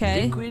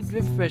 Okay. Liquid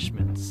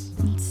refreshments.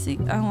 Let's see.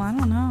 Oh, I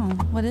don't know.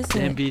 What is it?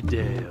 Denby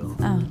Dale.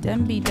 Oh,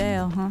 Denby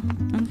Dale, huh?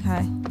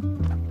 Okay.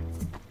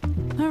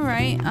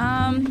 Alright,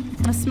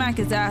 let's smack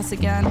his ass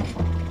again.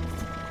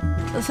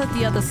 Let's hit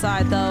the other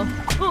side, though.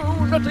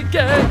 Oh, not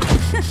again.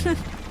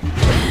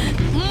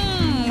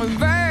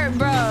 Reverb,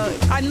 bro.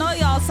 I know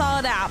y'all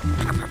saw that.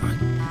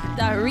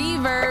 That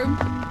reverb.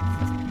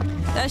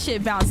 That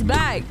shit bounced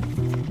back.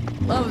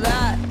 Love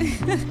that.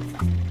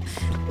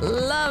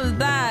 Love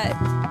that.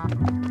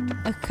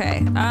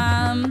 Okay,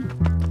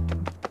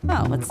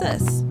 oh, what's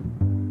this?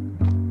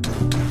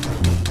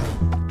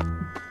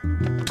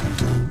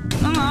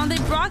 Oh, they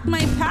blocked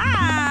my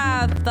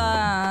path.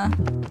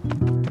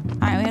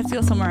 Alright, we have to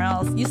go somewhere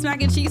else. You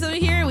smacking cheeks over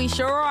here? We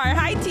sure are.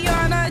 Hi,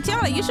 Tiana.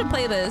 Tiana, you should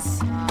play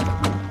this.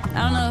 I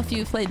don't know if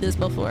you've played this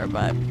before,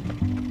 but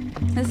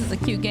this is a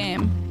cute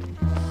game.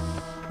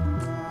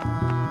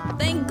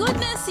 Thank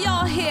goodness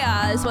you're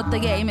here is what the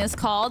game is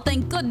called.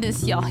 Thank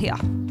goodness you're here.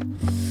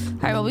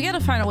 Alright, well, we gotta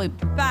find a way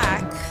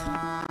back.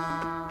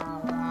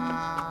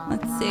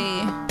 Let's see.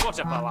 What's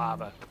a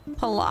palaver?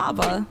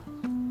 Palaver?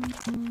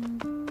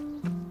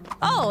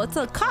 Oh, it's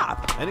a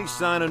cop. Any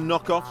sign of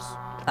knockoffs?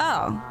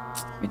 Oh,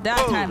 you're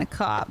that kind of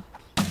cop.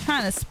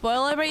 Trying to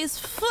spoil everybody's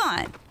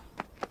fun.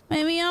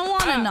 Maybe I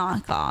want to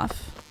knock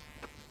off.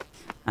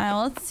 Alright,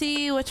 well, let's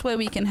see which way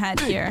we can head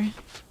here.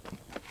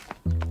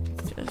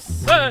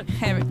 Just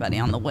everybody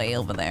on the way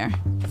over there.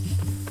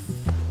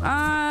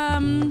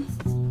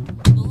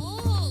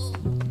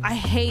 I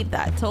hate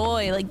that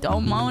toy. Like,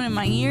 don't moan in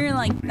my ear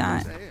like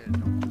that.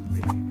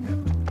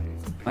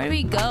 Where do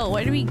we go?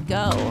 Where do we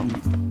go?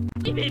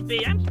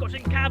 EVP, I'm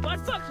squashing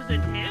cardboard boxes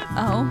in here.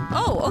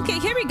 Oh, okay,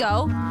 here we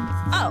go.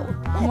 Oh,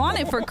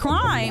 wanted for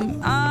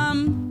crime.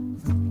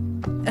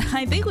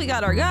 I think we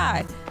got our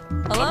guy.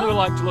 Hello? I never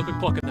like to look a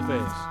clock in the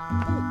face.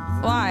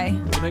 Why?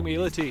 It'll make me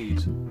ill at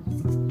ease.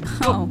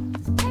 Oh.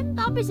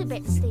 Bob is a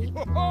bit steep.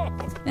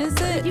 Is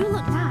it? You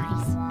look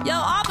nice. Yo,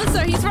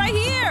 officer, he's right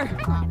here.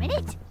 Hang on a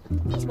minute.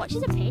 These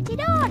watches are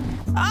painted on.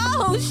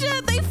 Oh,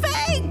 shit, they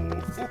fake.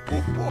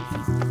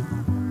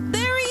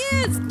 There he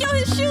is. Yo,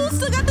 his shoes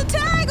still got the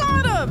tag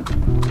on him.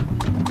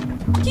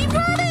 Keep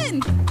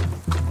running.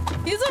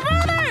 He's a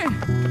runner.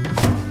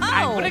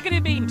 Oh. I'm Briggity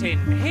Bean Tin.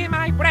 Hear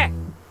my breath.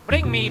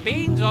 Bring me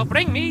beans or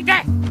bring me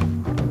death.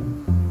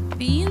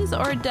 Beans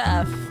or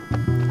death?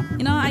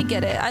 You know, I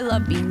get it. I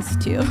love beans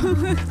too.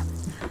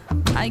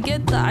 I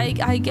get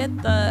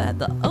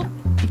the oh,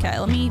 okay,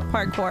 let me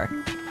parkour.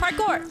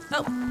 Parkour!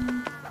 Oh.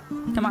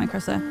 Come on,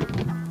 Krista.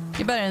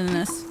 You're better than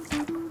this.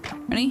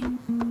 Ready?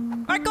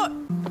 Parkour!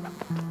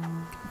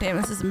 Damn,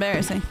 this is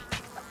embarrassing.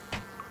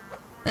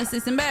 This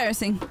is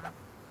embarrassing.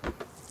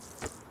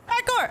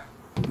 Parkour!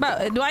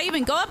 Bro, do I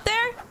even go up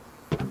there?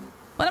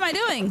 What am I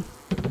doing?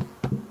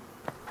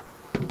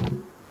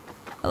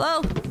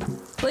 Hello?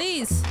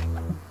 Please.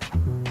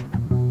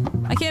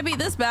 I can't beat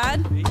this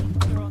bad.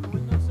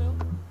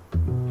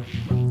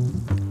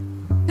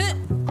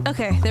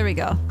 Okay, there we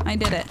go. I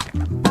did it.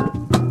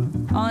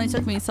 Only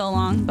took me so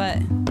long, but...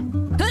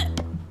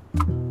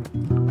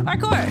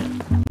 Parkour!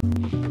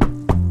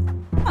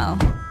 Oh.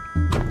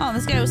 Oh,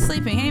 this guy was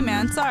sleeping. Hey,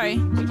 man, sorry.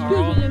 Excuse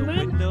me,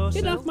 man.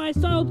 Get off my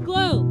soiled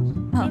clothes.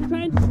 I'm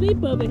trying to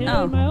sleep over here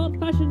in my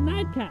old-fashioned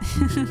nightcap.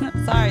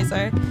 Sorry,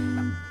 sir.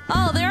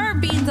 Oh, there are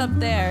beans up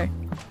there.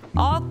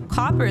 All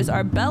coppers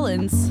are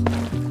bellends.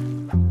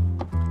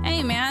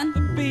 Hey, man.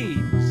 The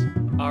beans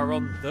are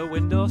on the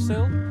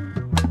windowsill.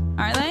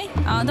 Are they?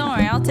 Oh, don't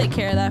worry. I'll take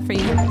care of that for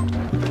you.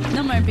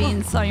 No more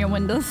beans on your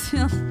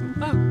windowsill.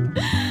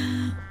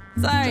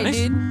 Sorry, Janice?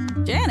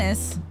 dude.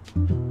 Janice?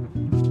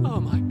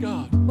 Oh, my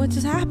God. What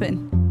just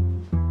happened?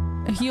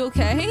 Are you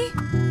okay?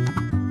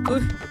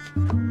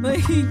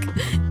 Like,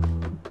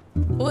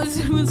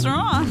 what's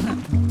wrong?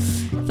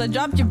 So I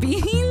dropped your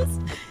beans?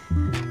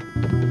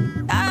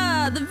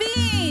 Ah, the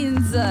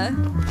beans!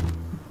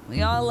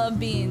 We all love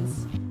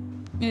beans.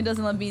 Who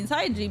doesn't love beans?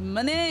 Hi, G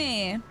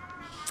Money.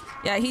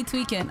 Yeah, he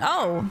tweaking.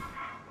 Oh.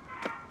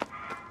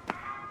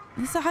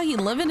 This is how you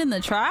living in the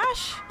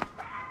trash?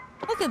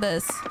 Look at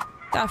this.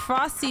 Got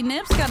frosty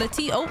nips, got a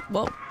tea. Oh,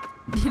 well,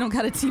 you don't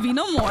got a TV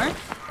no more.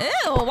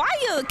 Ew, why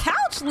your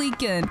couch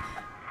leaking?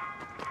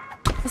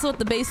 That's what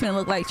the basement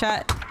looked like,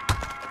 chat.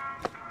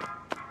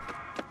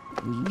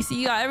 You see,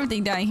 you got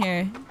everything down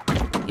here.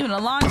 Even a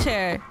lawn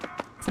chair.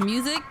 Some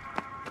music.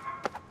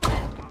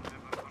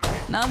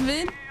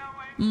 Nothing.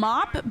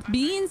 Mop,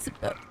 beans.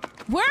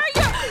 Where are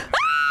your... Ah!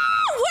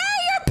 Where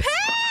are your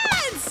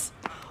pants?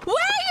 Where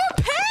are your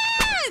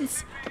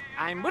pants?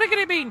 I'm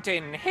Briggity Bean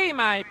Tin. Hear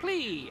my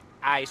plea.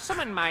 I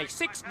summon my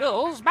 6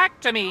 ghouls back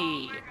to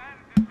me.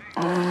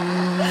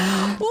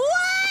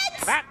 What?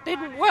 That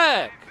didn't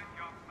work.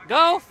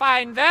 Go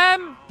find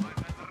them.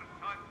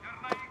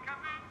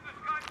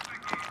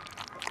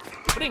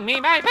 Bring me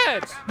my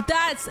birds.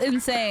 That's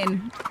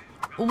insane.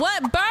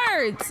 What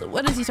birds?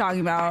 What is he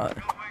talking about?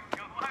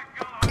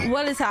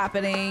 What is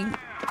happening?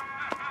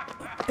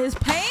 His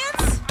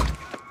pants?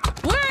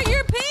 Where are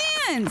your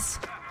pants?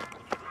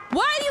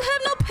 Why do you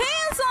have no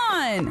pants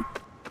on?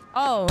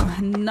 Oh,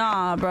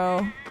 nah,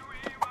 bro.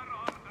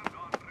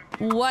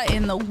 What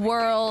in the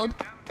world?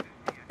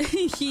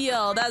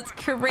 Yo, that's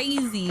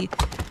crazy.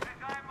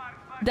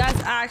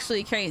 That's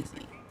actually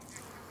crazy.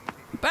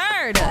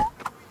 Bird!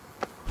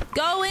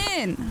 Go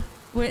in!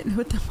 Wait,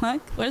 what the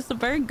fuck? Where's the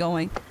bird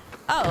going?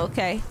 Oh,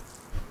 okay.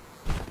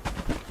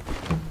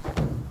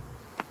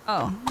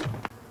 Oh.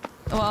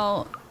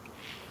 Well.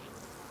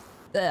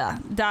 Yeah,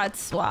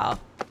 that's, wow.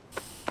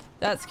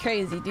 That's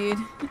crazy, dude.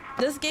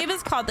 This game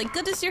is called Thank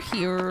Goodness You're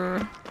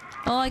Here.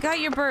 Well, I got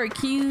your bird.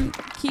 Can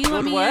you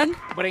let me in?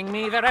 Bring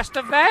me the rest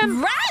of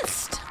them.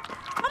 Rest?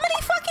 How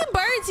many fucking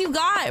birds you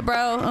got,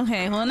 bro?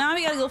 Okay, well now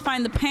we gotta go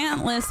find the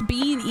pantless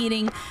bean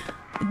eating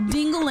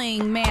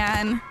dingling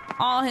man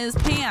all his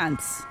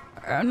pants.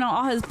 No,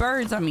 all his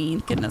birds, I mean.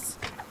 Goodness.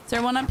 Is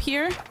there one up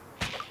here?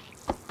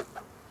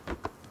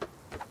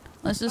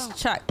 Let's just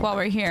check while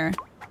we're here.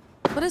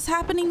 What is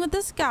happening with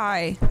this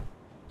guy?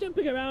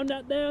 Jumping around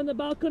out there on the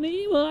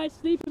balcony while I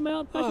sleep in my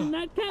old-fashioned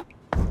nightcap.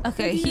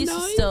 Okay, he's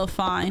still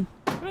fine.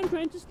 I'm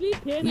trying to sleep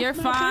here. You're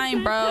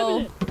fine,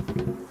 bro.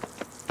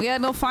 We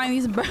gotta go find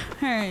these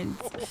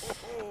birds.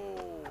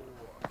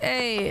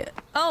 Hey.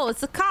 Oh,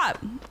 it's a cop.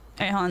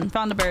 Hey, hon,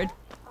 found a bird.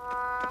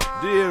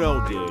 Dear,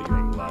 oh dear,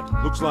 young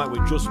lad. Looks like we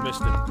just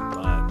missed him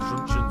by a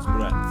truncheon's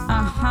breadth.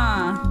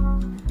 Uh-huh.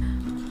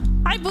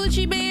 Hi,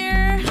 Boochie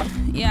Bear.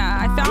 Yeah,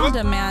 I found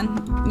him,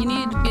 man. You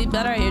need to be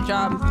better at your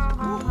job.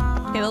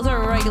 Okay, those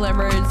are regular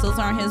birds. Those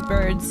aren't his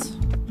birds.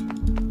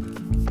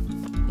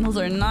 Those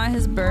are not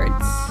his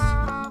birds.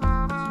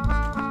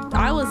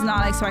 I was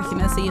not expecting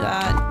to see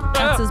that.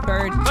 That's his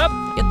bird.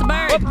 Get the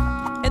bird.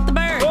 Hit the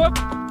bird.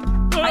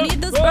 I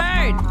need this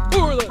bird.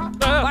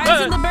 Why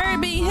isn't the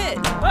bird being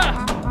hit?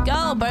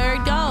 Go,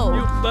 bird, go.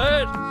 You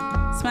bird.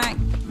 Smack.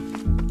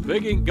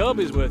 Big ink gob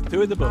is worth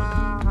 2 in the book.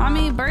 How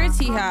many birds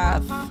he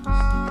have?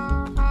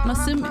 I'm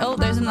assuming. Oh,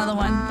 there's another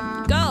one.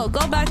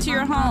 Go back to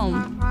your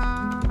home.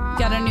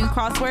 Got a new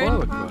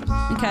crossword?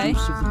 Okay.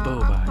 Juice of the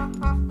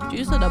bovine.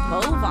 Juice of the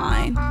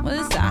bovine. What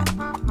is that?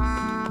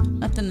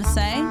 Nothing to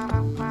say.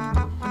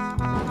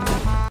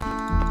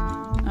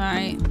 All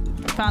right.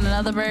 Found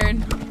another bird.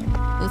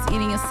 Was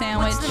eating a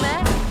sandwich. What's the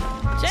matter?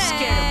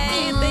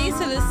 Jay, thanks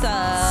for the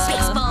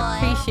sub.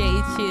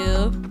 Appreciate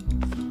you.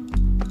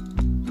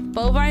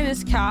 Bovine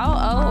is cow?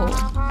 Oh.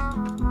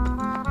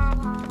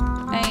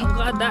 Hey. I'm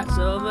glad that's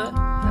over. I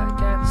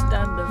can't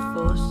stand the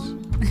fuss.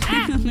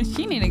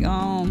 She need to go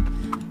home.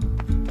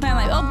 I'm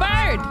like, oh,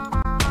 bird!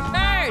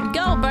 Bird!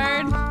 Go,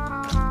 bird!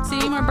 See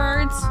any more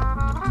birds?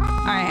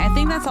 Alright, I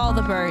think that's all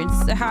the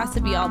birds. It has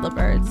to be all the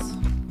birds.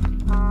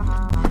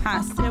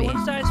 Has to be.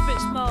 One size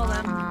fits small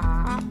then.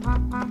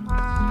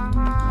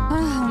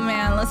 Oh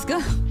man, let's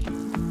go.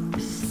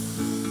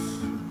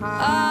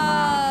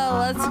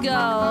 Let's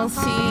go.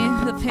 See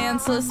the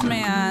pantsless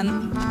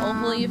man.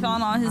 Hopefully you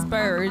found all his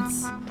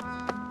birds.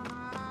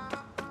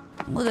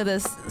 Look at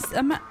this.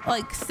 I'm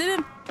like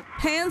sitting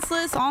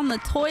pantsless on the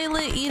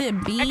toilet eating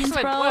beans,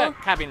 Excellent bro.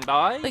 work, cabin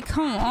boy. Like,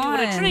 come You on.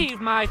 retrieved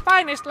my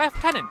finest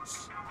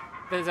lieutenants.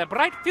 There's a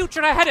bright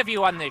future ahead of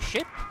you on this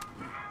ship.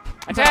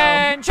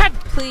 Attention!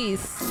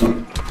 Please.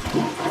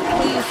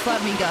 Please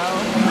let me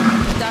go.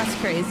 That's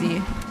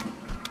crazy.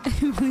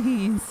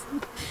 Please.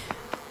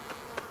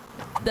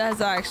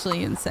 That's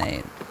actually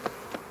insane.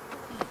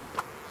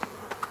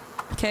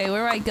 Okay,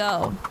 where do I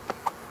go?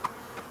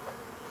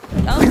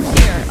 Oh,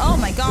 here. Oh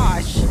my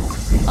gosh.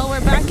 Oh, we're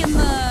back in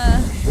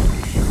the...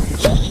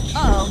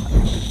 Oh.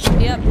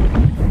 Yep.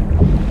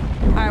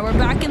 Alright, we're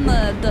back in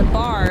the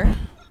bar.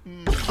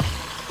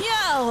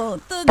 Yo,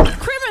 the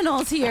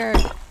criminal's here.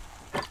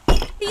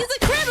 He's a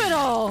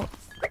criminal.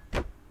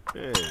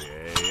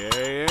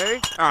 Hey.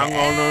 Hang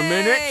on a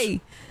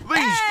minute.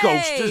 These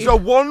coasters are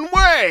one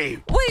way.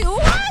 Wait,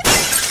 what?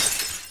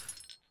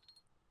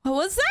 What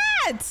was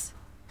that?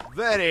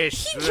 Very He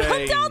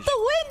strange. jumped out the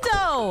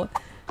window.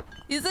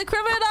 He's a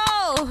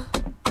criminal.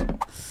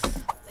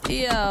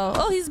 Yo.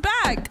 Oh, he's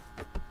back.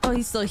 Oh,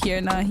 he's still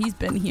here. No, he's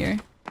been here.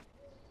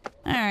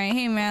 All right.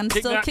 Hey, man.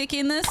 Kick Still that.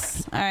 kicking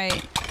this? All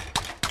right.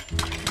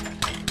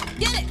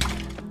 Get it.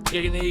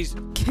 Kicking these.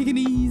 Kicking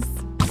these.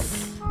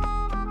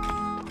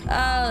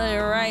 All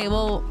right.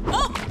 Well.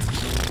 Oh.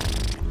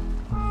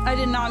 I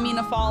did not mean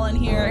to fall in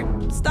here.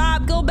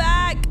 Stop. Go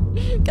back.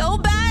 Go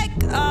back.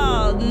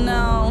 Oh,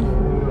 no.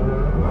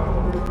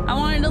 I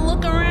wanted to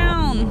look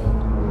around.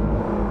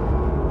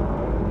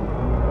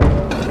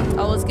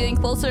 Oh, it's getting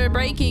closer to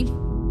breaking.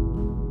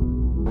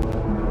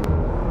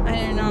 I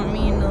did not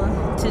mean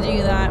to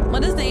do that.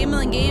 What is the aim of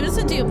the game? Is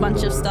to do a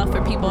bunch of stuff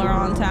for people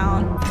around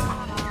town.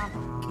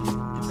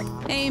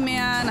 Hey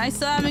man, I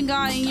still haven't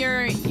gotten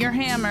your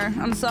hammer.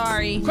 I'm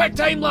sorry. Quick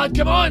time, lad,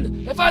 come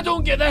on! If I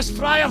don't get this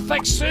fryer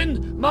fixed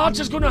soon, Marge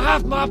is gonna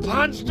have my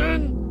pants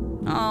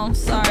down. Oh,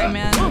 sorry,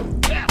 man.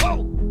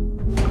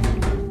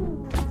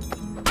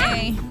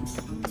 Hey.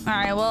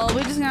 Alright, well,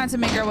 we're just gonna have to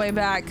make our way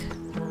back.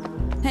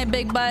 Hey,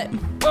 big butt.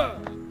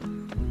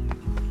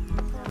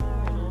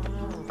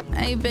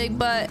 Hey, big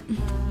butt.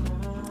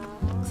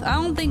 So I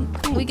don't think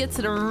we get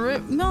to the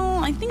river. No,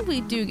 I think we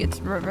do get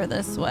to the river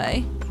this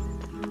way.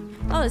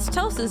 Oh, his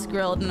toast is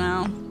grilled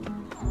now.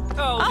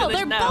 Oh,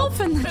 they're both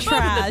in the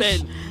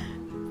trash.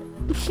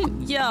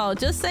 Yo,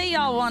 just say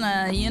y'all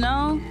wanna, you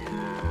know?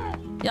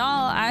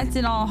 Y'all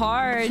acting all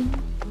hard.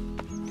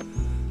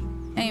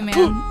 Hey,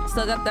 man.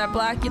 Still got that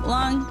black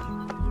lung?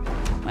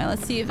 Wait,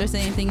 let's see if there's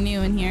anything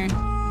new in here.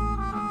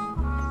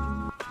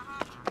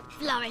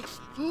 Florence,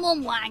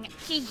 Mum Wang,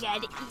 she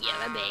said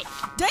you're a bitch.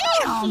 Damn!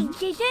 Oh,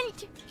 she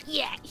didn't?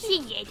 Yeah, she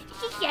did.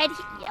 She said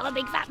you're a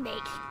big fat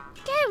bitch.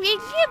 Gary,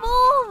 give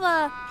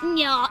over.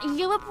 No,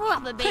 you're a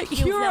proper bitch,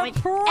 you You're a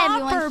Florence. proper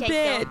Everyone said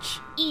bitch.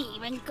 So.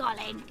 Even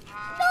Colin.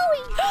 No,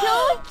 he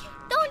don't.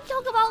 Don't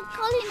talk about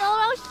Colin or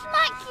I'll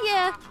smack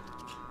you.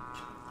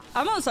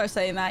 I'm gonna start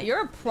saying that.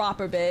 You're a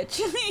proper bitch.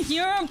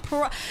 You're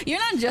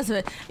not just a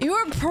bitch.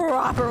 You're a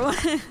proper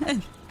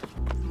one.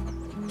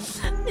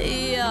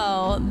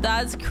 Yo,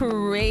 that's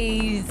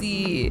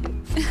crazy.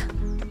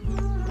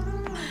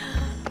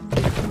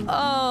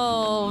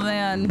 Oh,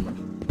 man.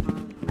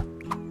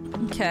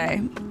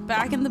 Okay,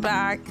 back in the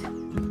back.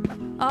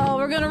 Oh,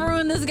 we're gonna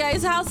ruin this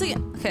guy's house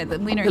again. Okay, the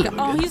wiener.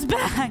 Oh, he's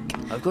back.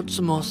 I've got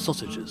some more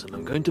sausages and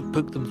I'm going to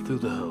poke them through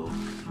the hole.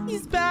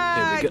 He's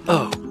back. Here we go.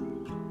 Oh,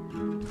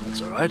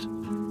 that's all right.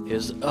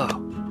 Here's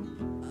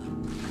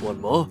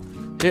one more.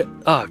 Here.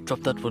 I've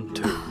dropped that one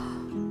too.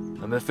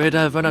 I'm afraid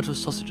I've run out of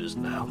sausages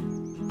now.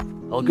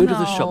 I'll go to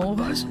the shop and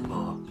buy some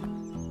more.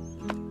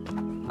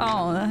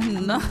 Oh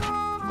no!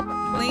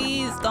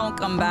 Please don't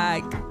come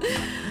back,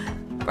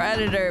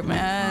 Predator,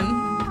 man.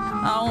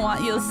 I don't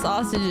want your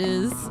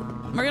sausages.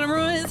 We're gonna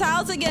ruin his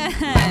house again.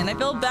 I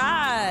feel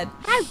bad.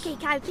 Hokey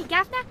cokey,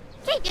 Governor.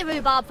 Keep your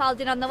rhubarb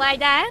folding on the way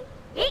down.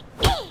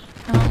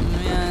 Oh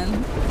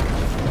man.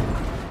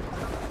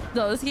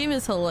 No, this game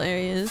is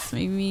hilarious.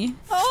 Make me.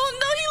 Oh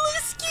no, he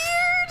looks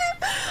scared.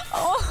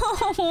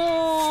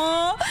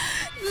 Oh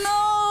no.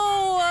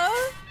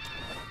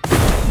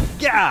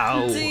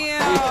 Go!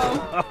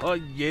 Damn. Oh,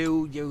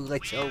 you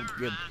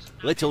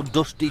little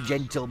dusty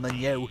gentleman,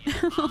 you.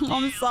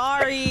 I'm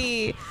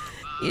sorry.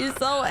 You're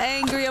so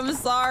angry. I'm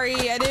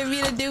sorry. I didn't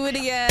mean to do it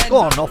again. Go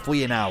on, off with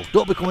you now.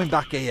 Don't be coming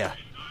back here.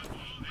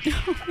 He's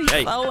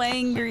so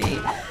angry.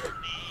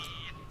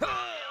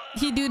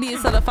 He do need to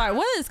set a fire.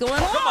 What is going on?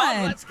 Come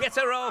on, let's get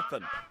her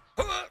open.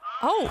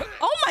 Oh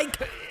my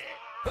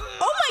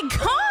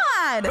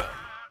God.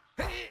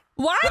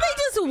 Why are they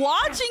just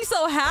watching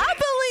so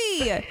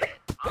happily?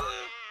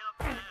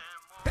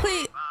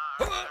 Please.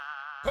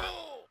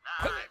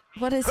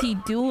 What is he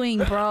doing,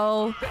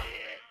 bro?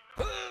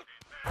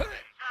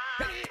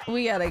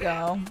 We gotta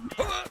go.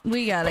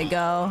 We gotta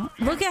go.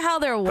 Look at how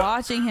they're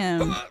watching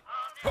him.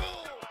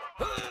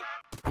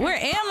 Where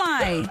am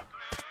I?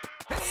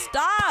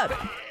 Stop.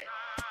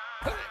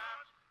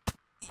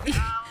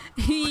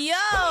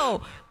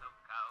 Yo.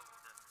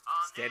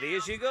 Steady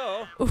as you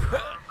go. Will,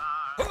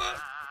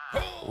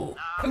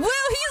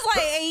 he's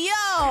like, hey,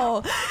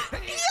 yo,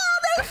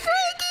 that's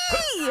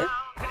freaky.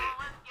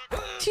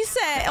 She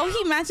said, oh,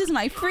 he matches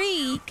my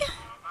freak.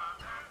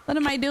 What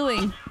am I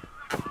doing?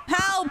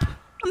 Help,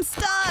 I'm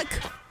stuck.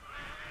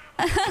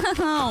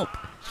 Help.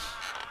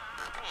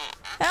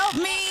 Help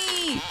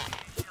me.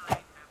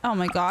 Oh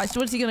my gosh,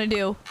 what's he gonna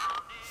do?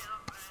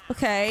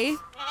 Okay.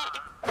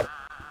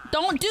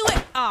 Don't do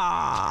it.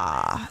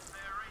 Ah.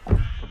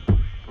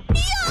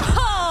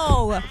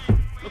 Yo!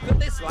 Look at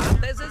this,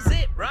 lad. There's a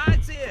zip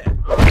right here.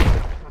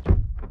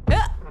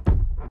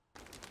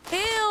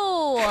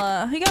 Ew!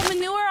 He got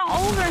manure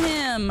all over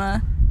him.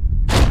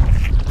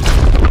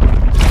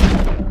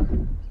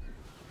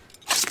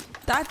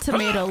 That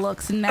tomato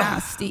looks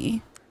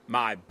nasty.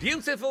 My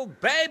beautiful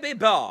baby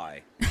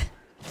boy.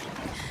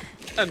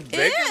 And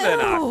bigger than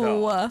I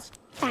thought.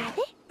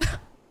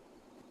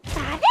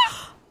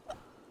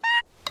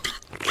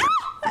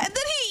 And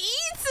then he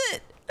eats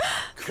it.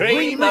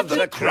 Cream of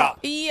the crop.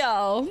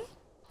 Yo,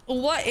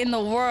 what in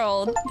the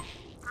world?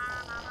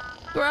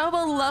 Grab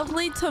a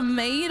lovely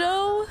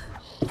tomato.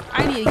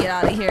 I need to get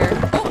out of here.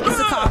 Oh, it's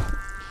a cop.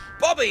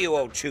 Bobby, you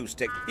old chew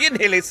stick. You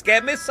nearly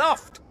scared me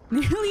soft.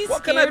 Nearly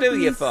what can I do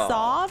you for?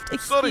 Soft?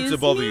 Sorry to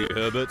bother you,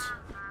 Herbert,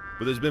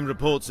 but there's been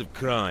reports of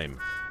crime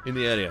in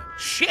the area.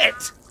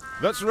 Shit!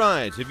 That's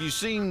right. Have you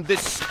seen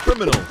this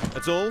criminal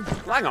at all?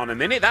 Hang on a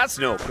minute, that's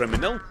no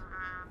criminal.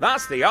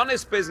 That's the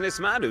honest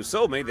businessman who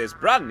sold me this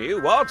brand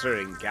new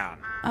watering can.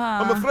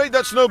 I'm afraid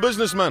that's no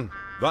businessman.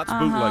 That's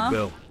bootleg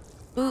Bill.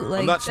 Bootleg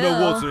and that's Bill.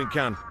 no watering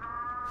can.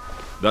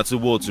 That's a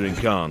watering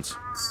can't.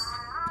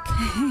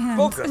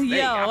 Bugger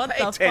me, I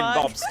paid 10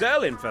 bob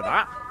sterling for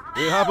that.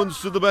 It happens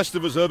to the best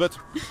of us, Herbert.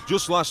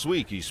 Just last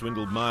week, he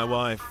swindled my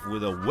wife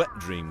with a wet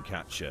dream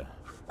catcher.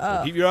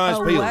 So keep your eyes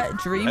peeled, wet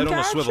dream head on a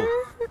catcher? swivel,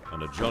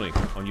 and a Johnny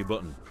on your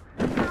button.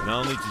 And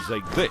I'll need to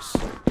take this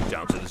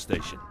down to the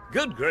station.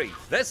 Good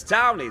grief, this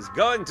town is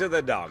going to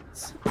the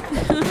dogs.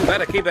 You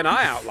better keep an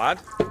eye out, lad.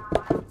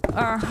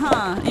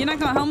 You're not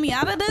gonna help me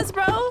out of this,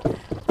 bro?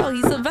 Oh,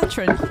 he's a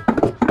veteran.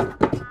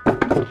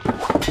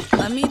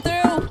 Let me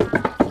through.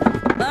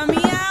 Let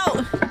me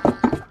out.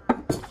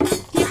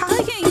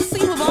 How can you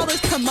see with all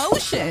this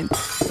commotion?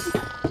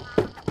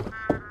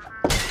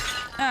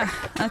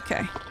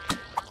 Okay.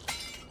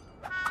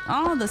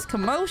 All this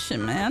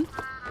commotion, man.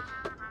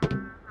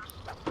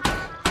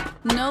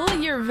 Know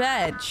your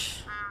veg.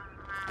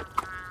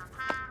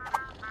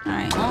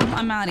 Alright, well,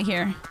 I'm out of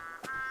here.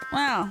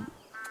 Wow.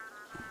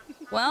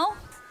 Well,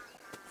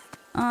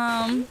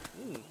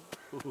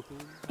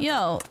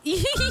 yo,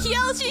 she,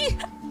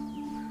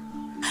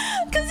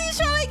 cause he's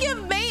trying to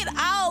get bait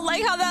out,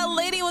 like how that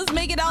lady was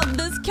making out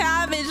this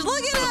cabbage.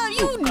 Look at him,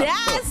 you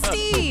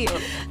nasty.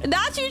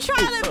 Not you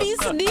trying to be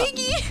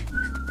sneaky.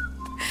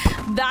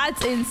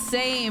 That's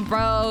insane,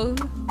 bro.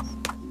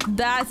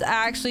 That's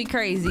actually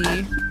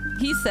crazy.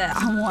 He said,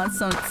 I want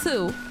some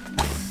too.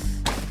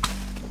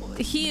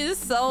 He is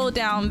so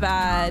down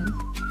bad.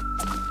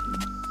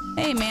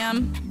 Hey,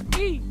 ma'am.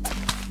 You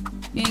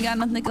ain't got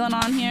nothing going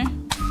on here?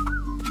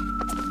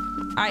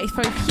 Alright,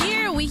 from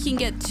here we can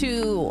get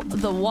to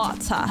the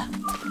water.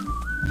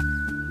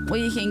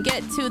 We can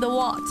get to the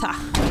water.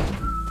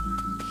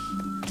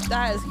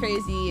 That is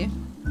crazy.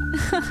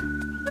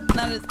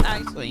 That is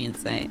actually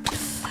insane.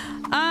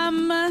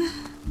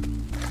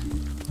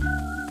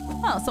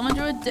 Oh, someone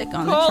drew a dick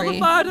on the Call tree. the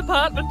fire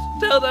department.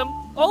 Tell them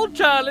old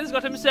Charlie's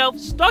got himself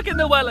stuck in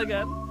the well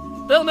again.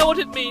 They'll know what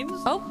it means.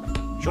 Oh.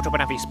 Shut up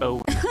and have your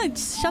spoon.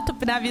 Just shut up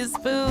and have your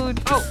spoon.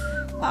 Oh.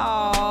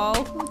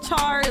 Oh,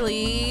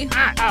 Charlie.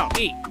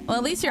 Eat. Well,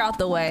 at least you're out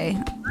the way.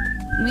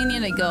 We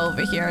need to go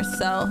over here,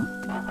 so...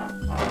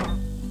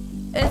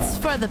 It's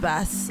for the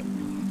best.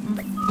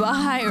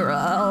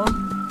 Viral.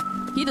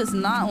 He does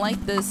not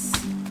like this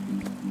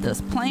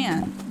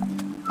plan.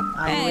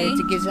 I'm Hey. way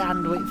to get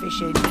hand with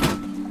fishing.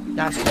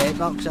 That's the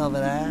box over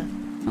there.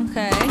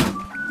 Okay.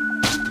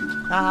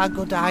 Ah,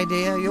 good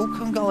idea. You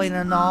can go in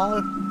and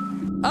all.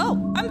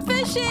 Oh, I'm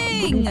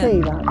fishing! See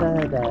that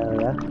bird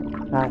area?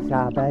 That's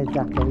our Bez,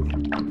 that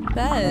is.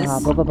 Bez? Our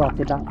brother brought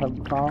it back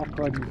from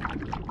Falklands.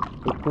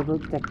 He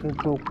couldn't take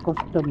it through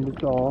customs,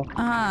 though.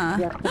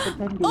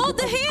 Oh,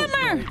 the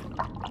hammer!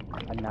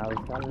 And now he's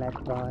got lead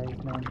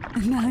poisoning.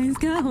 Now he's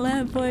got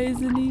lead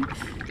poisoning.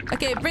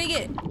 Okay, bring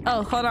it.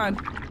 Oh, hold on.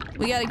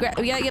 We gotta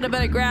get a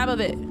better grab of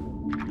it.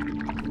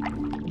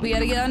 We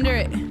gotta get under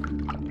it.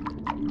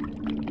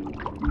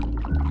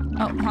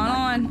 Oh, hold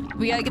on.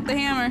 We gotta get the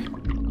hammer.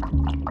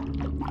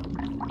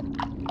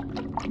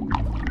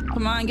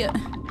 Come on, get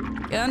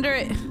under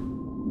it.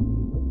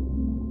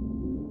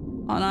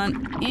 Hold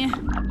on. Yeah.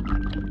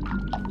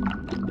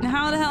 Now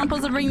how the hell am I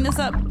supposed to bring this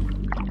up?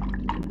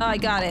 Oh, I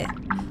got it.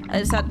 I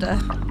just had to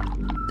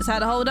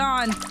hold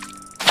on.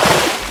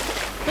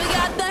 We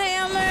got the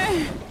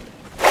hammer.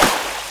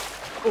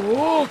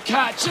 Oh,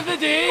 catch of the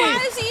day!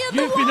 Why is he in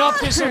the You've been up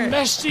to water? some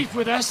mischief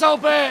with this, I'll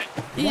bet.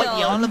 Yo,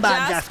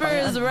 Jasper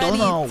is ready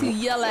to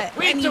yell at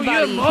Wait till you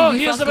anybody hear more. who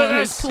Here's fucks about with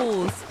this. his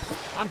tools.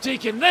 I'm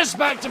taking this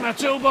back to my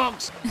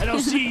toolbox, and I'll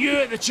see you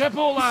at the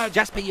Chippo, lad.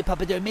 Jasper, you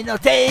papa doing me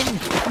nothing.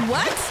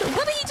 What?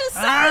 What did you just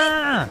say?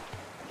 Ah.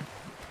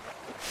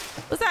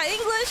 Was that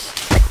English?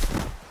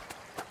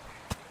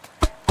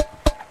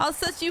 I'll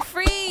set you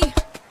free.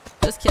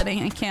 Just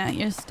kidding, I can't.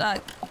 You're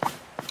stuck.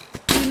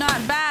 Do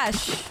not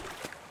bash.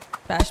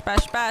 Bash,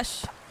 bash,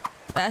 bash.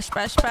 Bash,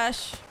 bash,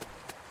 bash.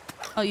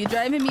 Oh, you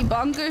driving me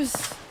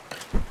bonkers?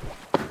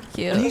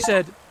 Cute. And he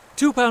said,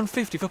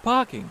 £2.50 for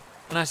parking.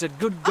 And I said,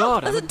 good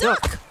God, I'm a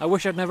duck. I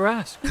wish I'd never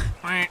asked.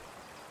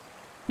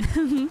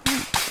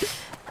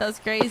 That's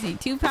crazy.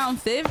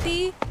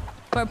 £2.50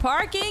 for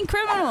parking?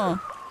 Criminal.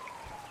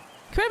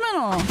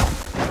 Criminal.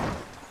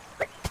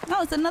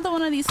 No, it's another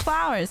one of these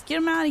flowers. Get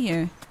them out of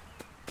here.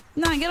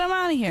 No, get them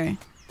out of here.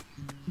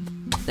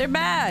 They're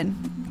bad.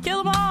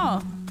 Kill them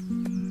all.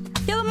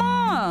 Kill them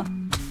all.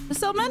 There's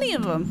so many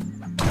of them.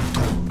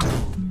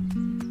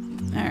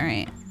 All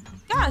right.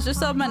 Gosh, there's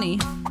so many.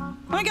 Oh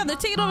my God, they're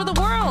taking over the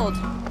world.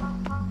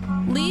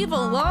 Leave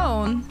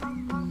alone.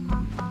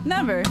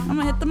 Never. I'm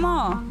gonna hit them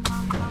all.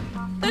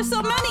 There's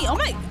so many. Oh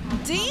my,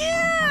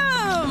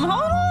 damn.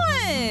 Hold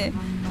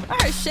on. All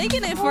right,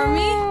 shaking it for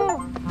me.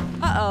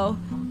 Uh-oh.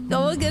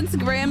 Go against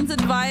Graham's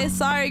advice.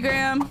 Sorry,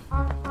 Graham.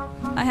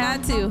 I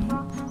had to.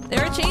 They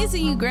were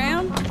chasing you,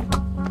 Graham.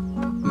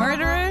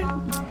 Murderer.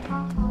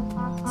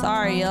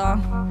 Sorry, y'all.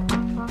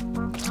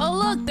 Oh,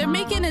 look, they're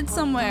making it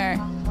somewhere.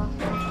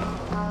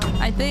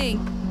 I think.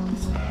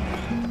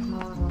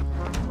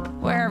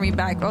 Where are we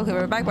back? Okay,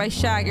 we're back by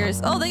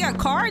Shaggers. Oh, they got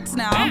cards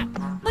now.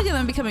 Look at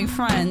them becoming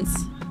friends.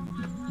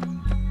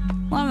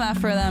 Love that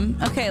for them.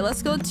 Okay,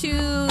 let's go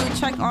to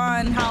check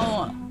on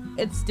how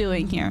it's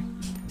doing here.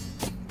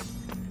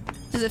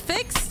 Is it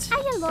fixed?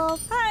 Hiya,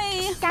 love.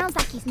 Hi. Sounds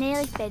like he's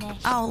nearly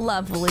finished. Oh,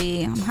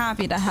 lovely. I'm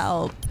happy to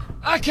help.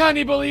 I can't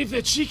believe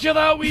the cheek of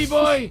that wee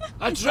boy.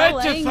 I He's dread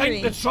so to angry.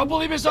 think the trouble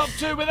he was up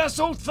to with this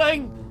old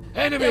thing.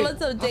 Anyway, Yeah,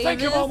 what's up, I think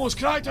Davis? I've almost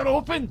cracked her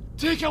open.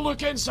 Take a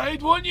look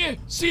inside, won't you?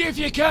 See if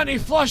you can't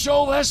flush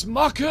all this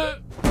muck out.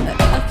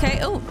 Okay.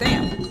 Oh,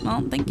 damn.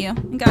 Well, thank you. I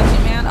got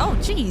you, man. Oh,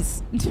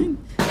 jeez. All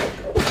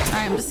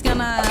right, I'm just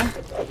gonna...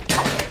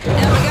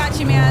 Yeah, we got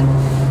you,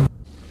 man.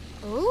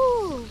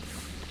 Ooh.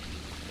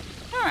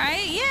 All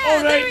right, yeah, All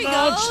there right, we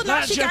Marge, go. Now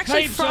that's she your can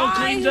actually pipes all fry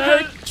cleaned her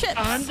out. chips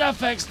And I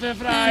fixed the and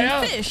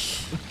fryer.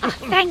 fish. Oh,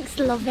 thanks,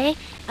 lovey.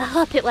 I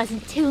hope it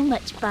wasn't too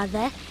much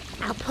bother.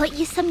 I'll put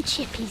you some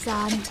chippies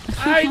on.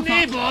 I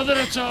no bother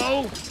at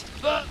all.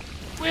 But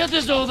where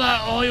does all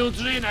that oil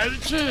drain out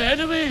to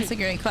anyway? That's a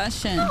great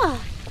question.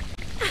 Oh,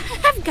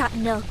 I've got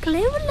no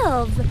clue,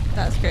 love.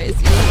 That's crazy.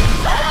 Oh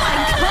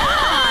my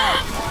God!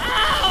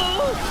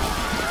 Ow!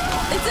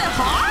 Is it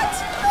hot?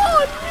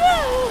 Oh,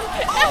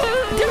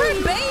 no!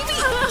 Dirt baby!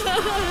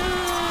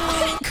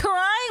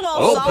 Crying while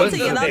Open salting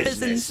the it up is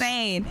business.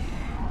 insane.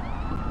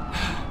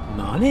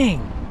 Morning.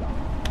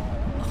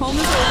 Home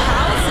to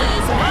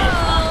houses.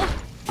 Whoa!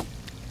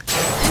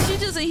 And she's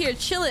just in here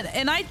chilling.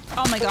 And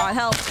oh my God,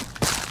 help.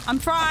 I'm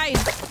fried.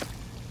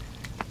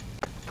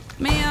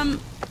 Ma'am.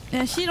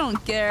 Yeah, she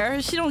don't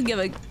care. She don't give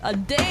a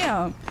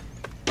damn.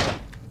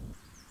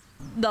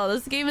 No,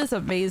 this game is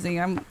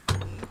amazing.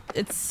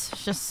 It's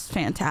just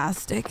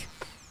fantastic.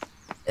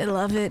 I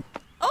love it.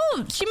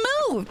 Oh, she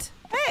moved.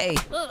 Hey.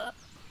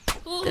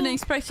 Didn't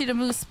expect you to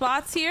move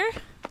spots here.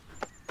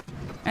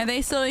 Are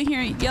they still in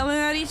here yelling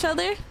at each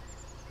other?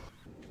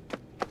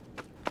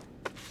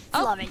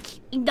 Florence,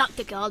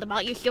 Doctor called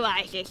about your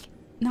psoriasis.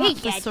 Not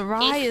the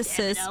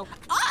psoriasis.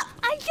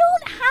 I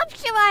don't have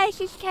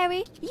psoriasis,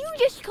 Kerry. You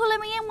just colour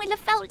me in with a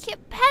felt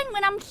tip pen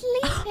when I'm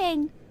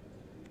sleeping.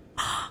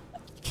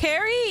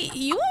 Carrie,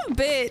 you a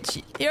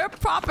bitch. You're a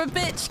proper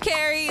bitch,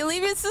 Carrie.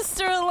 Leave your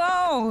sister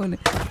alone.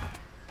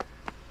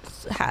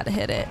 Had to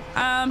hit it.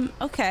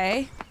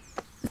 Okay.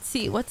 Let's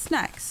see. What's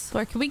next?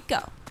 Where can we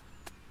go?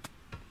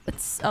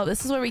 Oh,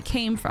 this is where we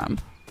came from.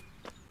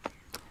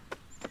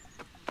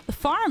 The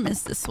farm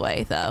is this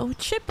way, though.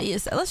 Chippy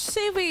is... Let's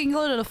see if we can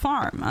go to the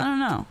farm. I don't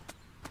know.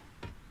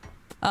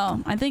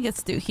 Oh, I think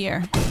it's through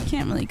here.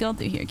 Can't really go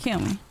through here,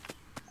 can we?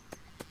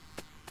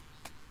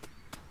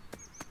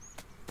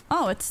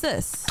 Oh, it's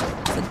this.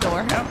 It's a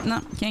door. Oh,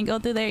 no, can't go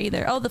through there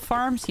either. Oh, the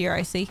farm's here,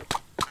 I see.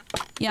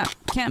 Yeah,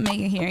 can't make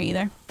it here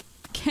either.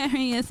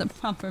 Carrie is a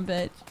proper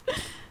bitch.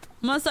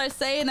 Must start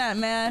saying that,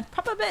 man.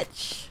 Proper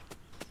bitch.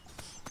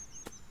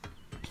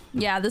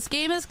 Yeah, this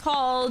game is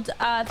called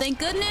Thank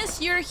Goodness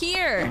You're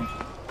Here.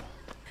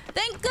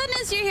 Thank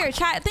goodness you're here.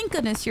 Chat, thank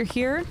goodness you're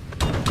here.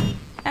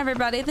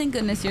 Everybody, thank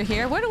goodness you're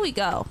here. Where do we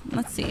go?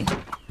 Let's see.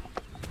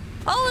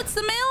 Oh, it's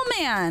the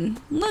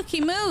mailman. Look,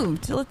 he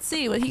moved. Let's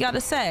see what he got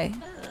to say.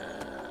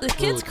 The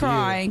kid's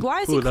crying.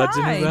 Why is he Lad's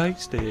in crying? a right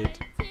state.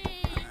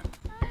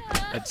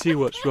 I'd see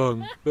what's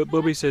wrong, but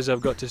Bubby says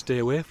I've got to stay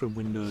away from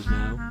windows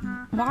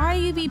now. Why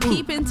you be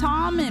peeping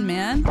Tom in,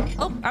 man?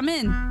 Oh, I'm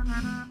in.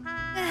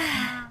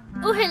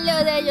 Oh,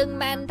 hello there, young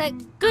man.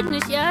 Thank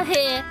goodness you're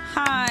here.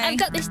 Hi. I've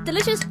got this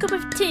delicious cup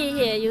of tea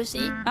here, you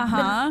see.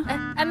 Uh-huh.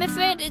 I'm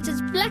afraid it's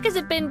as black as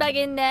a bin bag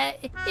in there.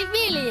 It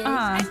really is.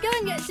 I'd go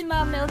and get some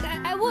more milk.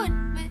 I would.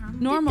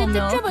 Normal the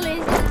milk? trouble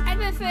is,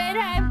 I'm afraid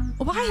I'm...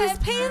 Why his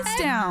pants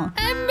down?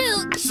 I'm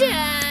milk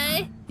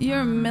shy.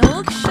 You're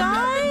milk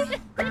shy?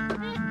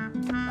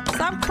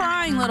 Stop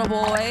crying, little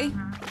boy.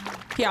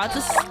 Here, I'll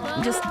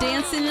just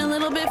dancing a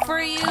little bit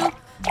for you.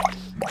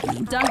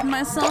 Dunk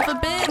myself a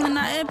bit, and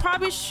it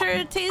probably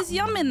sure tastes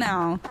yummy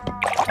now.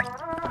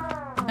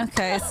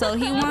 Okay, so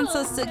he wants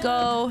us to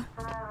go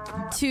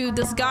to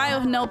this guy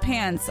with no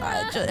pants.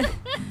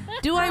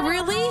 Do I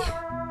really?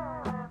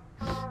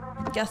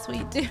 Guess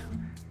we do.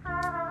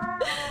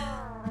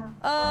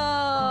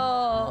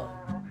 Oh.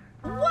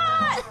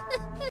 What?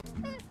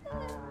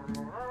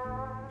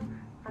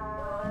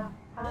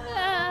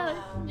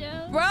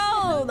 Bro,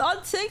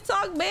 on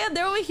TikTok, man,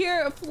 they're over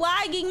here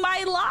flagging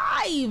my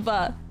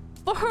live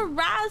for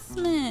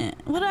harassment.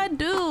 What did I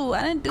do?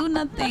 I didn't do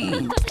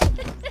nothing.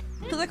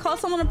 Because I called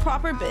someone a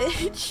proper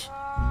bitch.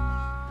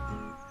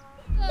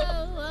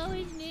 Oh, what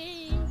we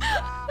need.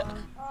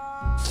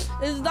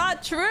 It's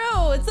not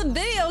true. It's a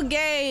video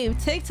game.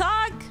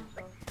 TikTok?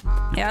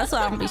 Yeah, that's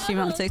why I don't be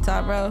streaming on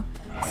TikTok, bro.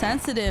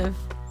 Sensitive.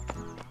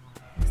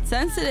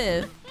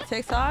 Sensitive.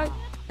 TikTok?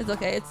 It's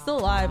okay. It's still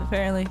live,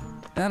 apparently.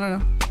 I don't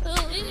know.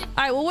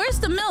 Alright, well, where's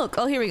the milk?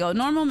 Oh, here we go.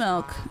 Normal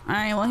milk.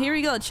 Alright, well, here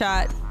we go,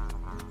 chat.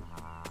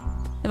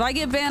 If I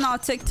get banned on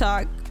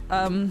TikTok,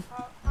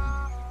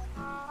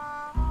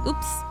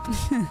 oops.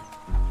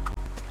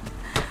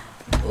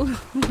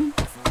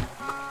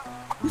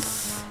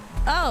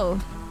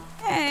 Oh,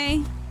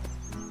 hey.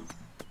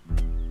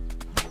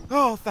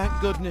 Oh, thank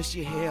goodness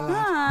you're here,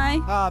 lad. Hi.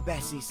 Ah,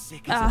 Bessie's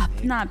sick as a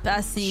pig. Not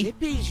Bessie.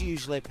 Chippy's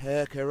usually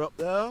perk her up,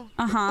 though.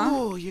 Uh-huh.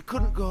 Oh, you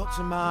couldn't go up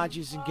to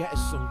Marge's and get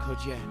us some,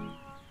 could you?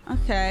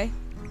 Okay.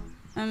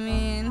 I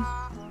mean...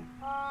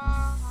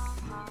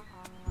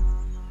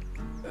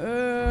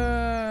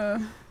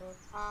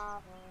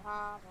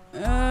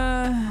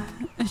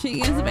 she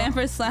gets banned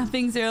for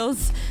slapping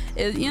zeros.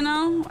 You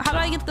know, how do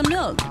I get the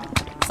milk?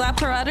 Slap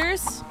her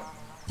udders?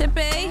 Tip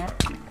A?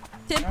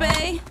 Tip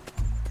A?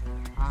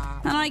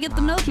 How do I get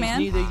the milk, man?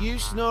 Neither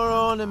use nor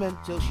ornament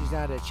till she's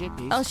had her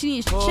chippies. Oh, she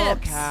needs Poor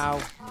chips. Cow.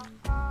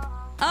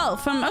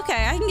 Oh,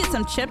 okay, I can get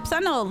some chips. I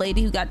know a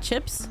lady who got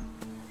chips.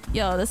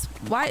 Yo,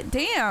 why,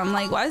 damn,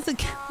 like, why is the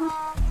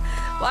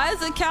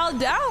cow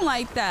down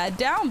like that?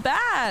 Down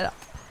bad.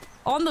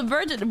 On the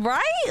verge of,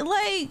 right?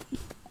 Like,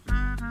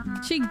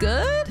 she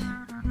good?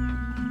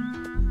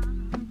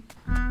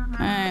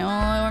 Alright,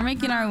 well, we're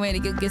making our way to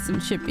go get some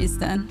chippies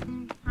then.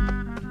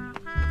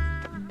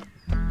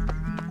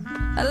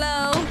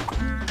 Hello?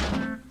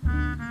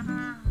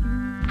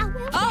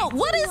 Oh,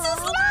 what is this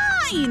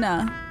line?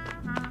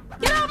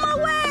 Get out of my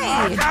way!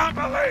 I can't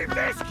believe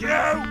this queue!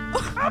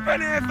 I've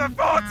been here for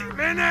 40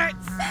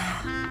 minutes!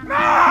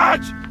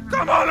 Marge!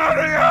 Come on,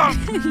 hurry up!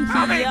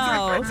 I'm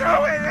eating for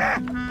two here!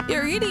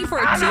 You're eating for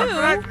I'm two?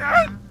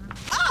 pregnant.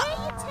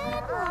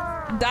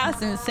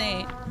 That's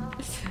insane.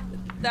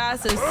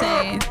 That's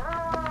insane.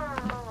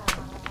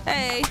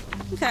 Hey,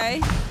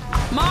 okay.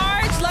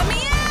 Marge, let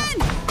me in!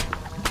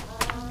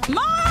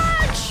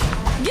 Marge!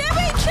 Give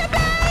me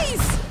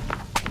chippies!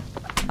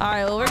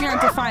 Alright, well, we're gonna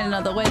have to find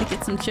another way to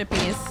get some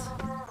chippies.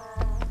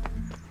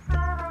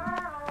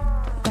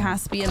 There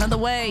has to be another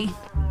way.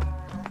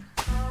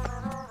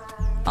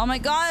 Oh my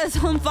god, it's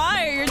on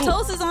fire. Your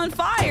toast is on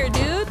fire,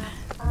 dude.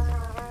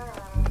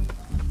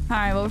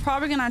 Alright, well, we're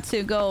probably gonna have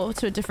to go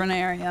to a different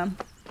area.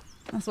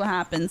 That's what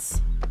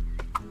happens.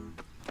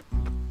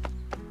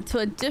 To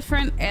a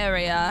different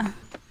area.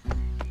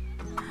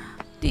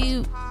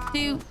 Who's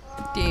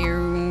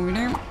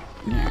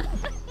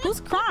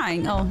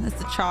crying? Oh,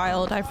 that's the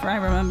child. I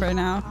remember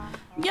now.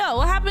 Yo,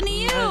 what happened to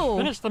you?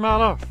 Finish them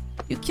all off.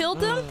 You killed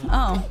them?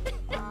 Oh.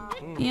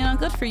 You know,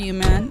 good for you,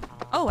 man.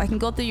 Oh, I can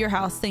go through your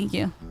house. Thank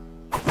you.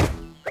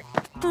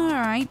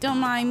 Alright, don't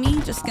mind me.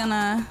 Just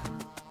gonna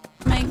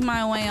make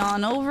my way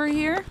on over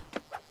here.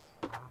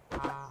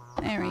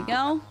 There we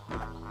go.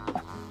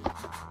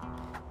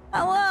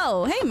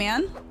 Hello. Hey,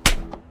 man.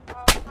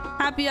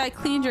 Happy I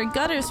cleaned your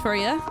gutters for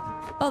you.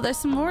 Oh, there's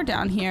some more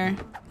down here.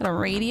 Got a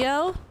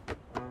radio.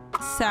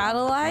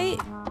 Satellite.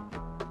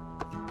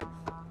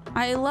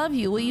 I love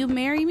you. Will you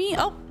marry me?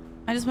 Oh,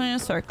 I just went in a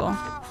circle.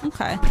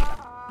 Okay.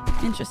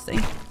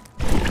 Interesting.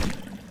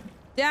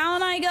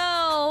 Down I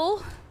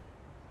go.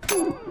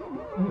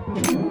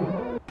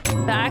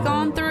 Back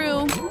on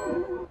through.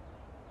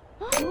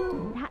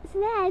 That's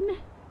them.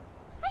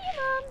 Hiya,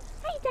 Mom.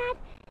 Hi, Dad.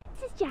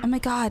 This is Jack. Oh my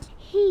god.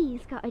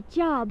 He's got a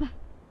job.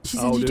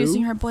 She's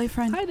introducing her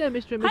boyfriend. Hi there,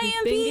 Mr. and Hi, Mrs.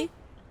 Auntie. Bingy.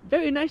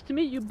 Very nice to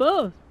meet you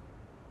both.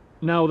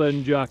 Now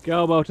then, Jack,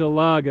 how about a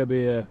lager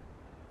beer?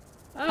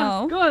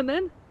 Oh. Go on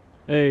then.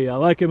 Hey, I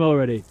like him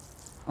already.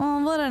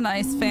 Oh, what a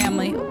nice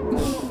family.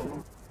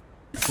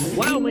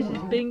 Wow,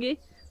 Mrs. Bingy.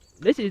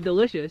 This is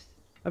delicious.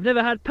 I've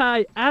never had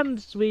pie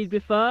and Swede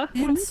before.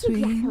 And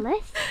Swede.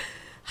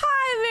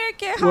 Hi,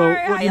 American Well, Heart.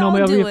 what How do you normally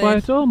y'all have in your doing? pie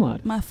at home,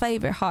 lad? My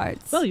favorite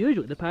hearts. Well,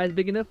 usually the pie's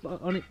big enough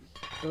on its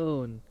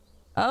own.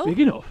 Oh? Big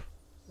enough?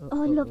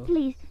 Oh, love,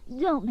 please,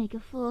 don't make a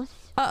fuss.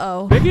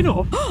 Uh-oh. Big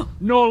enough?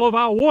 No, love,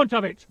 I won't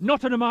have it.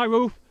 Not under my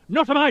roof.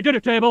 Not on my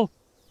dinner table.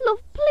 Love,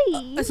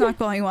 please. It's not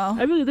going well.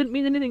 I really didn't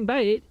mean anything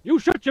by it. You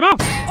shut your mouth!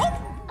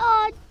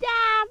 Oh,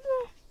 Dad.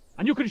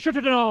 And you can shut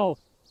it and all.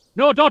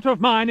 No daughter of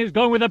mine is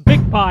going with a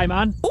big pie,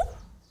 man.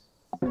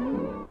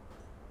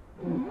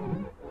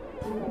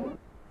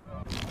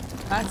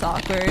 That's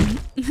awkward.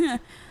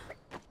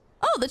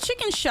 Oh, the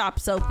chicken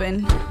shop's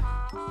open.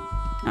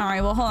 All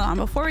right, well, hold on.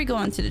 Before we go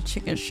into the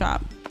chicken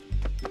shop,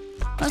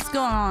 what's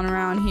going on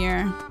around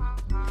here?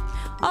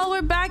 Oh,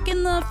 we're back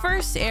in the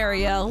first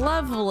area.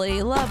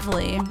 Lovely,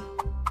 lovely.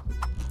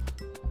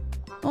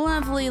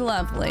 Lovely,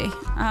 lovely.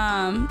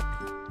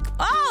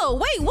 Oh,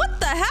 wait, what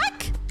the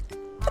heck?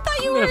 I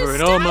thought you were Never a in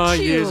statue. all my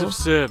years of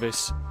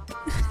service.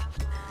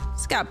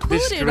 Just got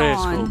booted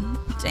on.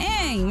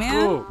 Dang,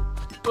 man.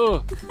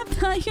 Oh. I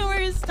thought you were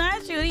a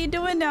statue. What are you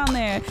doing down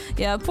there?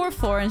 Yeah, poor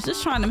Florence,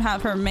 just trying to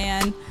have her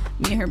man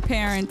meet her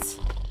parents.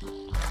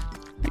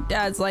 Her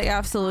dad's like,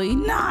 absolutely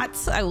not.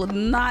 I will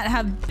not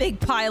have big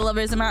pie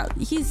lovers.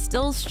 He's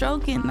still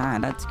stroking. Nah,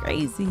 that's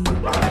crazy.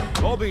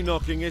 Bobby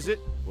knocking, is it?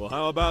 Well,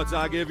 how about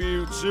I give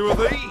you 2 of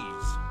these?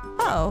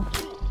 Oh.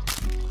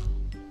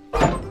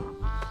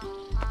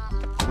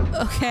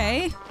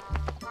 Okay.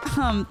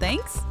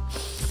 Thanks.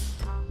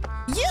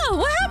 Yo,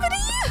 what happened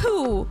to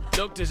you?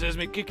 Doctor says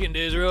my kicking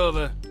days are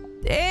over.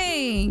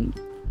 Dang.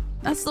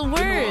 That's the You know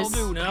what I'll worst.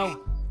 do now.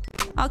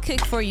 I'll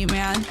kick for you,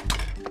 man.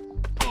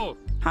 Oh.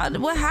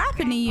 What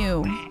happened to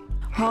you?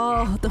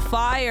 Oh, the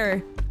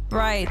fire.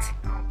 Right.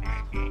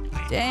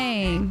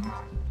 Dang.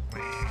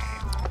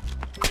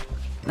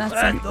 That's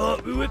I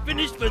thought we were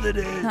finished for the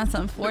day. That's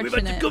We're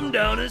unfortunate. about to come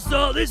down and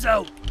sort this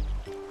out.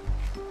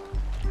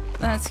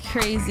 That's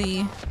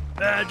crazy.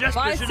 Just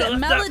Why should said have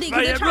left Melody? that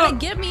Because they're fire trying up.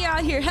 to get me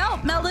out here.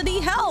 Help, Melody,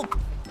 help.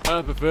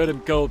 I prefer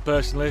them cold,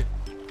 personally.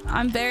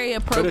 I'm very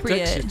Better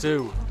appropriate. texture,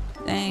 too.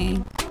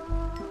 Dang.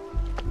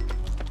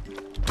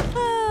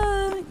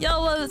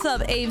 Yo, what's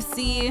up,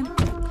 AFC?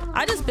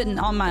 I just been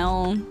on my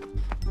own.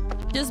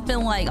 Just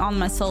been like on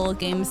my solo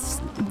games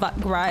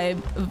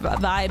vibe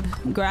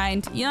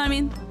grind. You know what I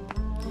mean?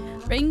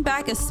 Bring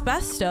back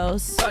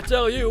asbestos. I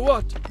tell you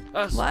what,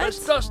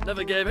 asbestos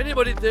never gave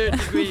anybody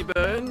 3rd-degree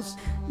burns.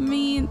 I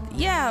mean,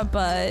 yeah,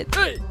 but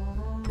I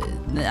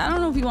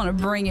don't know if you want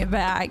to bring it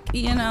back,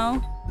 you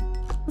know?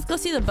 Let's go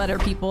see the butter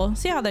people.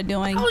 See how they're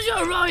doing. How's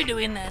your Roy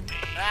doing then?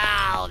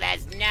 Oh,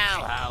 there's no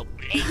hope.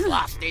 He's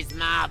lost his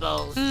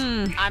marbles.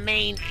 I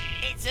mean,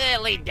 it's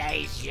early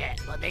days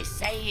yet, but they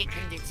say it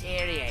can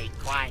deteriorate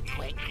quite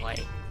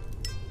quickly.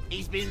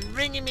 He's been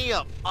ringing me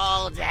up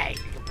all day,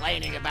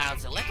 complaining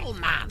about a little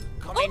man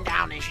coming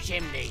down his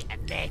chimney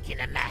and making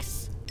a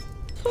mess.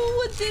 Who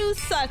would do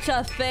such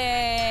a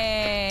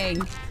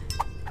thing?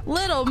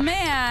 Little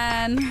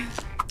man.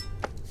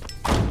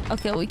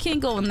 Okay, we can't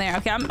go in there.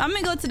 Okay, I'm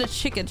gonna go to the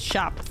chicken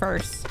shop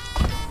first.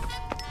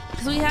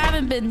 Because we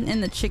haven't been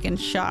in the chicken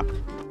shop.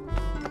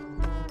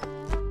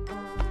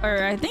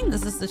 Or I think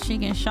this is the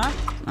chicken shop.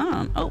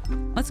 Oh,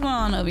 what's going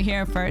on over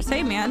here first?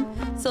 Hey, man.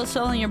 Still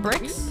selling your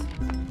bricks?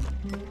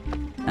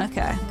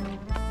 Okay.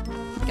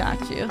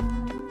 Got you.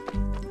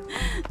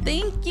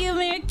 Thank you,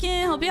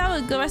 American. Hope you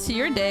have a good rest of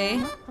your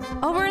day.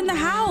 Oh, we're in the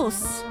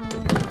house.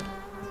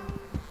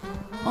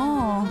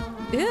 Oh,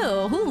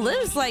 Ew, who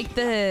lives like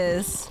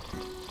this?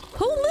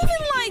 Who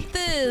living like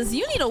this?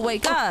 You need to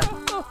wake up.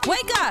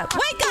 Wake up!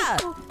 Wake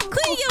up!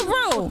 Clean your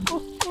room!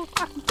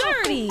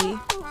 Dirty!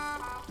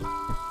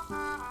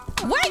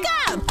 Wake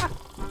up!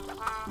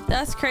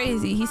 That's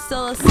crazy. He's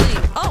still asleep.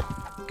 Oh!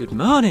 Good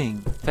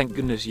morning. Thank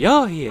goodness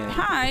you're here.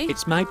 Hi.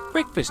 It's my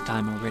breakfast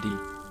time already,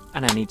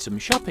 and I need some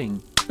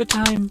shopping, but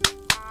I'm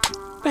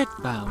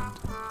bedbound,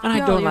 and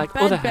I don't like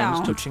other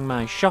hands touching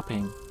my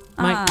shopping.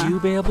 Might you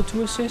be able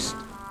to assist?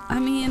 I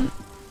mean,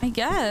 I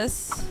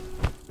guess.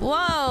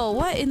 Whoa!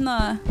 What in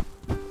the?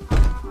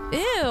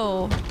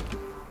 Ew!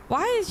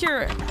 Why is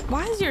your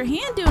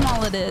hand doing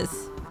all of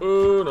this?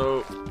 Oh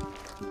no!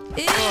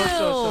 Ew!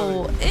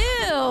 Oh, so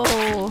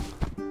Ew!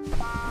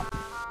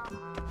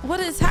 What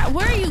is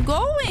where are you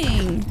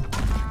going?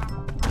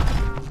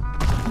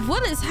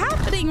 What is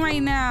happening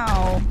right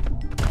now?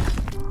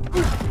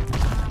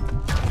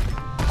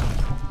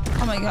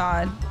 Oh my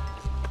god.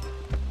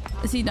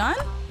 Is he done?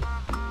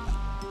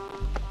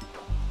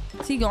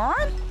 Is he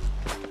gone?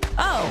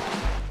 Oh.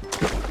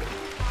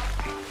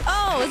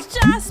 Oh, it's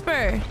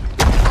Jasper.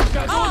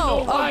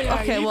 Oh,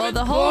 okay. Well,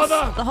 the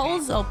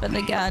hole's open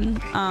again.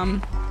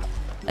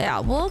 Yeah,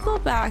 we'll go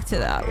back to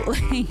that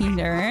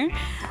later.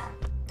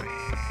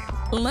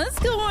 Let's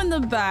go in the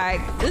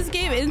back. This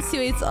game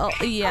insinuates. Oh,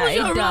 yeah,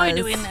 it does.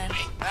 Doing that?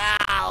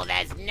 Oh,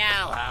 there's no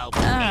hope.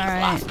 All He's right.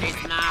 lost his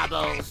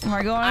marbles.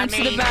 We're going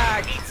to the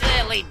back. It's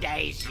early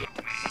days yet.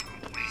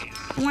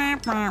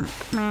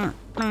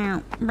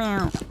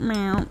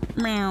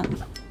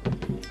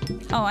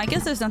 Oh, I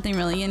guess there's nothing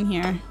really in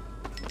here.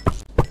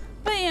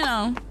 But you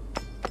know,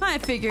 I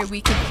figured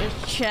we could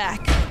just check.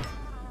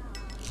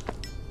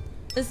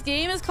 This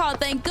game is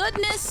called Thank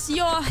Goodness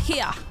You're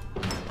Here.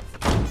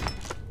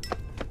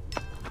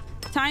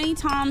 Tiny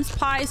Tom's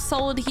Pie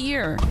sold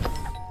here.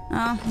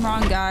 Oh,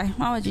 wrong guy.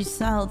 Why would you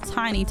sell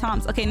Tiny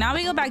Tom's? Okay, now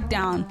we go back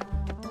down.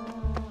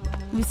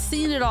 We've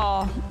seen it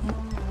all.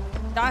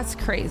 That's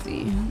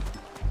crazy.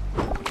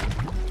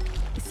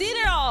 We've seen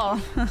it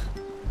all.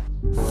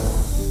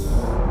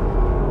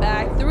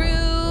 Back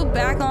through,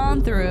 back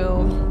on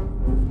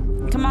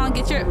through. Come on,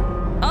 get your...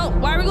 Oh,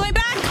 why are we going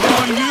back?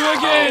 On you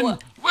again!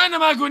 When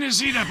am I going to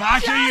see the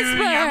back of you, you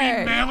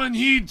mean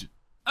Melonheed?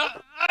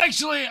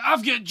 Actually,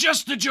 I've got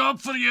just the job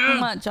for you.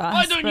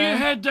 Why don't you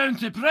head down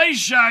to Price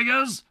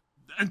Shaggers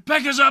and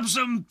pick us up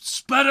some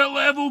spirit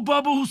level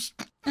bubbles?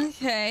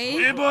 Okay.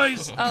 Hey,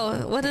 boys.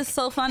 Oh, what is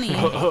so funny?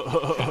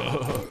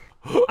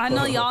 I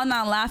know y'all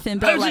not laughing,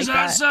 but How like does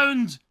that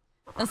sound?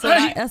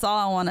 That's all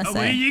I want to say.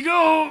 Away you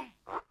go.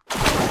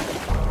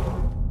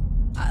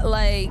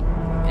 Like,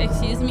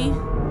 excuse me?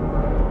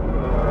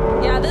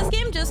 Yeah, this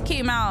game just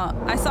came out.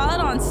 I saw it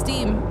on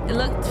Steam. It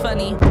looked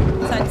funny.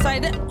 So I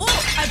decided...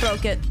 Oh, I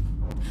broke it.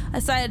 I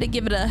decided to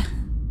give it a...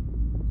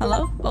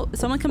 Hello? Oh, is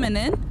someone coming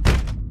in?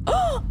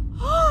 Oh!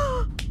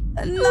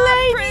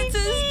 Not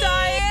Princess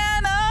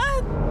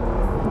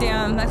Diana!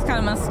 Damn, that's kind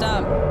of messed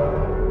up.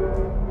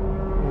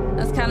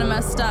 That's kind of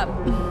messed up.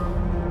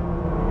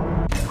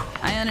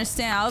 I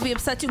understand. I'll be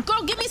upset too.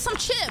 Girl, give me some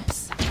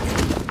chips!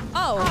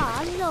 Oh.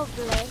 Aw,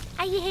 lovely.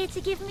 Are you here to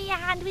give me a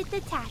hand with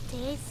the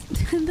tatties?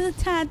 The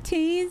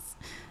tatties?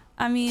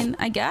 I mean,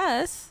 I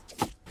guess.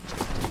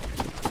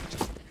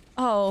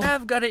 Oh.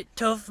 I've got it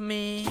tough,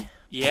 me.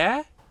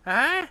 Yeah?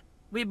 Huh?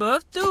 We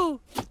both do.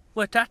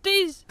 We're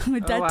tatties. We're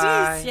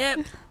tatties?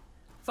 Yep.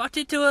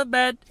 42 a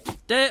bed,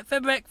 dirt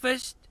for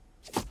breakfast,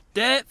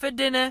 dirt for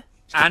dinner.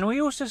 And we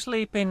used to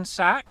sleep in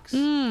sacks.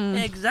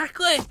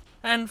 Exactly.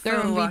 And for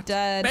Gonna be what?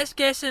 dead. Best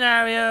case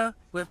scenario,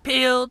 we're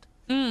peeled,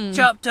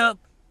 chopped up,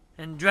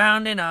 and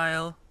drowned in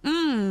oil.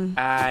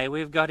 Aye,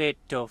 we've got it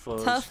tough.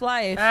 Tough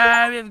life.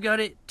 Aye, we've got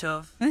it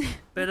tough.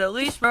 But at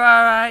least we're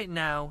alright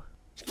now.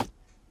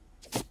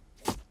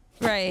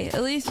 Right,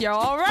 at least you're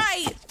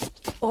alright.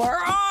 Or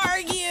are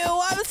you?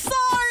 I'm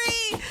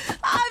sorry.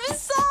 I'm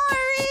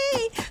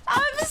sorry.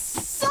 I'm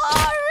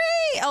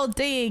sorry. Oh,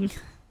 dang.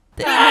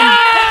 Didn't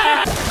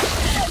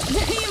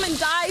even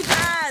die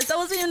fast. That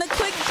wasn't even a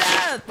quick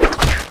death.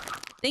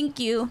 Thank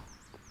you.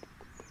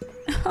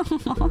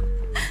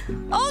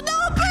 Oh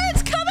no,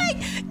 bird's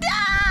coming! No!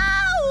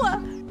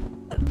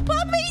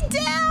 Put me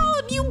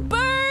down, you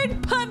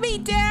bird! Put me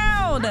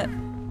down!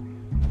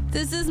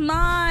 This is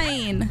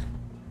mine.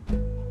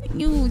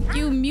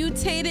 You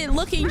mutated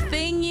looking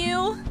thing,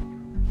 you.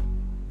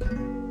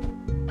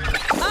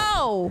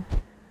 Oh!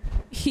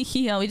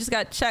 Yeah, we just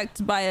got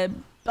checked by a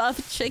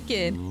buff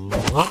chicken.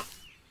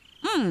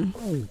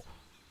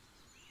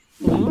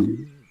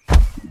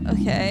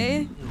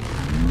 Okay.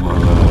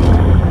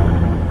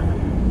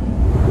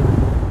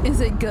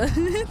 Is it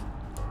good?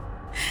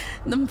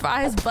 The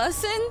fries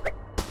bussin'?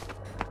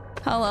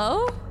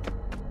 Hello?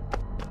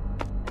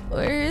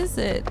 Where is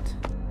it?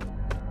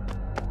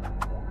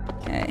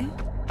 Okay.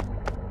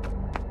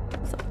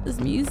 What's up with this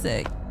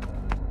music?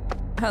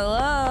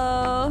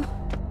 Hello?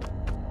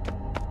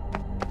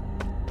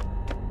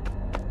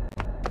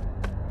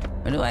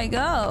 Where do I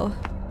go?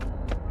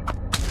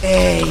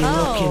 Hey,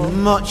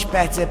 looking much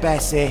better,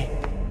 Bessie.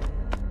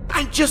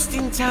 And just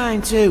in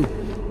time too.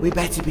 We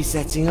better be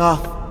setting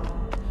off.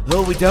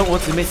 Oh, we don't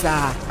want to miss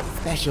our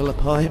special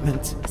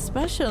appointment.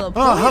 Special appointment?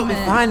 Oh, I hope we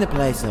find the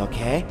place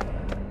okay.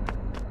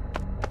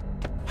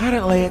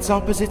 Apparently it's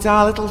opposite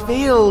our little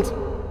field.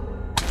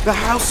 The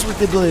house with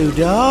the blue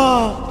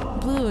door.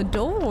 Blue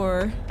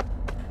door?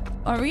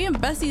 Are we in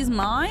Bessie's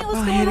mind?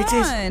 What's going here it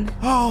is. on?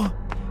 Oh,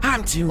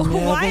 I'm too nervous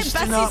Why is to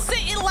Bessie knock.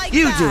 sitting like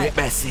You that? do it,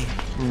 Bessie.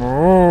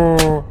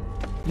 Oh.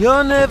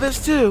 You're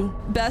nervous too?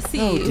 Bessie,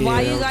 Oh dear,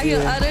 why you oh got your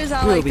dear. udders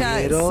out We'll like be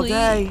that, here all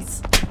day.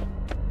 sweet?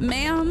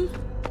 Ma'am?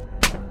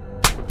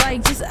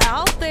 Like, just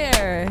out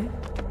there.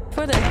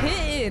 For the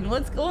hitting.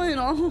 What's going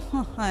on?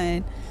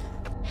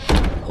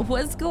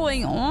 What's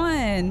going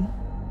on?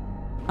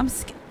 I'm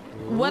scared.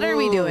 What are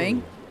we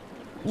doing?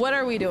 What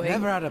are we doing?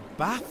 Never had a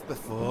bath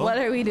before. What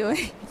are we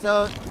doing?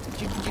 So,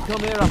 did you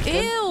come here often?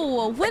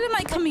 Ew, what am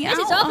I coming out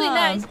This is awfully of?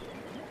 nice.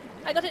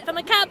 I got it from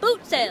a car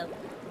boot sale.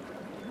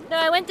 No,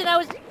 I went and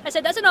I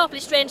said, that's an awfully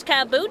strange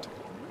car boot.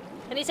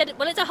 And he said,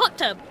 well, it's a hot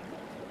tub.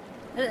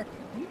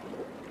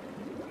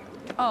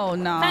 Oh,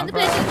 no. Found the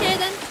place okay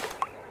then?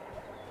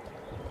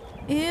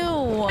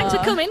 Ew. Thanks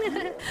for coming.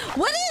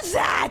 What is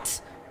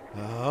that?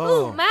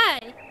 Oh. Ooh, my.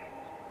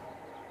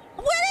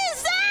 What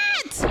is that?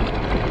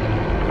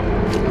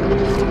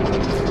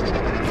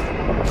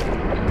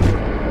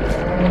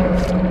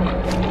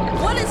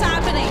 What is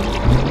happening?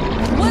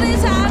 What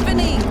is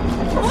happening?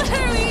 What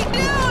are we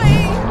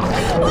doing?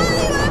 What are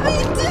you gonna be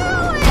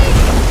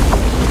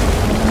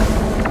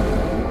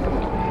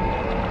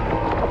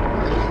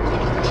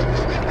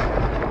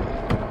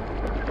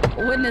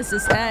doing? When does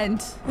this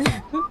end?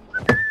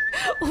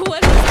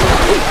 What is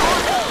going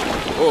on?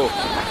 Oh.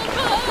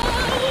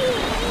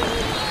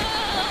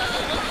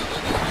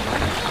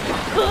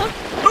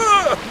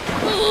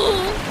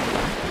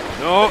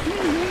 No.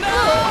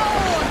 No.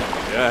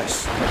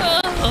 Yes.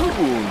 Oh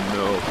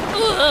no.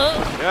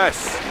 Yes.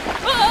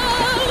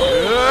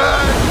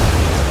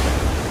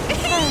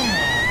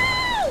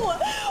 Ew!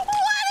 What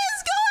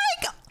is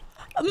going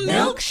on?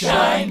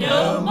 Milkshine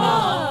no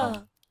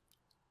more.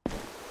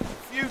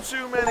 Few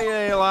too many,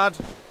 eh, lad?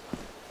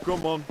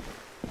 Come on.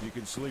 You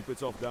can sleep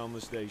it off down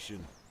the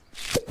station.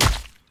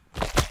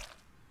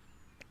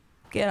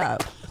 Get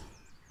up.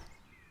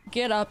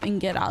 Get up and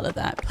get out of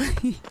that,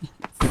 please.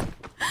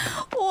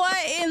 What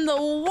in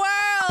the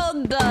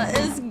world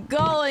is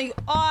going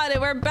on?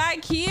 And we're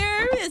back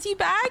here? Is he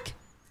back?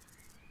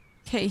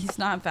 Okay, he's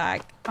not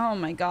back. Oh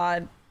my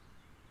god.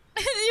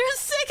 You're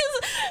sick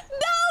as...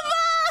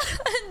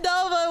 Nova!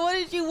 Nova, what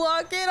did you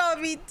walk in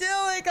on me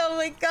doing? Oh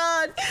my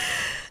god.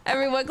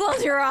 Everyone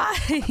close your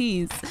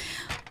eyes.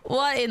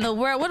 What in the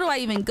world? Where do I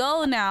even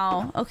go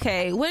now?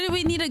 Okay, where do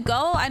we need to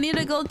go? I need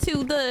to go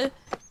to the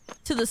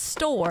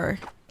store.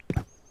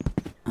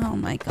 Oh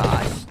my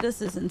gosh,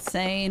 this is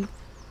insane.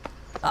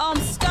 Oh,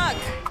 I'm stuck.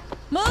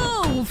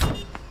 Move!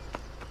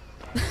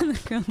 The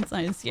girls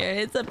aren't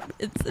scared.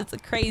 It's a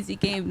crazy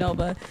game,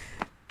 Nova.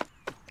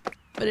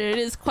 But it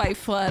is quite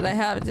fun, I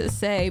have to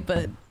say.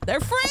 But they're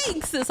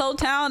freaks! This whole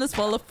town is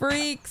full of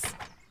freaks.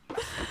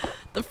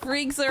 The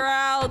freaks are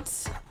out.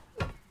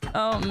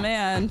 Oh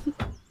man.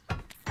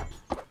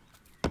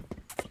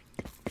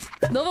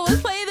 Nova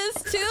was playing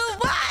this too?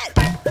 What?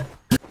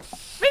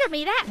 Riddle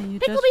me that.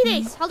 Pickle me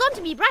this. Hold on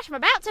to me, brush. I'm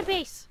about to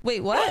piss.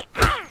 Wait, what?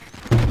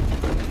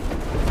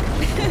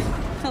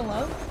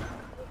 Hello?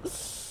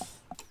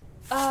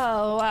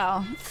 Oh,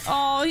 wow.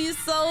 Oh, he's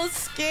so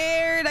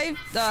scared.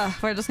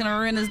 We're just gonna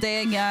ruin his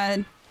day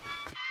again.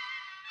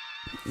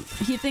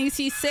 He thinks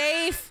he's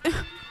safe.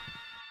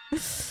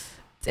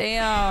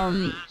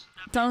 Damn.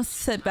 Don't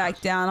sit back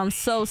down. I'm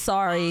so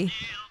sorry.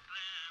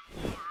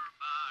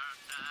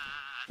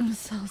 I'm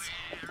so sorry.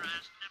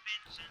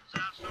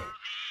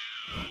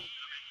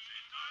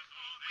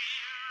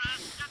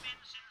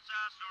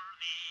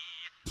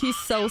 He's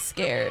so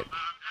scared.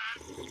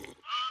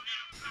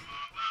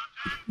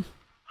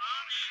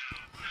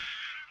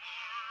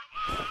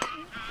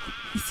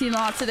 You see a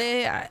lot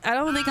today? I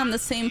don't think I'm the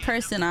same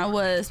person I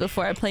was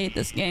before I played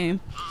this game.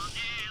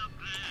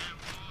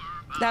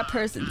 That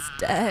person's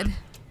dead.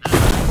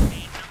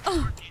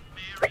 Oh,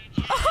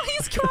 oh,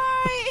 he's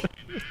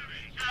crying.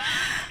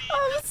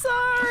 I'm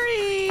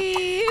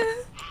sorry.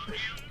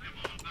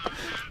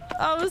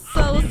 I'm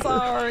so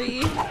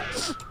sorry.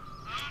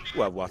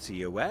 Well, what are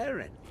you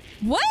wearing?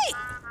 What?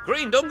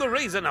 Green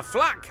dungarees and a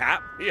flat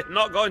cap? You're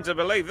not going to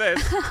believe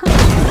this.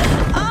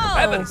 Oh.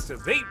 Heavens to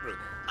beetroot.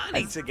 I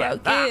need to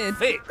get that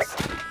fixed.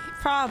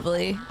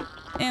 Probably.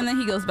 And then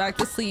he goes back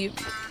to sleep.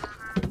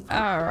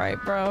 Alright,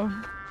 bro.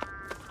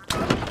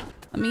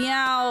 Let me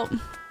out.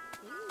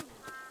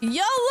 Yo,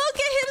 look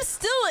at him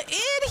still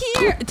in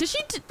here. Did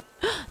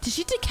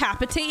she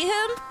decapitate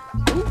him?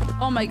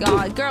 Oh my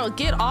god. Girl,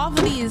 get off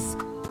of these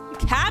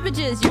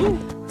cabbages. You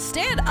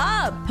stand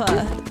up.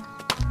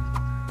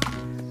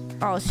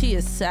 Oh, she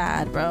is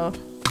sad, bro.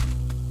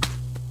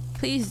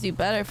 Please do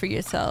better for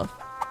yourself.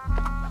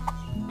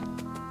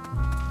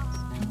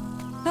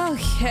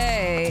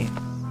 Okay.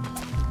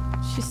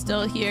 She's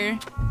still here,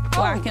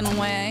 whacking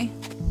away.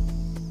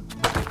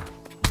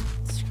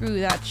 Screw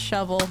that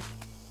shovel.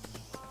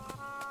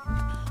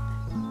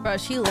 Bro,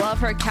 she love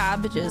her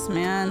cabbages,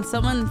 man.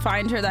 Someone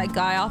find her that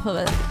guy off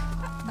of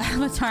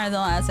Avatar: The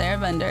Last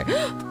Airbender.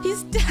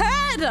 He's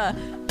dead!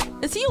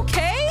 Is he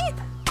okay?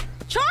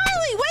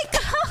 Charlie, wake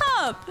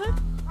up!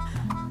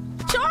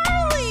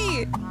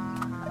 Charlie!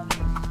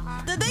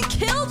 Did they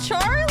kill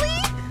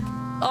Charlie?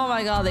 Oh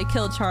my god, they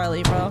killed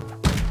Charlie, bro.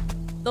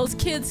 Those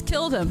kids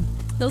killed him.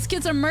 Those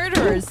kids are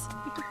murderers.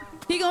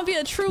 He gonna be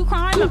a true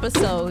crime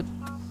episode.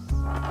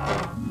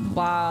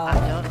 Wow. I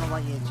don't know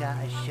what you're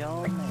trying to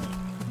show me.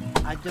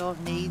 I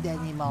don't need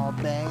any more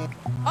bait.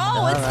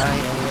 Oh,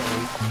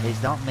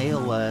 it's not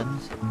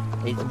mealworms.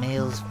 It's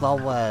meals for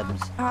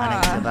worms. And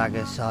it's a bag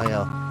of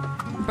soil.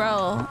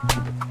 Bro,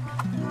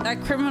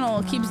 that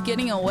criminal keeps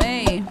getting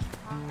away.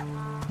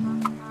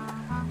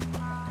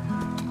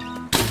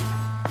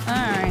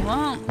 Alright,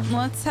 well,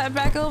 let's head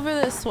back over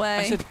this way.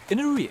 I said, in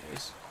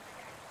arrears?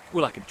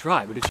 Well, I could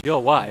try, but it's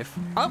your wife.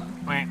 Oh.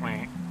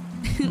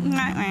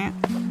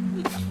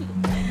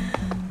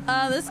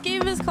 This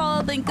game is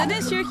called Thank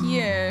Goodness You're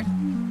Here.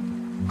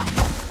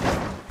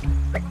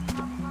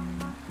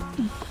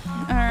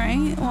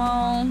 Alright,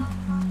 well...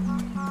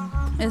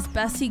 Is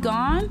Bessie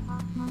gone?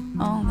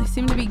 Oh, they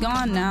seem to be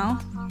gone now.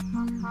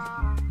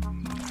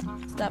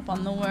 Step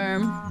on the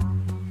worm.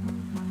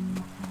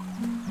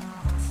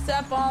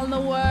 Step on the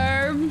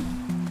worm.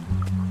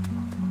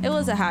 It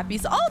was a happy...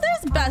 Oh,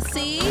 there's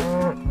Bessie!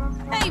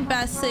 Hey,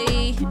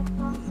 Bessie!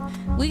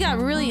 We got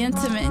really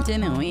intimate,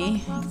 didn't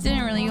we?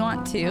 Didn't really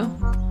want to.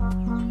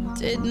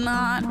 Did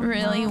not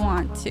really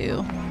want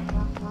to.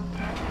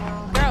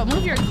 Girl,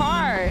 move your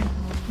car.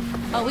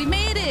 Oh, we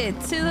made it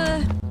to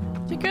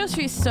the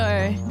grocery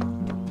store.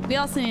 We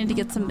also need to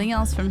get something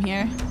else from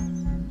here.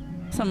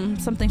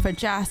 Something for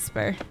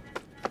Jasper.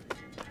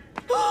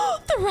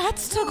 The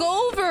rats took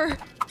over.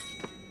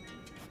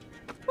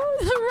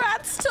 The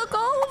rats took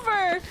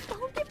over.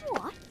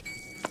 What?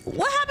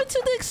 What happened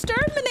to the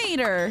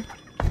exterminator?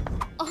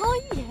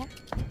 Oh yeah.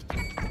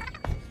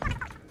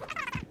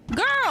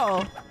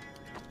 Girl.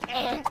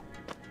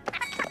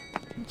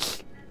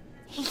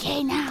 He's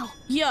here now.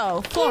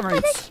 Yo, Florence.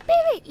 For the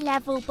spirit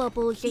level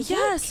bubbles, is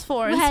Yes, it?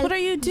 Florence, Well, what are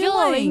you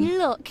darling, doing?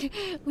 look,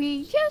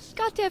 we just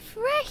got a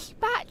fresh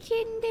batch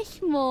in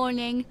this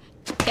morning.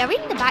 They're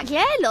in the back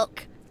there,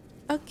 look.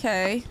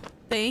 Okay,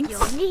 thanks.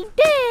 You'll need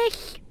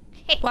this.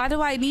 Why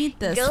do I need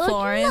this, Good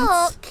Florence?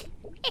 luck.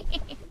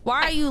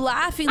 Why are you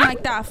laughing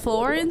like that,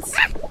 Florence?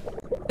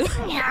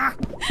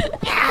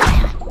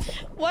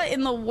 What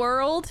in the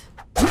world?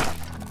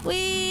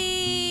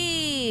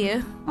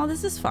 Whee! Oh,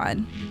 this is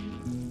fun.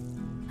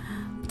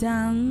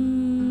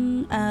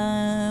 Down,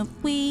 up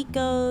we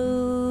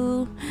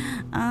go.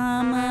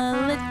 I'm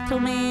a little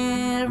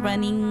man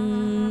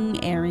running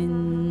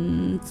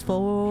errands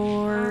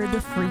for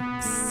the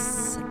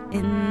freaks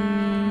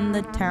in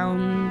the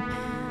town.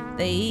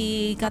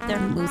 They got their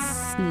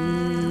moose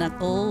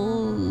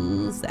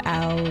knuckles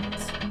out.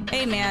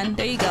 Hey man,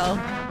 there you go.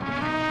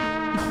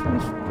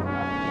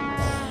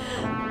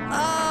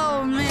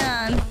 Oh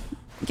man.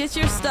 Get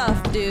your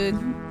stuff, dude.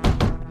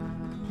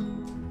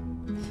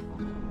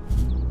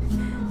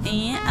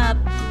 And up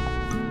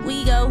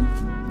we go.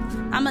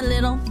 I'm a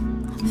little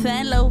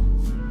fellow.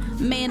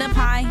 Made up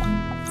high.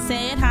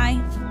 Said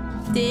hi.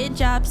 Did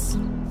jobs.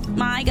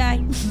 My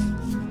guy.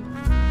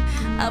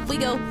 Up we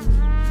go.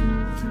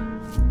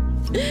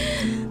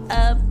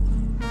 Up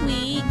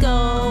we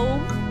go.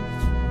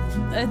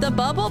 The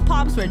bubble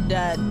pops were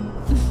dead.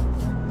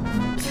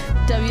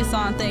 W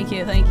song, thank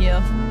you, thank you.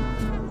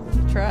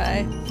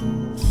 Try.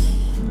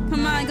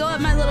 Come on, go up,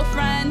 my little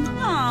friend.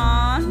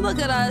 Aw, look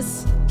at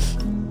us.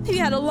 We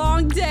had a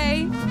long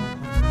day.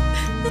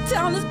 The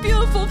town is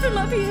beautiful from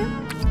up here.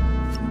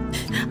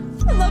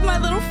 I love my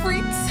little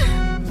freaks.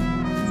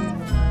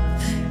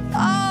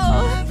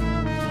 Oh,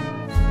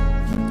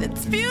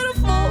 it's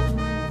beautiful.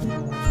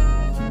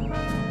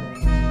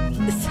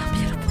 It's so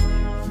beautiful.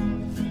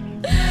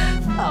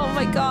 Oh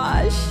my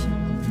gosh.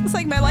 It's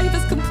like my life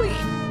is complete.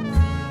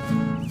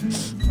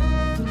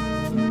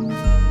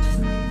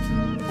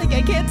 Like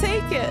I can't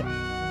take it.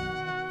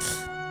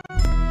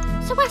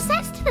 So I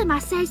says to them, I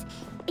says,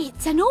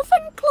 it's an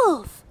oven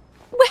glove.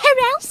 Where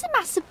else am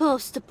I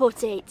supposed to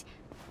put it?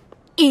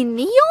 In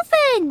the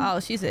oven. Oh,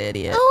 she's an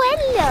idiot. Oh,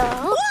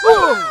 hello.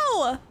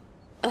 Whoa!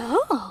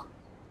 Oh.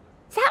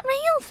 Is that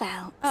real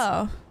felt?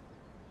 Oh.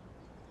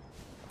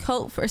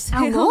 Coat for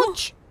sale. How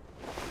much?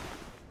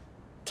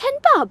 10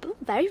 bob.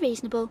 Very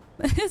reasonable.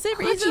 Is it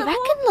reasonable? What do you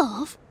reckon,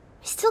 love?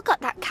 We still got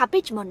that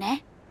cabbage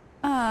money.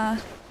 Why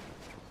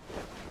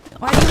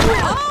do you...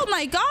 Oh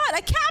my god,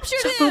 I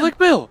captured him! Bootleg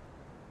Bill!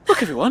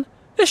 Look everyone,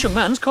 this young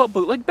man's caught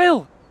Bootleg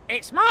Bill.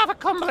 It's more of a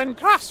Cumberland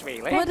cross,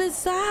 really. What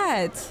is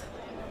that?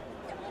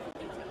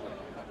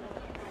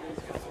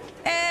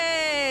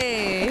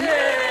 Hey!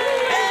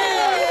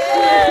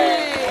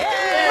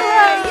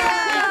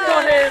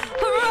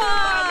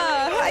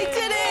 Hurrah! I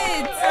did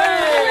it!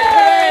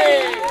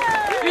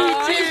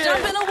 He's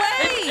jumping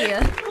away!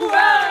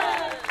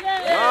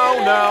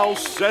 Now,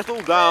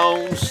 settle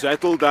down,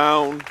 settle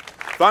down.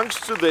 Thanks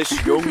to this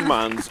young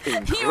man's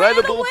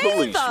incredible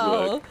police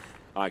work,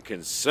 I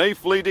can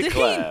safely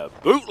declare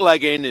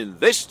bootlegging in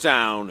this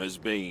town has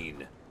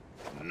been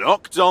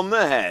knocked on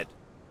the head.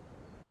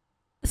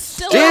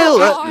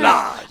 Still at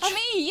large. I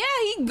mean, yeah,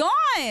 he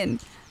gone.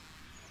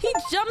 He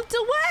jumped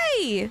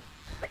away.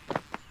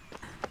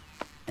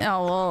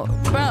 Oh, well,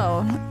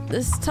 bro,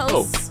 this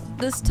toast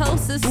is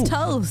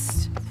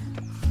toast.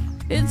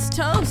 It's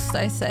toast,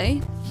 I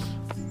say.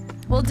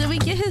 Well, did we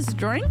get his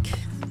drink?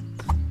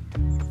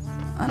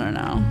 I don't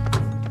know.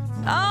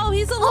 Oh,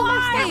 he's alive!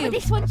 Almost out with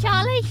this one,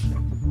 Charlie.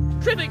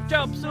 Terrific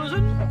job,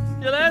 Susan.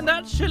 You'll earn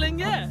that shilling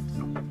yet.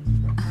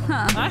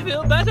 I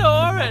feel better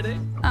already.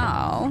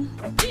 Oh.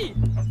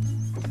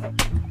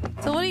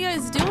 So what are you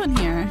guys doing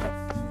here?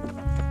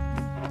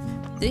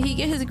 Did he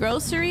get his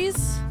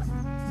groceries?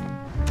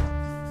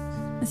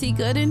 Is he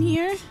good in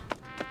here?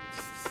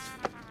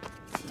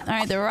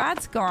 Alright, the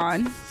rat's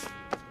gone.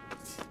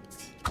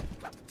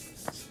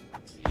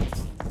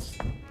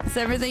 Is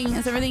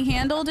everything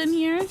handled in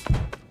here?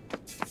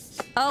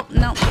 Oh,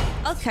 no.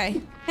 Okay.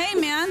 Hey,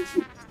 man.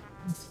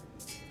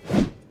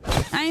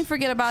 I ain't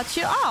forget about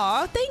you.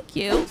 Aw, thank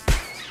you.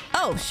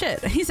 Oh,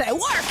 shit. He said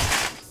work!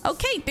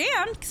 Okay,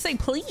 damn. Say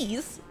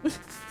please.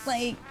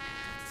 Like,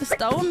 just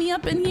throw me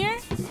up in here.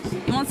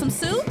 You want some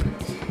soup?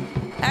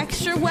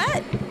 Extra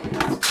wet?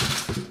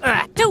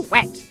 Too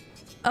wet.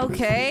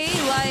 Okay,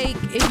 like,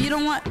 if you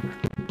don't want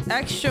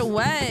extra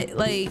wet,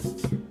 like,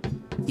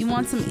 you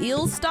want some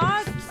eel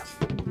stock?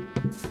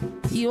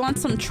 You want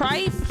some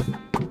tripe?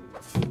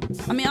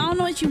 I mean, I don't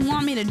know what you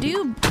want me to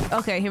do.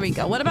 Okay, here we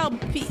go. What about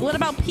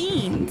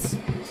beans?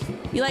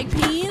 You like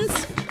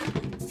beans?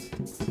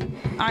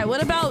 All right,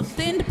 what about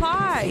thin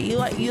pie? You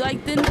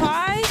like thin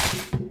pie?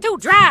 Too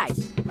dry.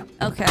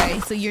 Okay,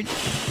 so you're.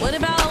 What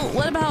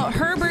about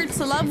Herbert's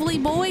Lovely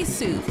Boy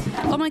soup?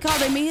 Oh my God,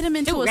 they made him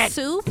into a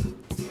soup.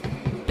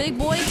 Big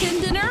boy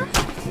dinner.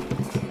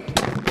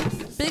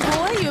 Big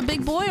boy, you're a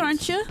big boy,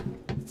 aren't you?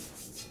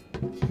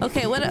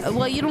 Okay,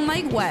 well, you don't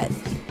like wet,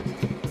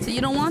 so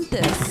you don't want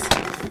this.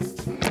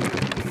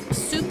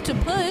 Soup to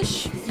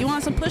push. You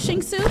want some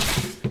pushing soup?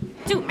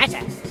 Too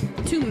meta.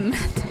 Too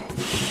meta.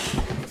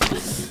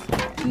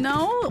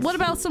 No? What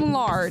about some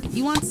lard?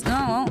 You want...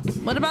 No.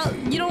 What about...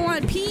 You don't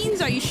want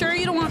peas? Are you sure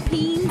you don't want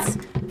peas?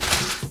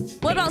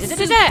 What about soup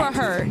for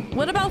her?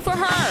 What about for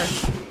her?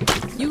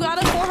 You got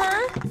it for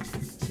her?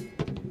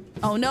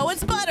 Oh, no,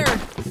 it's butter.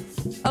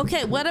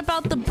 Okay, what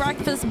about the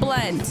breakfast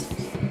blend?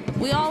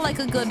 We all like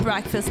a good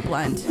breakfast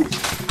blend.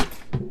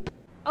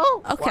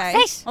 Oh, okay.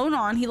 What's this? Hold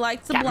on, he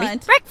likes the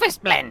blend.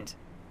 Breakfast blend.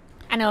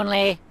 And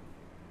only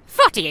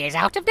 40 years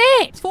out of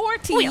date.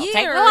 40 we'll years?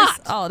 Take the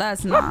lot. Oh,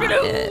 that's not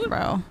it,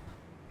 bro.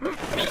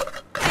 Hey,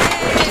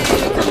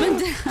 coming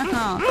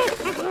down.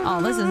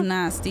 Oh, this is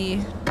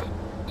nasty.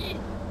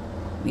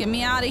 Get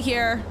me out of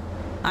here.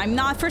 I'm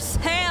not for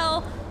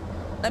sale.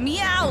 Let me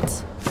out.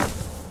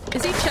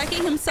 Is he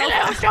checking himself?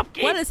 Hello,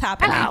 shopkeep. What is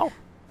happening? Hello.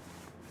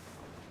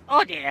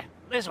 Oh dear,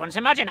 this one's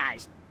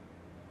homogenized.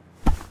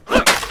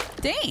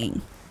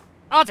 Dang.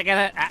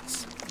 Altogether,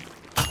 that's...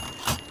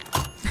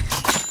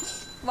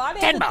 Why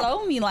did you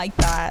throw me like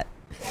that?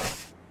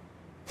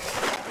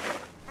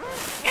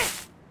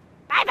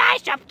 Bye-bye,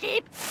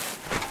 shopkeep.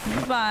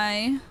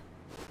 Bye.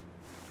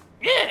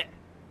 Yeah.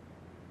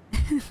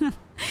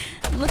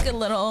 Look at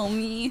little old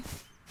me.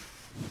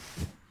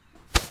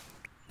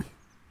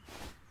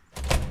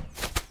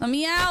 Let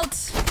me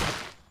out.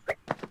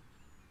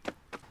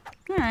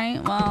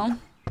 Alright, well.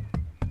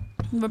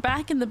 We're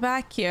back in the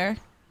back here.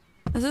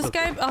 Is this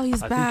guy? Oh,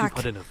 he's back. I think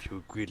you've had enough,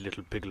 you greedy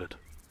little piglet.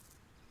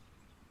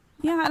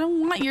 Yeah, I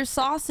don't want your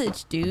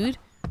sausage, dude.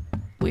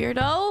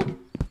 Weirdo.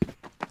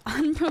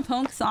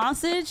 Unprovoked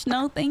sausage?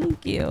 No,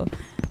 thank you.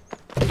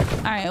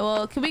 Alright,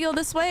 well, can we go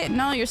this way?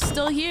 No, you're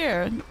still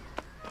here.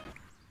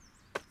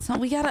 So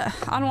we gotta...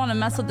 I don't want to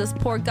mess with this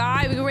poor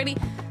guy.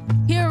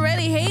 He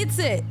already hates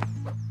it.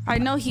 I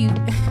know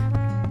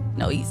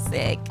no, he's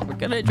sick. We're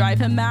gonna drive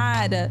him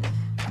mad.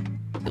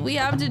 Do we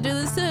have to do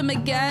this to him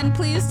again?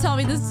 Please tell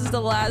me this is the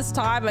last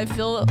time. I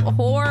feel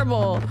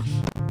horrible.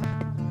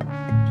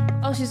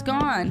 Oh, she's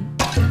gone.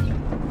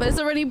 But it's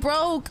already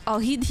broke. Oh,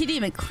 he didn't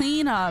even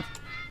clean up.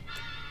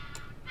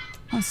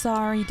 I'm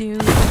sorry,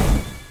 dude.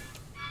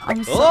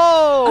 I'm sorry.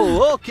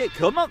 Oh, okay,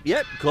 come on.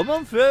 Yep, come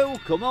on through.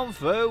 Come on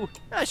through.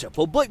 That's a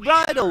public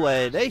bridal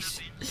way, this.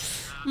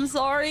 I'm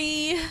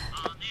sorry.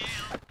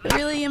 I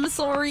really am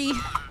sorry.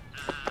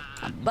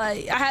 But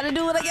I had to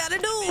do what I gotta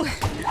do.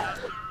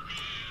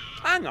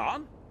 Hang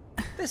on.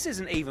 This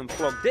isn't even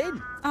plugged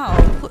in.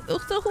 Oh,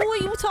 so who are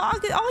you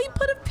talking? Oh, you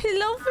put a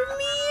pillow for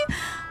me?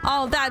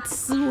 Oh,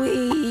 that's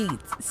sweet.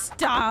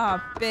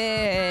 Stop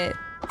it.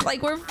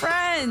 Like we're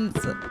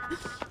friends.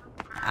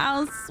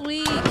 How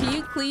sweet. Can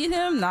you clean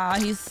him? Nah,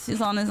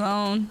 he's on his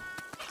own.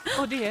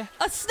 Oh dear.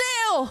 A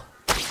snail!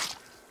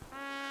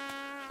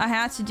 I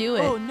had to do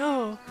it. Oh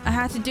no. I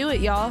had to do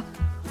it, y'all.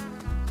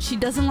 She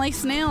doesn't like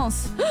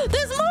snails.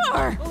 There's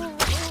more! Oh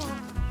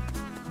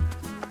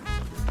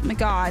my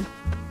god.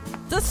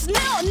 The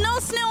snail! No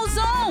snail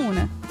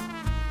zone!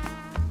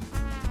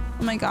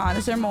 Oh my god,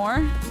 is there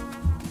more?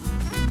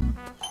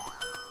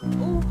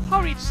 Oh,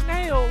 horrid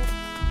snail.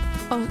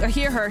 Oh, I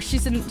hear her.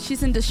 She's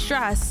in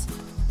distress.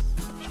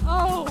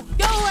 Oh,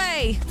 go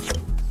away.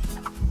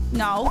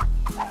 No.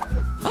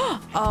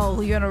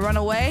 Oh, you're gonna run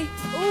away?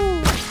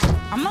 Ooh.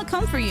 I'm gonna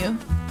come for you.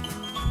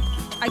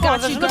 I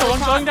got you. There's another one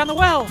going down the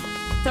well.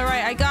 It's all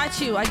right. I got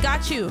you. I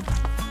got you.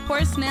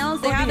 Poor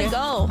snails. They had to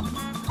go.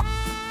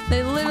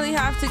 They literally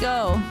have to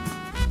go.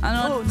 I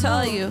don't know what to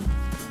tell you.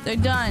 They're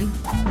done.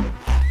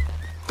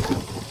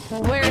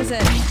 Where is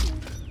it?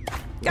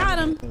 Got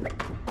him.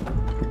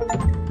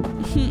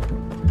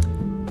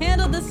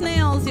 Handle the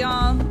snails,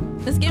 y'all.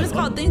 This game is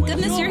called Thank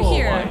Goodness You're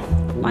Here.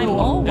 My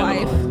mole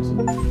wife.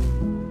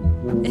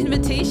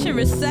 Invitation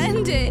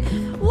rescinded.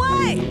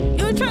 What?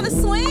 You were trying to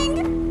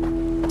swing?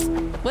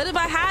 What if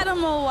I had a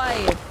mole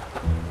wife?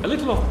 A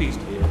little off-piste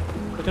here,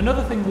 but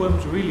another thing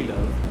worms really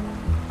love,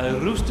 a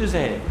rooster's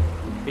egg.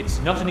 It's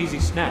not an easy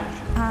snatch,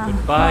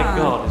 but by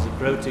God is a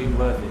protein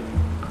worth it.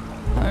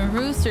 A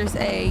rooster's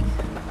egg.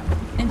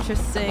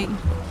 Interesting.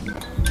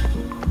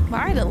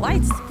 Why are the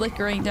lights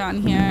flickering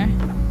down here?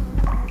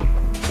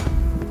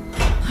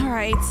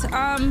 Alright,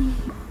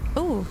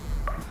 ooh.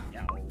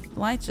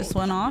 Light just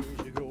went off.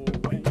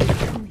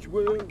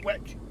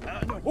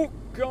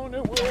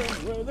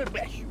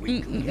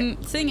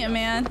 Sing it,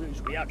 man.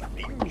 We had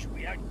fins,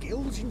 we had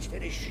gills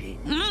instead of shins.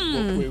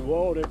 But we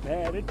wore a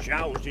pair of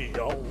trousers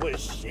all the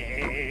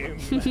same.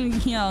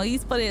 Yo,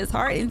 he's putting his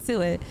heart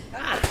into it.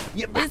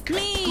 It's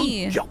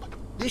me. Good job.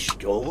 This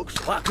store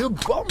looks like a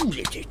bomb's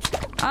hit it.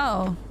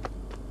 Oh.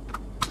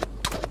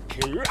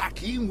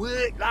 Cracking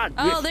work, lad.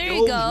 Oh, there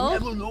you go.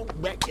 Never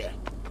looked better.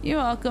 You're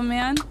welcome,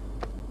 man.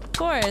 Of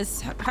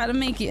course. How to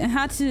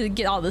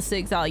get all the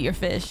SIGs out of your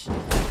fish.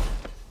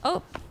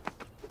 Oh.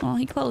 Oh,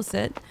 he closed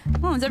it.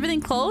 Oh, is everything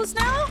closed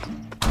now?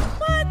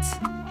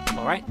 What?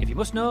 All right, if you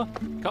must know,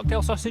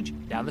 cocktail sausage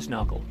down the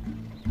snorkel.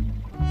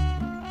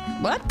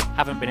 What?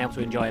 Haven't been able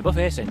to enjoy a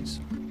buffet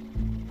since.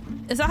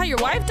 Is that how your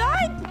wife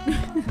died?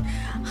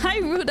 Hi,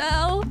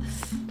 Rudel.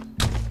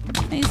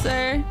 Hey,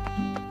 sir.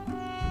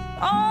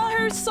 Oh,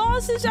 her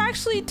sausage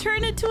actually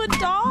turned into a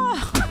dog.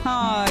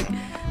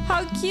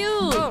 How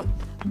cute.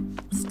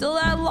 Still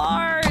that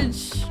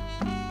large.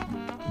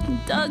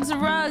 Doug's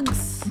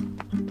rugs.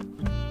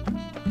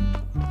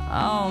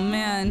 Oh,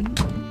 man.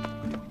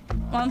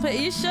 Are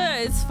you sure?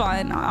 It's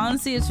fun.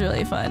 Honestly, it's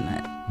really fun.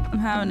 I'm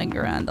having a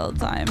grand old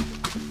time.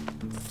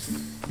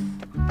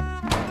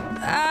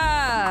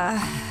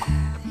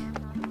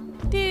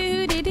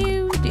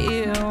 Do-do-do-do.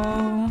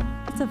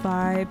 It's a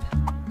vibe.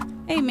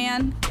 Hey,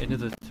 man.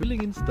 Another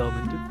thrilling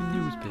installment of the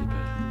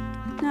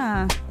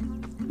newspaper.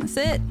 That's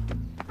it.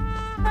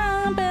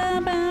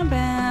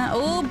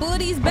 Oh,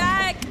 Booty's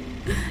back.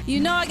 You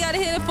know I gotta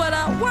hit it for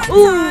that one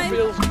time.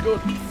 Feels good.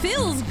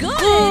 Feels good.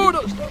 Oh,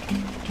 no, stop.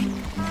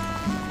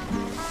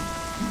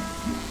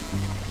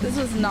 This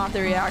was not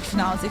the reaction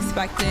I was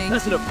expecting.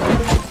 That's enough.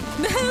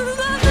 This is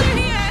not the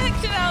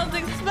reaction I was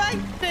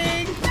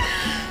expecting.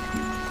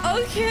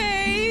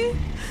 Okay.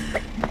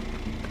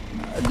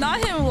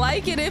 Not him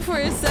liking it for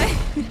a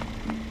second.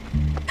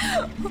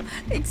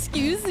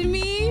 Excuse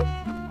me?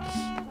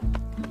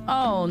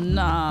 Oh,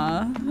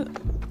 nah.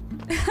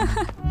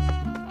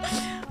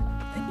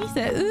 He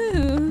said,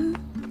 ooh.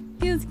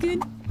 Feels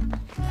good.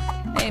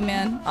 Hey,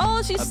 man.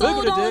 Oh, she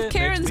sold all of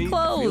Karen's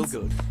clothes.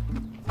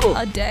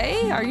 A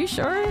day? Are you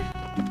sure?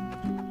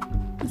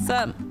 What's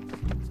up?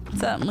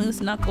 What's up, Moose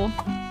Knuckle?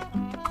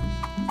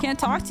 Can't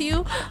talk to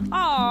you?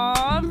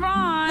 Aw,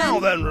 Ron. Now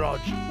then, Rog.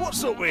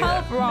 What's up with you?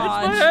 Help,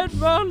 Rog. It's my head,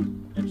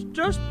 Ron. It's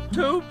just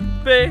too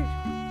big.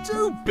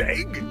 Too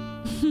big?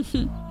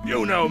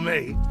 You know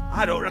me.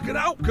 I don't reckon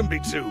out can be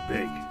too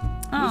big.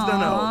 As they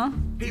know,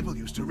 people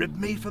used to rib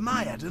me for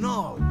my head and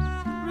all.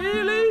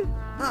 Really?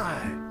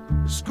 Aye.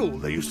 At school,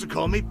 they used to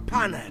call me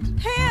Panhead.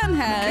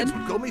 Panhead? The kids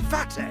would call me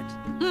Fathead.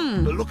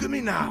 But look at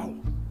me now.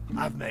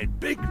 I've made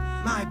big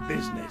my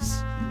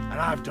business.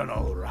 And I've done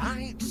all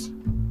right.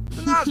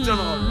 And I've done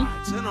all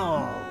right and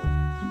all.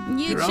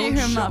 You cheer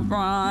him up,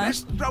 Ron.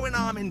 Best throwing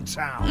arm in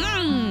town.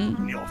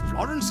 And your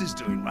Florence is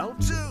doing well,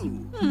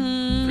 too.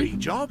 3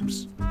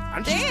 jobs.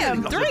 And she's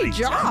damn, 3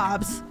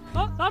 jobs?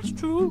 That's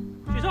true.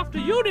 She's off to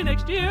uni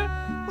next year.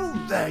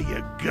 Oh, there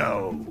you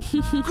go.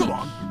 Come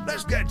on,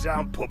 let's get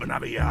down pub and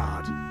have a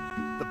yard.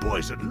 The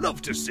boys would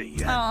love to see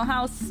you. Oh,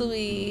 how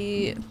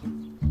sweet.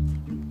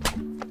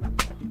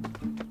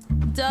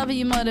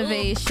 W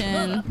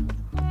motivation.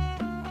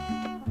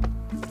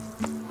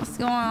 What's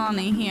going on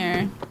in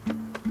here?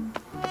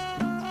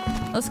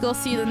 Let's go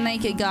see the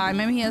naked guy.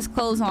 Maybe he has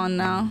clothes on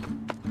now.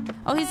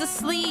 Oh, he's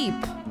asleep.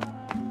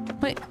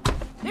 Wait.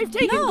 They've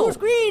taken no.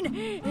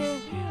 Green.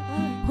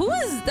 Who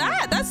is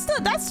that? That's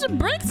the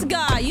Bricks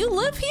guy. You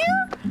live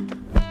here?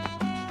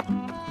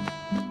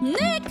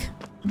 Nick.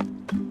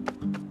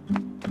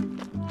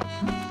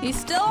 He's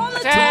still on the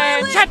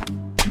toilet.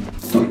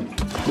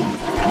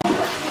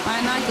 Why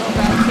not go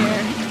back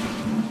here?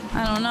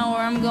 I don't know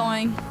where I'm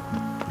going.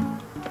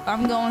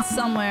 I'm going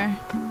somewhere.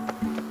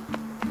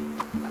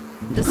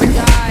 This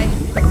guy.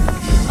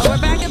 Oh,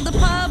 we're back at the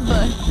pub.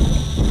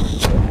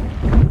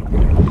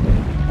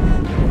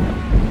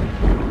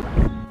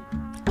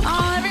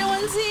 Oh,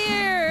 everyone's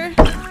here.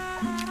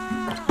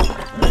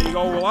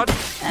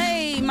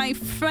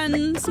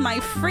 friends, my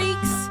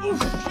freaks.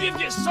 Oof, give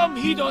you some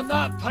heat on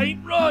that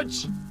pint, Rog.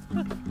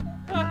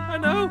 I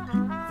know.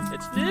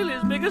 It's nearly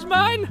as big as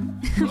mine.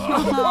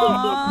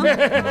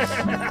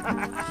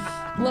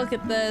 Look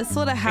at this.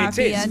 What a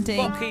happy ending.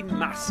 It is fucking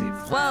massive.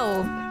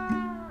 Whoa.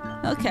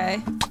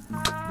 Okay.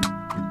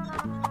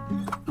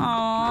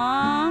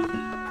 Aww.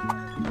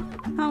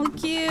 How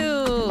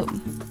cute.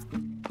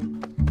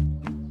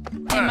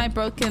 Hey, my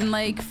broken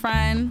leg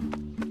friend.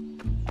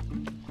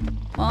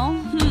 Well,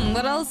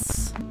 what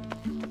else?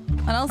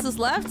 What else is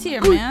left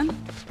here, man?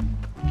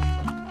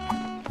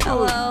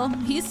 Hello.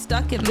 He's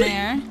stuck in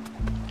there.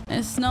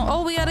 There's no.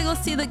 Oh, we gotta go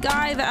see the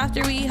guy that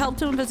after we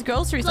helped him with his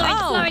groceries.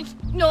 Florence,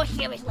 no,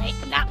 seriously,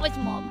 that was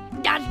Mum.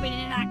 Dad's been in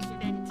an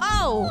accident.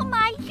 Oh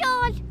my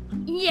God.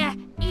 Yeah,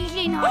 he's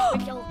in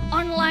hospital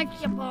on life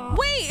support.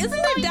 Wait, isn't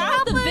that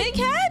Dad with the big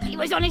head? He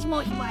was on his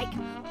motorbike,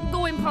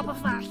 going proper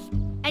fast,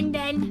 and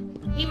then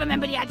he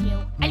remembered he had you,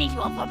 and he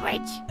flew off a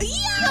bridge.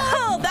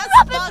 Yo, that's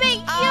fucked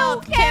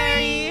up,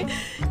 Carrie.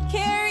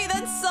 Carrie,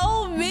 that's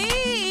so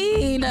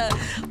mean.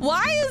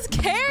 Why is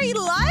Carrie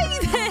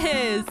like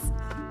this?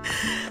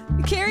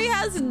 Carrie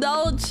has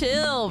no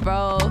chill,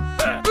 bro.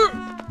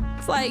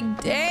 It's like,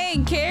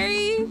 dang,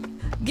 Carrie,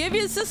 give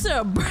your sister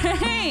a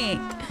break.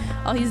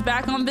 Oh, he's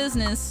back on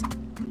business.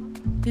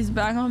 He's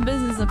back on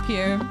business up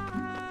here.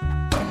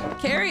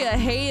 Carrie a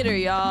hater,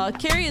 y'all.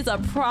 Carrie is a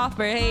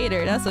proper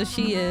hater. That's what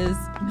she is.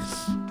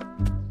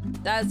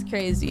 That's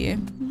crazy.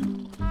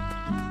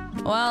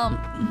 Well,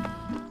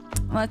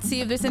 let's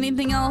see if there's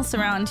anything else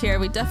around here.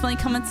 We definitely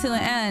coming to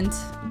the end.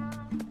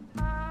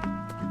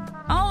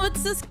 Oh,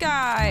 it's this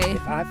guy.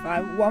 If I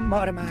find one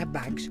more of my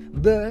bags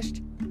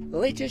burst,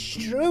 litter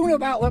strewn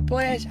about the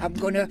place, I'm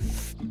gonna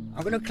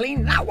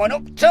clean that one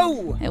up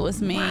too. It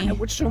was me. Why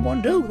would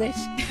someone do this?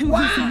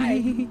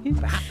 Why?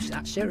 Perhaps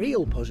that's a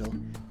real puzzle.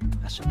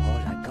 I suppose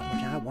I got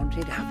what I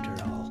wanted after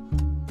all.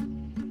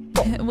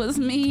 It was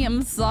me.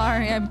 I'm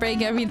sorry. I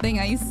break everything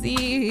I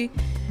see.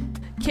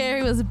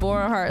 Carrie was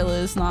born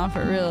heartless, not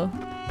for real.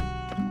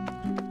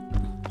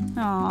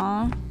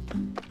 Aww.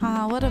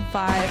 Ah, what a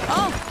vibe.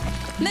 Oh,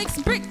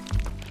 next brick.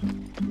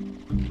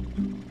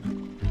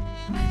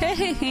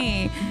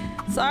 Hey,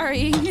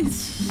 sorry.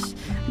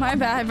 My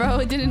bad, bro.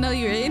 I didn't know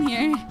you were in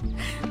here.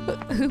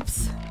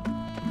 Oops.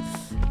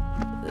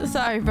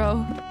 Sorry,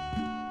 bro.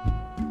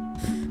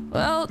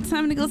 Well,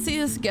 time to go see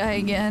this guy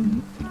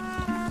again.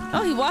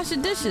 Oh, he washed the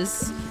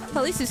dishes.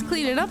 At least he's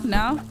cleaning up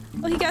now.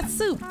 Oh, he got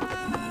soup.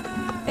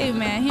 Hey,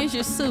 man, here's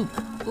your soup.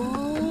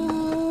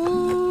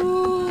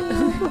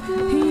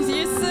 Here's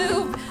your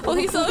soup. Oh,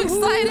 he's so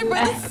excited for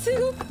the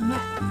soup.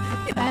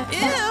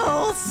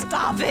 Ew,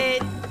 stop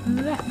it.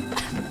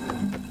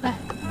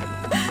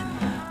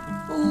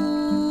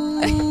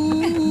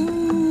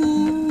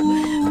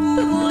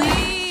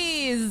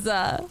 Please.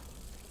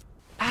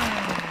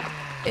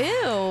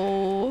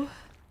 Ew.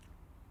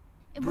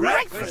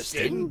 Breakfast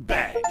in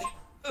bed.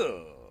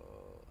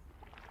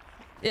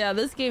 Yeah,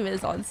 this game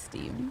is on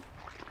Steam.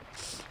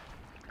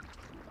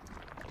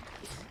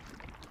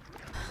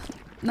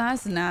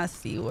 That's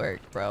nasty work,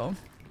 bro.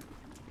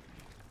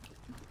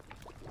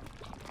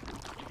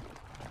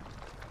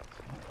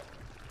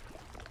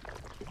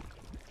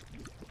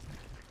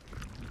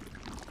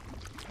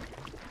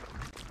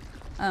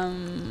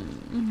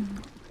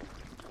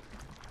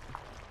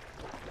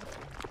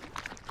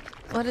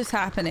 What is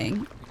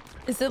happening?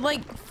 Is it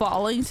like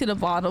falling to the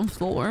bottom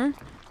floor?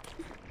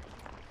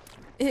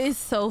 It is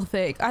so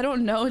thick. I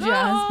don't know,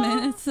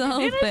 Jasmine. It's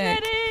so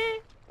thick.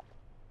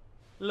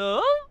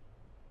 Love?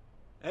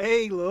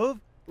 Hey, love.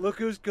 Look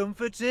who's come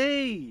for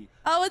tea.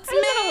 Oh, it's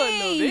Hello,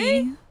 me.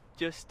 lovey.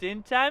 Just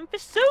in time for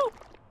soup.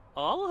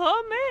 All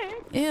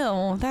homemade.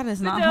 Ew, that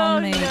is not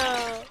homemade.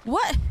 No.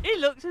 What? It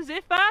looks as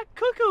if our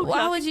cuckoo Why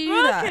clock would is you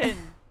do that? broken.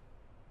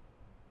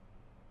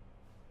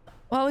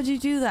 Why would you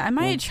do that? Am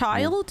I a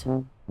child?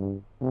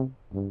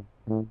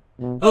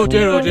 Oh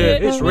dear,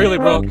 it's really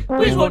broke.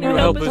 Please won't you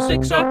help us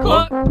fix our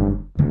clock?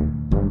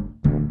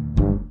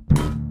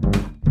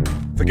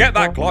 Forget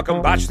that clock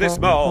and batch this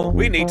mole.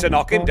 We need to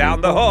knock him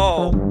down the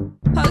hole.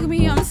 Hug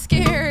me, I'm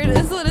scared.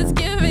 That's what it's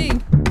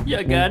giving.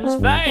 Your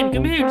garden's fine.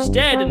 Come here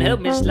instead and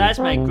help me slice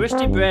my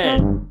crusty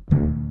bread.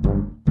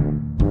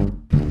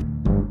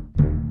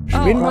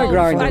 Spin my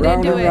grinder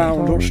round and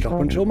round. Don't stop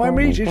until my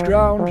meat is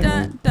drowned.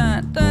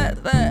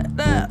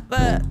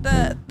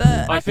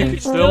 I think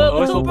it's still a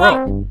little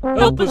broke.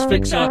 Help us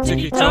fix our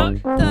ticky-tock.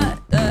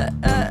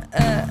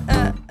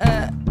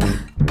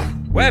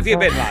 Where have you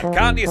been, lad?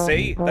 Can't you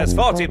see? There's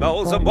 40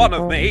 moles and one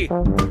of me.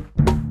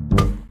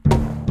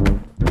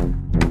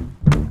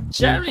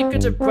 Shall we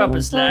get a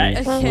proper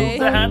slice? Okay. Move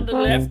the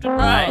handle left and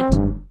right.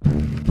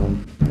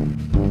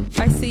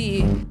 I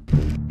see.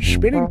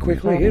 Spinning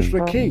quickly is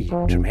the key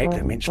to make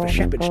the mince for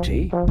shepherd's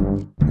tea.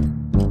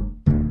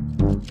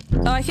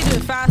 Oh, I can do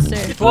it faster.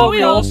 Before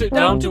we all sit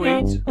down to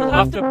eat, we'll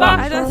have to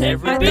bash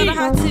every beat. I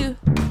had to.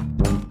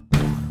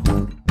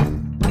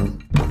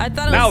 I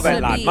thought it Now was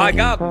then, lad, my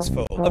garden's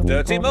full of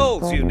dirty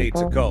moles you need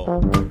to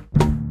call.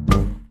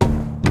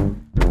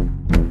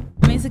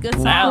 good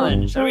song. Now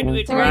then, shall we do it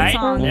It's a great right?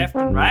 song. Left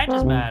and right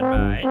as mad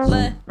rides.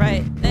 Left,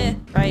 right, left,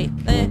 right,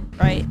 left,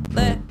 right,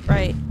 left,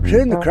 right.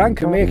 Turn the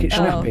crank and make it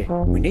snappy.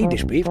 We need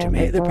this beef to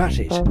make the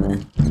passes.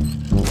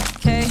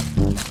 Okay.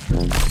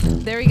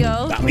 There we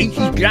go. That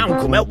meaty ground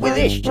come help with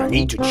this. I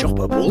need to chop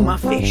up all my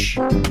fish.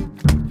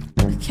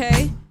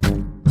 Okay.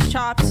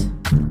 Chopped.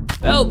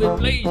 Help me,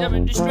 please. I'm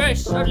in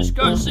distress. I just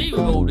can't see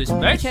with all this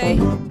mess. Okay.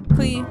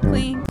 Clean.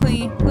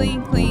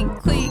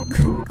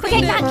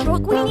 Take that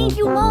truck. We need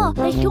you more.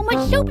 There's too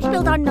much soup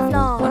spilled on the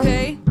floor.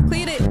 Okay.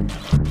 Clean it.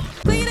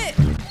 Clean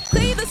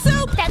the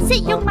soup. That's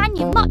it, young man.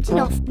 You've mopped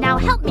enough. Now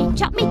help me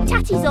chop me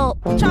tatties up.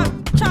 Chop.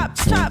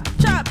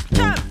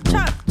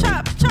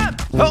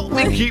 Help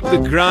me keep the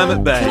grime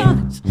at bay.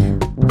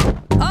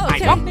 Oh, okay. My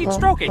dog needs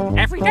stroking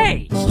every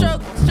day.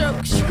 Stroke.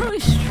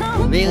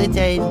 Really,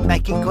 Dane,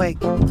 make it quick.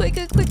 Quick.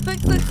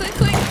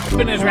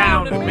 Spin us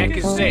round and make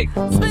us sick.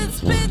 Spin.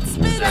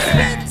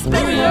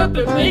 Hurry up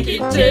and make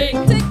it tick.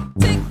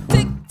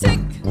 Tick.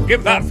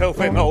 Give that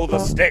filthy mole the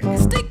stick.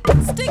 Stick.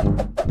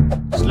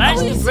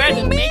 Slice the bread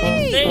and make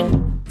it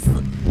thin.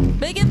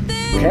 Make it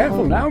thin.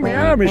 Careful now, my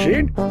arm is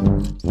in.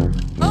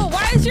 Oh,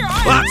 why is your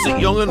arm? That's it,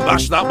 young, and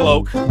bash that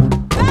bloke.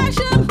 Bash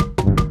him.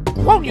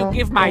 Won't you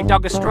give my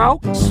dog a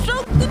stroke?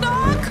 Stroke the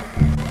dog.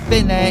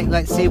 Spin it,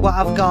 let's see what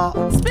I've got.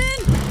 Spin.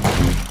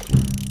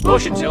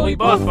 Push until we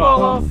both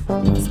fall off.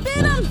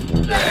 Spin him.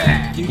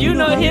 Do you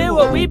not hear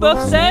what we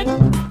both said?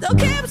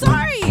 Okay, I'm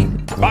sorry.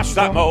 Bash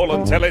that mole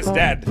until it's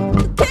dead.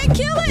 Can't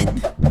kill it.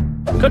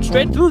 Cut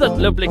straight through that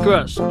lovely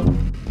crust. Okay.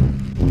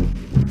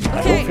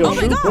 Oh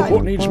my God.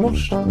 What needs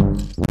must?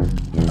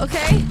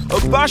 Okay. A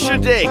bash a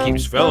day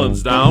keeps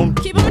felons down.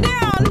 Keep him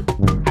down.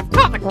 I've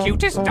got the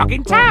cutest dog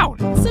in town.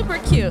 Super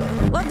cute.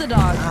 Love the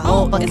dog.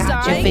 Oh, but it's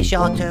catch dying. a fish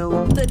or two.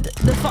 The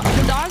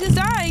dog is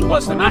dying.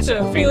 What's the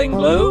matter? Feeling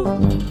blue?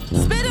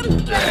 Spin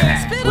him.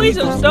 Please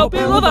don't stop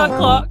your love our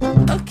clock.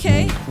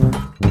 Okay.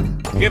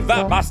 Give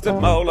that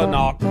bastard mole a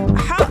knock.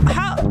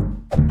 How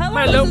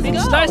My long loaf does this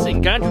needs go?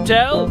 slicing, can't you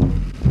tell?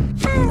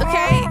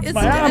 Okay. It's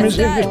My arm is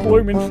in dead. this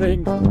blooming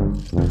thing.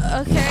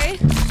 Okay.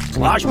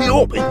 Slice me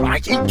up and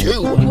bite in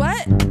two.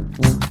 What?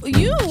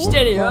 You?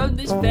 Steady on,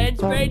 this fan's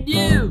brand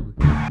new.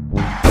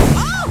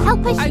 Oh!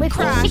 Help us I with the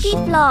crashed. sticky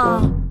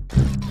floor.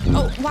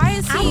 Oh, why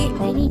is I he think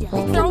we need a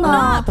little throwing more.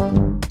 up?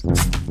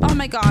 Oh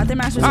my God, the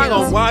mashed Hang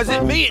potatoes. on, why is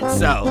it me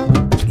itself?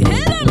 Hit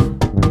him!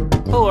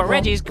 Poor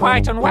Reggie's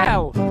quite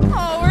unwell.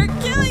 Oh, we're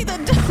killing the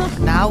dog.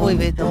 Now we've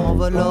hit the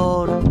mother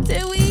load.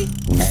 Did we?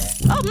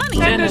 Oh, money.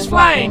 Send us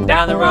flying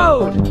down the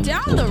road.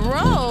 Down the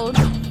road?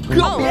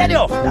 Cut me head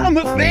off. I'm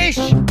a fish.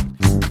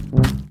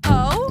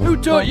 Oh? Who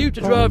taught you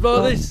to drive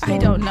like this? I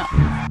don't know.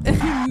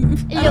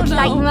 It looks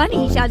like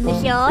money's on the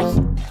shores.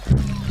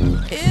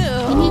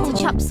 Ew. We need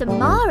to chop some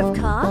more, of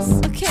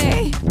course.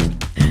 Okay.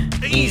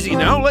 Easy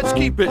now, let's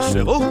keep it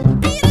civil.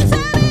 Beat his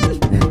head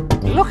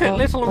in. Look at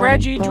little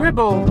Reggie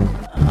dribble.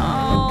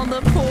 Oh,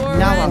 the poor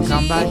Now Reggie. I've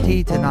come back to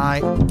you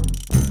tonight.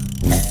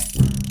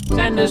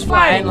 Send us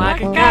flying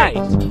like a kite.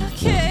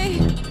 Okay.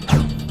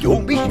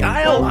 Don't be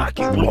shy, I like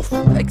it rough.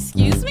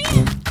 Excuse me?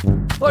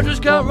 I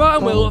just can't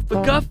rhyme well off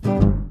the cuff.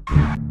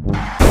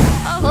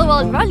 Poor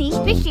old Ronnie's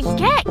fish is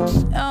kept.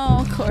 Oh,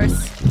 of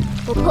course.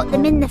 We'll put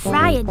them in the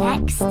fryer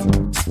next.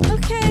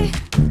 Okay.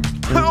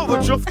 How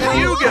the chuff did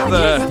you get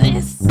there? What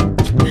is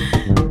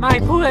this? My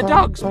poor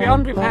dog's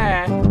beyond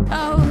repair.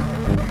 Oh.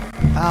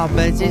 Oh,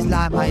 Buzz is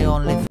like my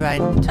only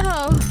friend.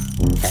 Oh.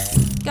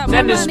 Got more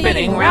Send us money.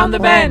 spinning round the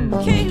bend.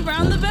 Okay,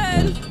 round the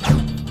bend.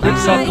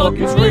 This up clock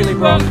is really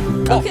wrong.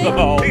 Pop the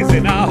mole, he's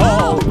in our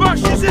hole. Bash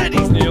his head,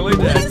 he's nearly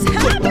What dead. is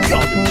happening?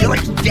 Until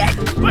it's dead.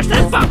 Smash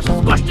that box,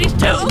 smash these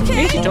toes.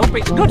 Okay. Eat it up,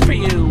 it's good for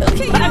you.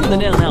 Okay, Bang the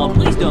nail now,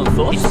 please don't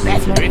fuss. It's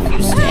better if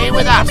you stay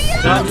with us.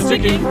 Time to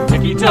ticking,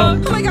 ticky tock.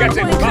 Oh my God, Get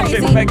we're him, going clap him,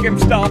 crazy. make him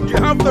stop. You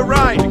have the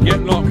right to get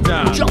knocked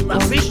down. Chop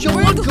that fish till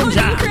We're blood comes going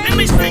out. crazy. I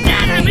miss my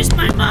dad, I miss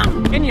my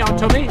mum. In your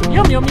tummy,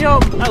 yum yum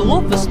yum. I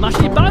love the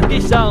smashy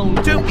baggy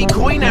sound. Don't be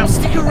coy now,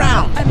 stick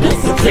around. I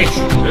missed it. Fish.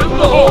 In the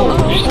hole.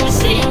 Eat the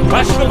sea,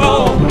 Bash the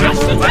mole. crash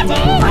the tatty,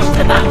 crash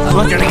the bounce. Oh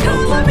my God,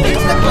 let me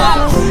It's the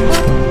box.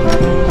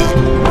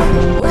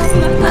 Where's the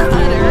butter?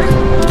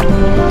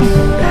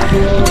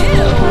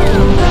 Ew.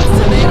 That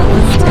tomato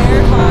was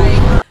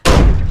terrifying.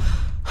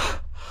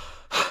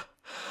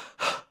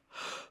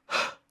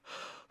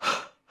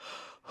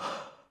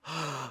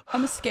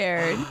 I'm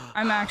scared.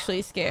 I'm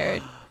actually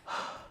scared.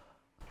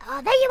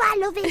 Oh, there you are,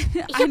 lovey.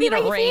 You I should be need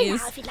a ready for you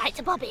raise. now if you'd like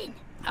to bob in.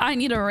 I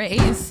need a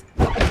raise.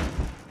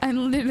 I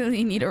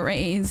literally need a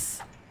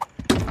raise.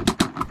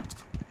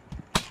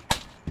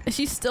 Is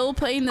she still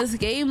playing this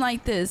game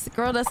like this?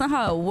 Girl, that's not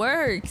how it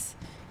works.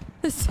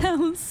 This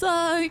sound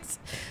sucks.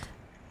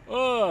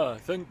 Ah,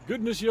 thank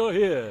goodness you're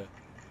here.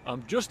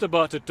 I'm just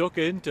about to tuck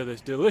into this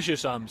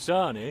delicious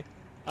Amsani,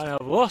 and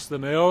I've lost the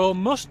mayoral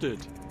mustard.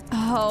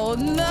 Oh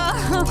no!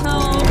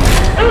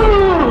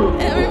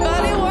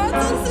 Everybody wants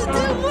us to do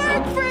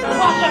work for them!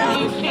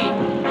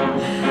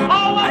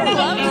 I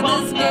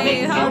loved this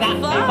game. How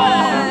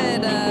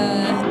fun!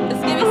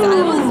 It's giving.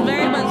 I was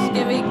very much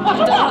giving.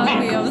 Don't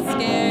hungry. I'm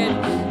scared.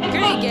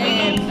 Great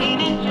game.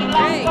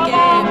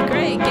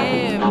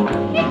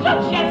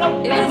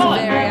 It is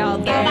very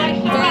out there,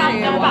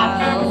 very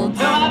wild,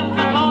 very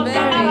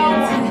intense.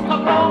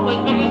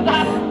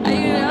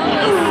 You know,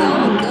 it's so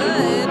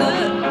good.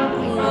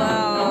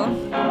 Wow.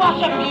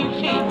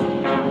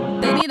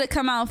 They need to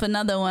come out with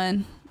another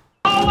one.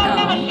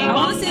 I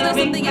want to see there's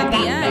something at the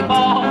end.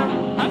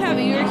 I'm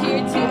happy you're here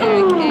too,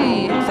 Eric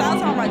A. Shout out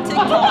to my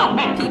TikTok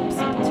peeps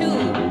too.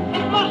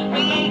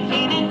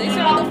 They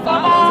started the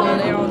follows over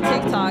there on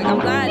TikTok. I'm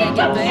glad I didn't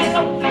get banned.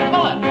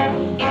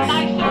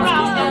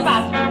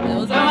 It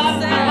was almost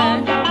there.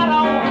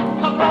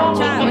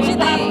 Chat, what you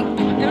think?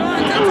 Everyone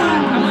on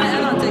TikTok. I'm gonna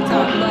end on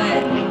TikTok,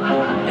 but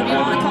if you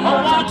want to come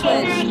over on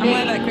Twitch, I'm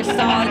live at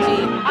Christology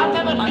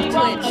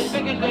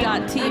on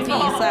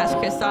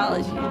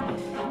twitch.tv/Christology.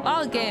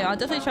 Oh, game. I'll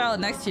definitely try it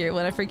next year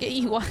when I forget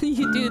you why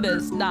you do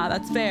this. Nah,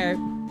 that's fair.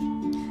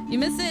 You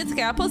missed it? It's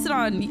okay. I'll post it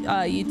on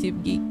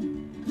YouTube Geek.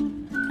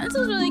 This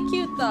was really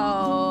cute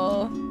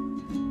though.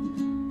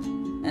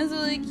 It's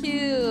really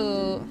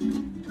cute.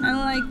 I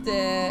liked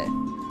it.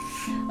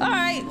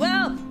 Alright,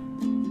 well,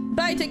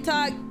 bye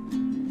TikTok.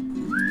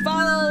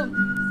 Follow.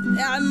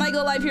 I might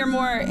go live here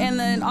more. And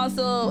then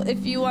also,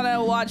 if you want to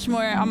watch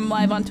more, I'm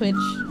live on Twitch.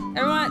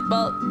 Everyone,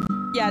 well,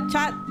 yeah,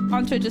 chat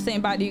on Twitch is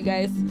saying bye to you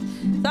guys.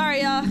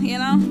 Sorry, y'all, you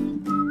know?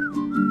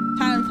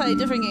 Time to play a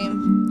different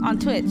game on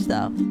Twitch,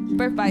 though.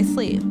 Birth by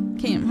Sleep,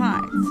 Kingdom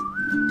Hearts,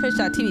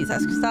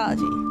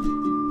 Twitch.tv/Christology.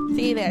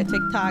 See you there,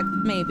 TikTok.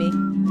 Maybe.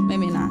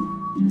 Maybe not.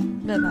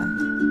 Bye-bye.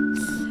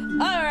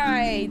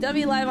 Alright,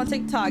 W live on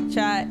TikTok,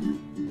 chat.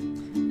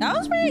 That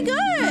was pretty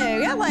good.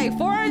 We got like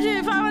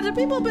 400, 500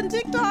 people up in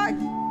TikTok.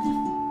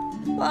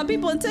 A lot of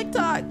people in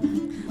TikTok.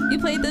 You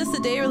played this the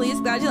day release.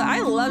 Glad you. I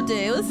loved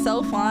it. It was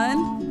so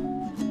fun.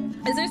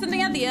 Is there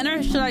something at the end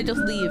or should I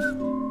just leave?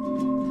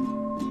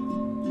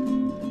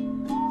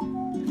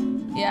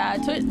 Yeah,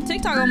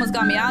 TikTok almost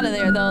got me out of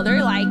there though.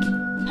 They're like,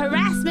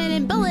 harassment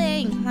and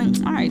bullying. I'm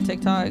like, alright,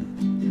 TikTok.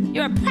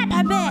 You're a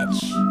prepper bitch.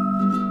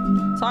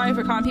 Sorry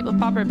for calling people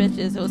popper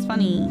bitches. It was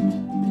funny.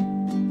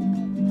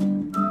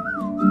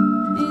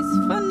 It's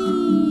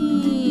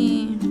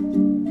funny.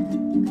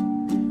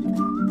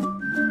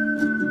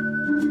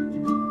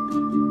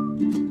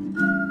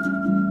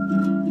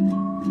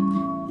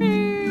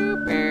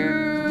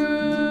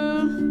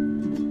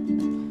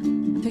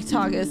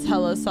 TikTok is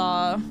hella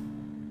saw.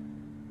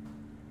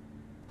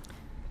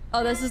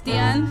 Oh, this is the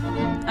end?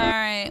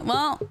 Alright,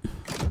 well,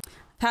 I've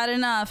had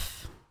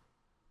enough.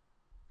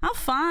 How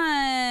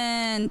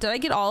fun! Did I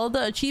get all of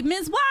the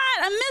achievements? What?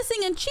 I'm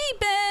missing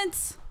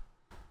achievements!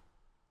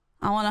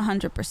 I want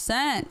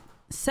 100%.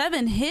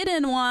 7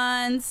 hidden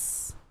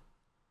ones.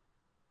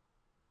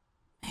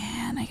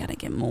 Man, I gotta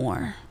get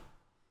more.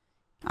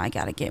 I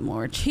gotta get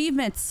more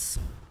achievements.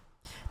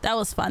 That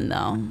was fun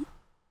though.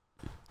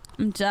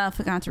 I'm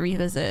definitely gonna have to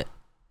revisit.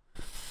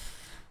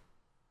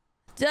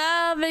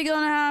 Definitely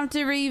gonna have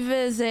to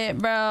revisit,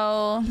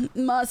 bro.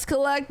 Must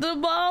collect the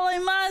ball. I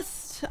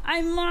must.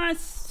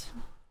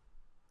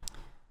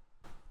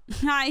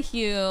 Hi,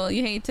 Hugh.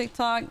 You hate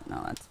TikTok?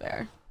 No, that's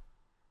fair.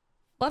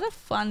 What a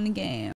fun game.